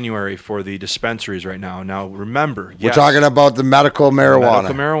January for the dispensaries right now. Now remember, we're talking about the medical marijuana.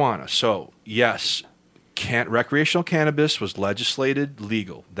 Medical marijuana. So yes, recreational cannabis was legislated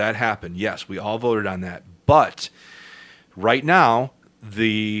legal. That happened. Yes, we all voted on that. But right now,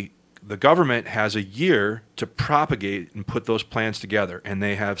 the government has a year to propagate and put those plans together, and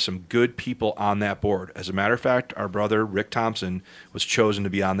they have some good people on that board. As a matter of fact, our brother Rick Thompson was chosen to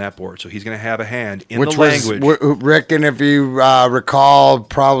be on that board, so he's going to have a hand in the language. Rick, and if you recall,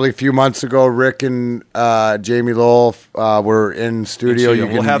 probably a few months ago, Rick and Jamie Lowell were in studio.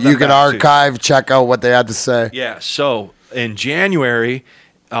 You can archive, check out what they had to say. Yeah, so in January,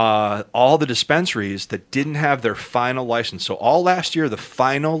 all the dispensaries that didn't have their final license. So all last year, the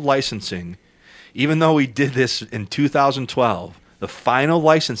final licensing, even though we did this in 2012, The final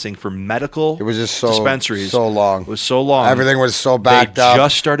licensing for medical It was just dispensaries so long. was so long. Everything was so backed they up.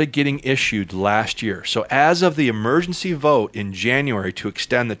 just started getting issued last year. So as of the emergency vote in January to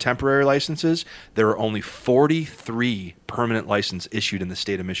extend the temporary licenses, there are only 43 permanent licenses issued in the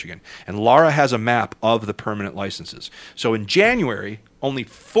state of Michigan. And Laura has a map of the permanent licenses. So in January, only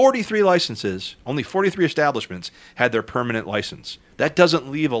 43 licenses, only 43 establishments had their permanent license. That doesn't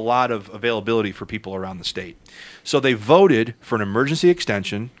leave a lot of availability for people around the state. So they voted for an emergency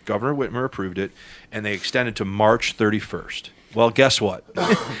extension. Governor Whitmer approved it, and they extended to March 31st. Well, guess what?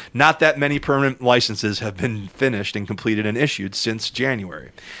 Not that many permanent licenses have been finished and completed and issued since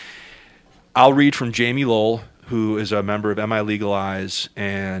January. I'll read from Jamie Lowell, who is a member of MI Legalize,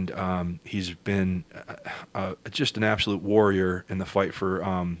 and he's been just an absolute warrior in the fight for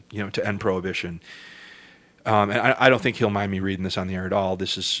to end prohibition. And I don't think he'll mind me reading this on the air at all.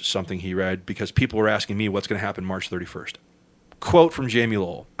 This is something he read because people were asking me what's going to happen March 31st. Quote from Jamie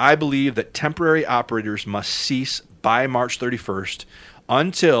Lowell: "I believe that temporary operators must cease by March 31st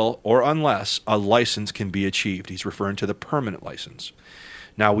until or unless a license can be achieved." He's referring to the permanent license.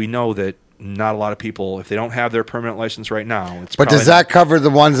 Now, we know that not a lot of people, if they don't have their permanent license right now, it's But does that cover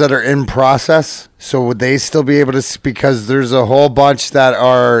the ones that are in process? So would they still be able to? Because there's a whole bunch that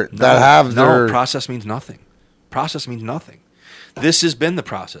have their process means nothing. Process means nothing. This has been the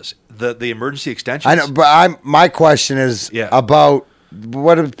process. The emergency extension. I know, but my question is about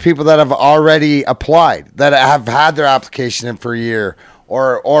what are people that have already applied, that have had their application in for a year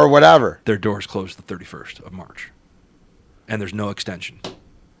or whatever. Their doors closed the 31st of March, and there's no extension.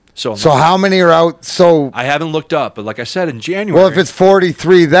 So how many are out? So I haven't looked up, but like I said, in January. Well, if it's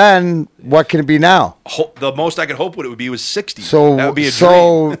 43, then what can it be now? The most I could hope what it would be was 60. So that would be a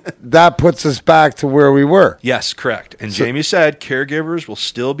dream. That puts us back to where we were. Yes, correct. And Jamie said caregivers will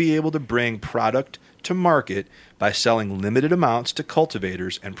still be able to bring product to market by selling limited amounts to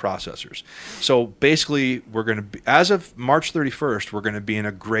cultivators and processors. So basically, we're going to be, as of March 31st, we're going to be in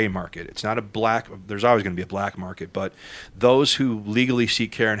a gray market. It's not a black, there's always going to be a black market, but those who legally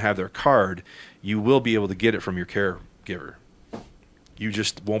seek care and have their card, you will be able to get it from your caregiver. You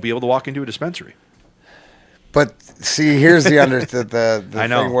just won't be able to walk into a dispensary. But see, here's the I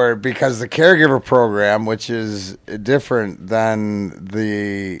know. thing where, because the caregiver program, which is different than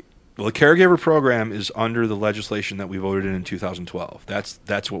the... Well, the caregiver program is under the legislation that we voted in 2012.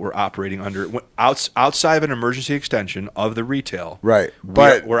 That's what we're operating under. Outside of an emergency extension of the retail, right?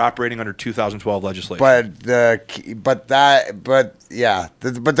 But we're operating under 2012 legislation. But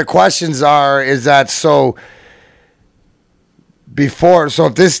the questions is that so before? So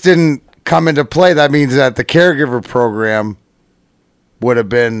if this didn't come into play, that means that the caregiver program would have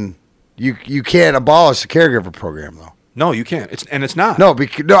been. You can't abolish the caregiver program though. No, you can't. It's not. No,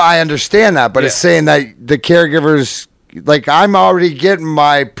 I understand that, but it's saying that the caregivers, like I'm already getting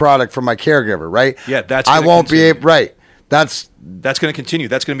my product from my caregiver, right? Yeah, I won't be able, right? That's going to continue.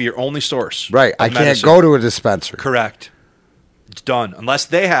 That's going to be your only source, right? I can't go to a dispensary. Correct. It's done unless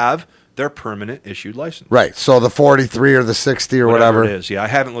they have their permanent issued license. Right. So the 43 or the 60 or whatever it is. Yeah, I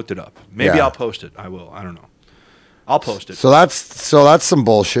haven't looked it up. Maybe I'll post it. I will. I don't know. I'll post it. So that's some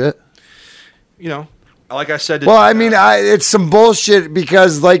bullshit. You know. Like I said, well, I mean, it's some bullshit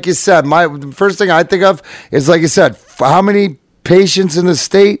because, like you said, the first thing I think of is, like you said, how many patients in the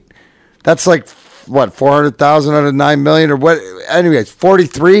state? That's like what, 400,000 out of 9 million or what? Anyway, it's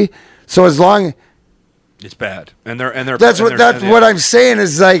 43. So as long, it's bad, and they're that's what I'm saying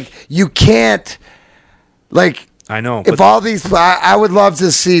is like you can't, like. I know. If all these, I would love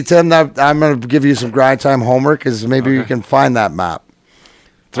to see Tim. That I'm going to give you some grind time homework because maybe we can find that map.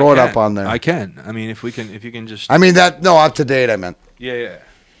 Throw it up on there. I can. I mean, if you can just. I mean up to date. I meant. Yeah.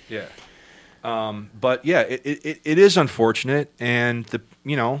 But yeah, it is unfortunate, and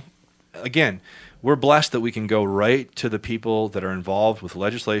again, we're blessed that we can go right to the people that are involved with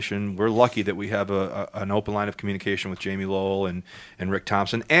legislation. We're lucky that we have an open line of communication with Jamie Lowell and Rick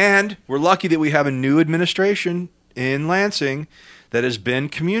Thompson, and we're lucky that we have a new administration in Lansing that has been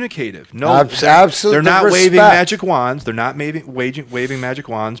communicative. No, absolutely. They're not waving magic wands. They're not waving magic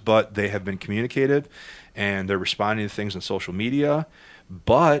wands, but they have been communicative, and they're responding to things on social media.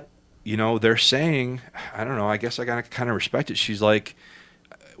 But they're saying, I don't know. I guess I gotta kind of respect it. She's like,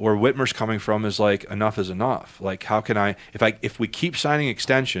 where Whitmer's coming from is like, enough is enough. Like, how can if we keep signing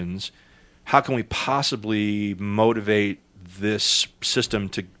extensions, how can we possibly motivate this system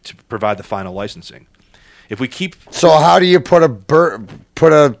to provide the final licensing? If we keep how do you put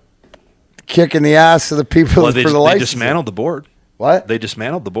a kick in the ass of the people for the license? They dismantled the board. What? They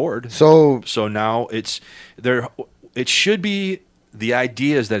dismantled the board. So now it's there. It should be, the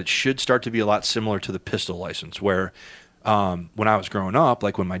idea is that it should start to be a lot similar to the pistol license, where when I was growing up,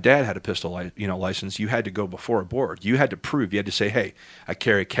 like when my dad had a pistol license, you had to go before a board. You had to prove. You had to say, hey, I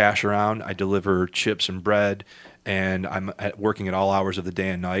carry cash around, I deliver chips and bread, and I'm working at all hours of the day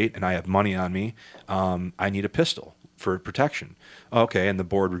and night, and I have money on me. I need a pistol for protection. Okay, and the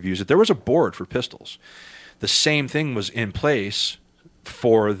board reviews it. There was a board for pistols. The same thing was in place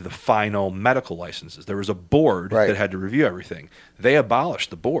for the final medical licenses. There was a board that had to review everything. They abolished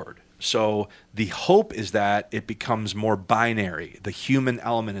the board. So the hope is that it becomes more binary. The human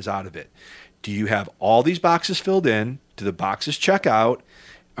element is out of it. Do you have all these boxes filled in? Do the boxes check out?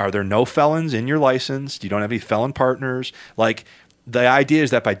 Are there no felons in your license? You don't have any felon partners? Like, the idea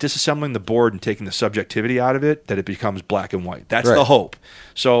is that by disassembling the board and taking the subjectivity out of it, that it becomes black and white. That's the hope.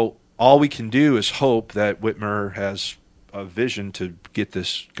 So all we can do is hope that Whitmer has a vision to get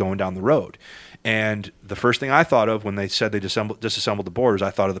this going down the road. And the first thing I thought of when they said they disassembled the board is I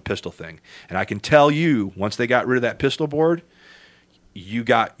thought of the pistol thing. And I can tell you, once they got rid of that pistol board, you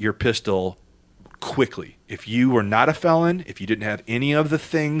got your pistol quickly. If you were not a felon, if you didn't have any of the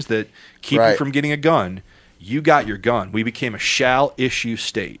things that keep you from getting a gun, you got your gun. We became a shall-issue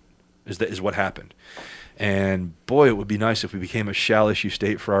state, is what happened. And boy, it would be nice if we became a shall-issue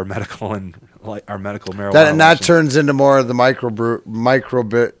state for our medical and our medical marijuana. That turns into more of the micro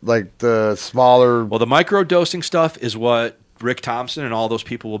bit, like the smaller. Well, the micro dosing stuff is what Rick Thompson and all those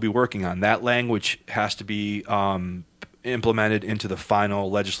people will be working on. That language has to be implemented into the final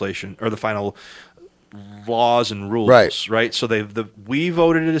legislation or the final laws and rules, right? So we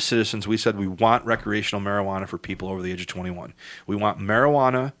voted as citizens. We said we want recreational marijuana for people over the age of 21. We want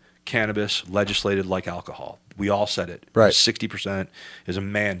marijuana, cannabis legislated like alcohol. We all said it. Right. 60% is a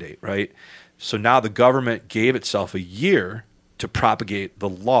mandate, right? So now the government gave itself a year to propagate the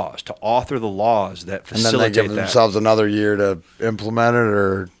laws, to author the laws that facilitate that. And then they give themselves another year to implement it,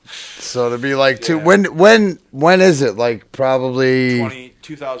 or so to be like two. When is it? Like probably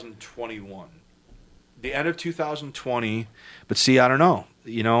 2021. The end of 2020. But see, I don't know.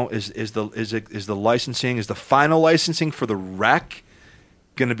 You know, is the licensing, is the final licensing for the rec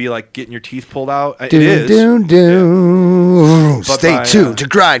going to be like getting your teeth pulled out? It is. Yeah. Stay tuned to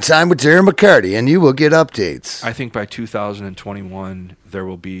Grind Time with Darren McCarty, and you will get updates. I think by 2021 there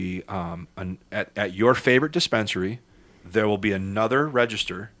will be at your favorite dispensary, there will be another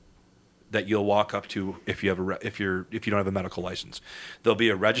register that you'll walk up to if you don't have a medical license. There'll be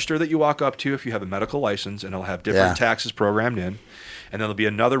a register that you walk up to if you have a medical license, and it'll have different taxes programmed in. And then there'll be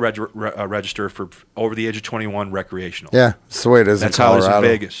another register for over the age of 21 recreational. Yeah, that's the way it is. That's in Colorado. how it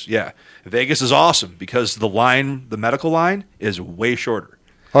is in Vegas. Yeah, Vegas is awesome because the medical line is way shorter.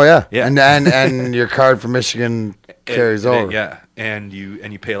 Oh yeah, and your card from Michigan carries over. Yeah, and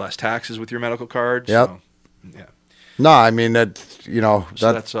you pay less taxes with your medical card. Yep. So, yeah. No, I mean that's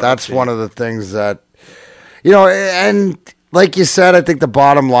one of the things that and like you said, I think the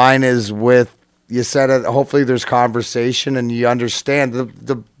bottom line is you said it. Hopefully, there's conversation and you understand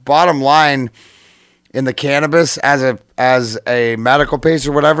the bottom line in the cannabis as a medical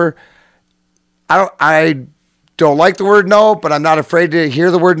patient or whatever. I don't like the word no, but I'm not afraid to hear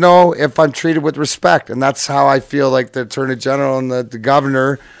the word no if I'm treated with respect, and that's how I feel like the Attorney General and the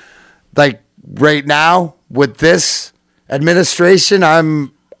governor, like right now with this administration,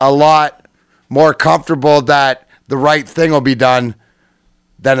 I'm a lot more comfortable that the right thing will be done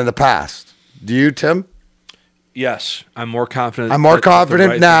than in the past. Do you, Tim? Yes, I'm more confident. I'm more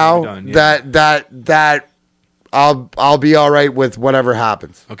confident now that I'll be all right with whatever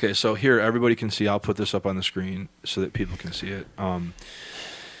happens. Okay, so here everybody can see. I'll put this up on the screen so that people can see it. I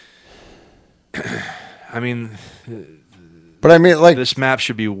mean. But I mean, like, this map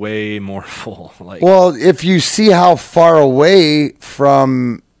should be way more full. Like, well, if you see how far away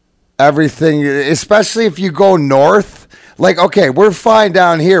from everything, especially if you go north, like, okay, we're fine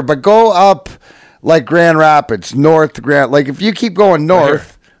down here, but go up like Grand Rapids, north Grand. Like, if you keep going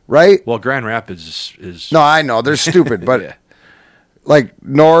north, right? Well, Grand Rapids is. No, I know they're stupid, but like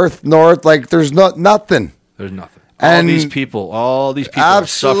north, like there's nothing. There's nothing. And all these people absolutely, are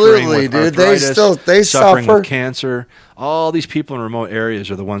suffering with dude. arthritis, They suffering suffer with cancer. All these people in remote areas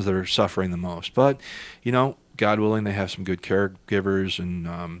are the ones that are suffering the most. But God willing, they have some good caregivers, and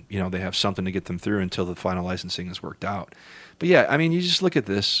they have something to get them through until the final licensing is worked out. But yeah, I mean, you just look at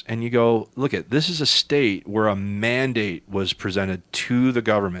this and you go, this is a state where a mandate was presented to the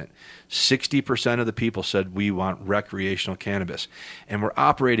government. 60% of the people said we want recreational cannabis, and we're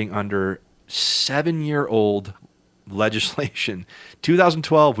operating under 7-year-old legislation.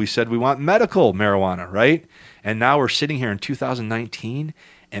 2012, we said we want medical marijuana, right? And now we're sitting here in 2019,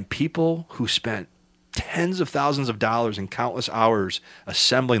 and people who spent tens of thousands of dollars and countless hours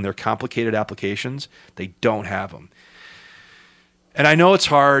assembling their complicated applications, they don't have them. And I know it's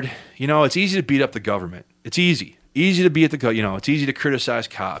hard. You know, it's easy to beat up the government. It's easy to beat the it's easy to criticize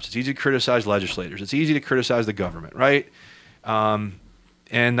cops. It's easy to criticize legislators. It's easy to criticize the government, right?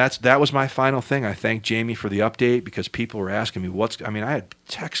 And that was my final thing. I thanked Jamie for the update because people were asking me I had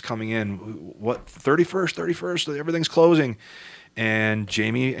texts coming in, what, 31st, everything's closing. And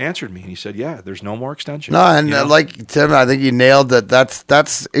Jamie answered me and he said, yeah, there's no more extension. No, and like Tim, I think you nailed it.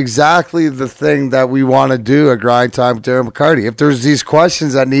 That's exactly the thing that we want to do at Grind Time with Darren McCarty. If there's these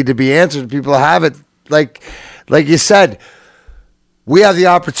questions that need to be answered, people have it. Like you said, we have the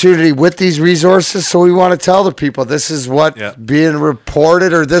opportunity with these resources, so we want to tell the people this is what being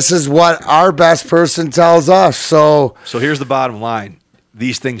reported, or this is what our best person tells us. So here's the bottom line.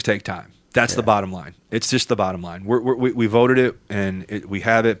 These things take time. That's the bottom line. It's just the bottom line. We voted it, and we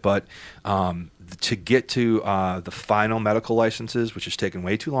have it, but to get to the final medical licenses, which has taken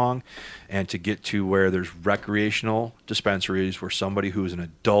way too long, and to get to where there's recreational dispensaries where somebody who's an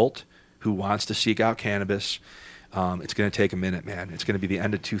adult who wants to seek out cannabis, it's going to take a minute, man. It's going to be the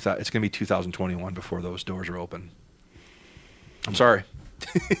end of it's going to be 2021 before those doors are open. I'm sorry.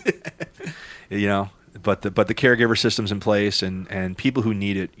 But the caregiver system's in place, and people who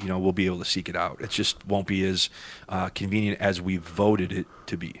need it, will be able to seek it out. It just won't be as convenient as we voted it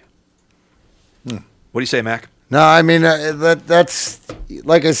to be. What do you say, Mac? No, I mean that's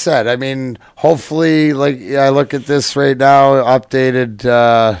like I said. I mean, hopefully, I look at this right now, updated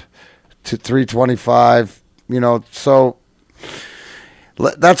to 325. So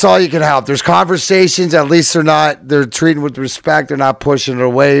that's all you can help. There's conversations. At least they're treating with respect. They're not pushing it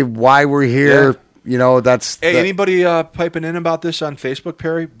away. Why we're here. Yeah. Anybody piping in about this on Facebook,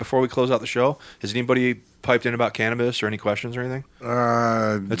 Perry, before we close out the show? Has anybody piped in about cannabis or any questions or anything?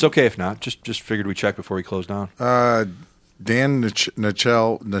 It's okay if not. Just figured we'd check before we close down. Dan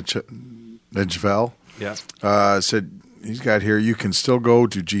Najvel said he's got here, you can still go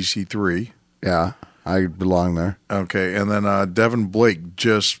to GC3. Yeah, I belong there. Okay, and then Devin Blake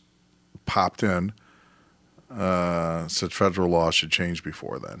just popped in, said federal law should change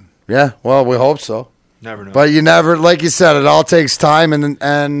before then. Yeah, well, we hope so. Never know. But you never, like you said, it all takes time,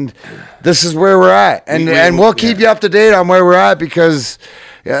 and this is where we're at. And we'll keep you up to date on where we're at because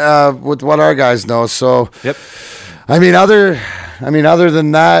with what our guys know. So, yep. I mean, other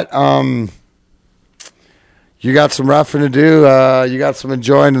than that, you got some roughing to do. You got some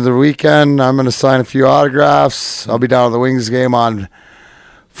enjoying of the weekend. I'm going to sign a few autographs. I'll be down at the Wings game on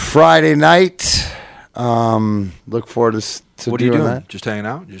Friday night. Look forward to what are you doing? That. Just hanging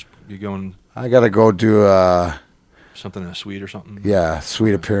out? You going? I got to go do something in a suite or something? Yeah,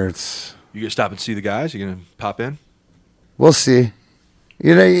 suite appearance. You going to stop and see the guys? You going to pop in? We'll see.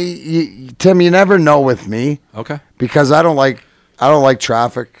 Tim, you never know with me. Okay. Because I don't like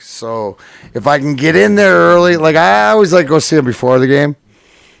traffic. So if I can get in there early, I always go see them before the game,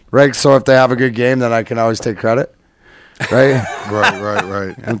 right? So if they have a good game, then I can always take credit, right?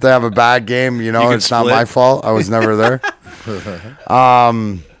 right. And if they have a bad game, it's not my fault. I was never there.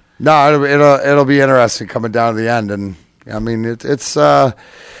 No, it'll be interesting coming down to the end, and I mean it's been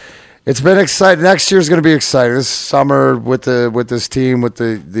exciting. Next year's going to be exciting. This summer with this team with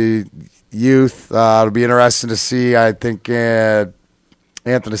the youth, it'll be interesting to see. I think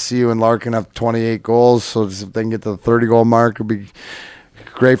Anthony Ciu and Larkin have 28 goals, so if they can get to the 30-goal mark, it'll be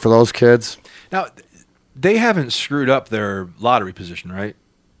great for those kids. Now, they haven't screwed up their lottery position, right?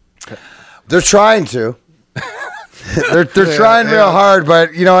 They're trying to. They're trying real hard,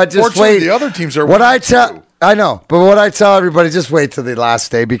 but I just wait. The other teams are. I know, but what I tell everybody, just wait till the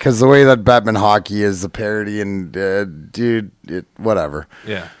last day because the way that Bettman hockey is, the parody and whatever.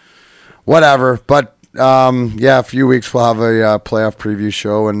 Yeah, whatever. But a few weeks we'll have a playoff preview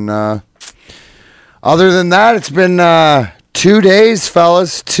show, and other than that, it's been 2 days,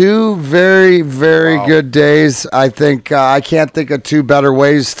 fellas. 2 very, very good days. I think I can't think of 2 better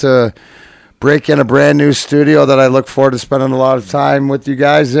ways to break in a brand new studio that I look forward to spending a lot of time with you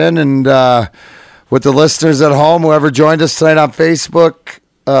guys in, and with the listeners at home, whoever joined us tonight on Facebook,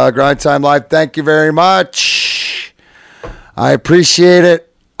 Grind Time Live, thank you very much. I appreciate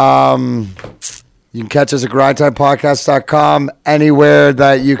it. You can catch us at grindtimepodcast.com, anywhere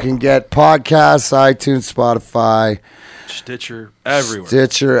that you can get podcasts, iTunes, Spotify, Stitcher,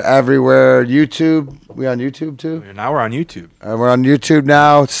 everywhere. YouTube. We on YouTube too? Now we're on YouTube. We're on YouTube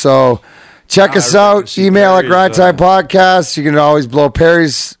now, so check us out. Email at grindtimepodcast. You can always blow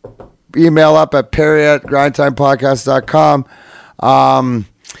Perry's email up at perry@grindtimepodcast.com.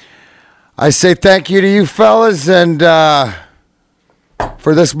 I say thank you to you fellas, and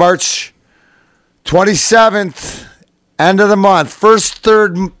for this March 27th, end of the month, first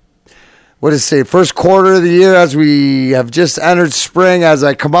third what does it say? First quarter of the year as we have just entered spring, as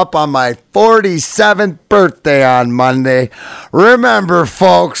I come up on my 47th birthday on Monday. Remember,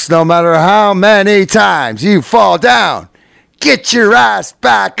 folks, no matter how many times you fall down, get your ass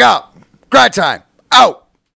back up. Grind time. Out.